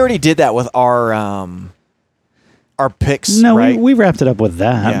said. I think we already did that with our picks. No, right? we wrapped it up with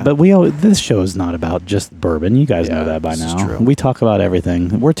that. Yeah. But this show is not about just bourbon. You guys know that by this is now. true. We talk about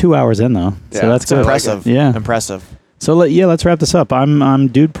everything. We're 2 hours in though, so Yeah, that's it's good. Impressive. Yeah, Impressive. So let's wrap this up. I'm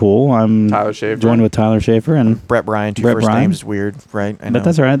Dude Pool. I'm Tyler Schaefer. joined with Tyler Schaefer and Brett Bryan, two Brett first Bryan. names is weird, right? I know. but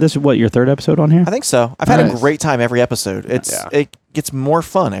that's all right. This is what, your 3rd episode on here? I think so. I've had a Nice. great time every episode. It gets more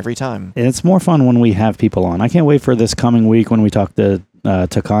fun every time. And it's more fun when we have people on. I can't wait for this coming week when we talk to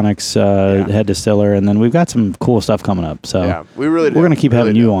Taconic's head distiller, and then we've got some cool stuff coming up. So Yeah, we really do. we're gonna keep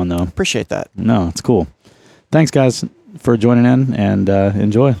having you on though. Appreciate that. No, it's cool. Thanks guys for joining in, and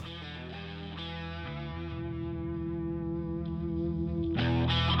enjoy.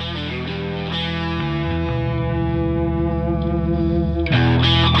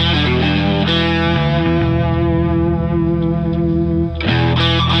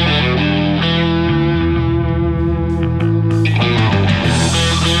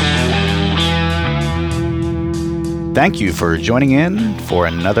 Thank you for joining in for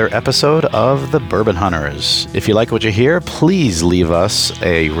another episode of The Bourbon Hunters. If you like what you hear, please leave us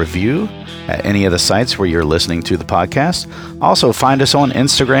a review at any of the sites where you're listening to the podcast. Also, find us on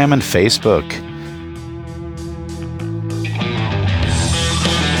Instagram and Facebook.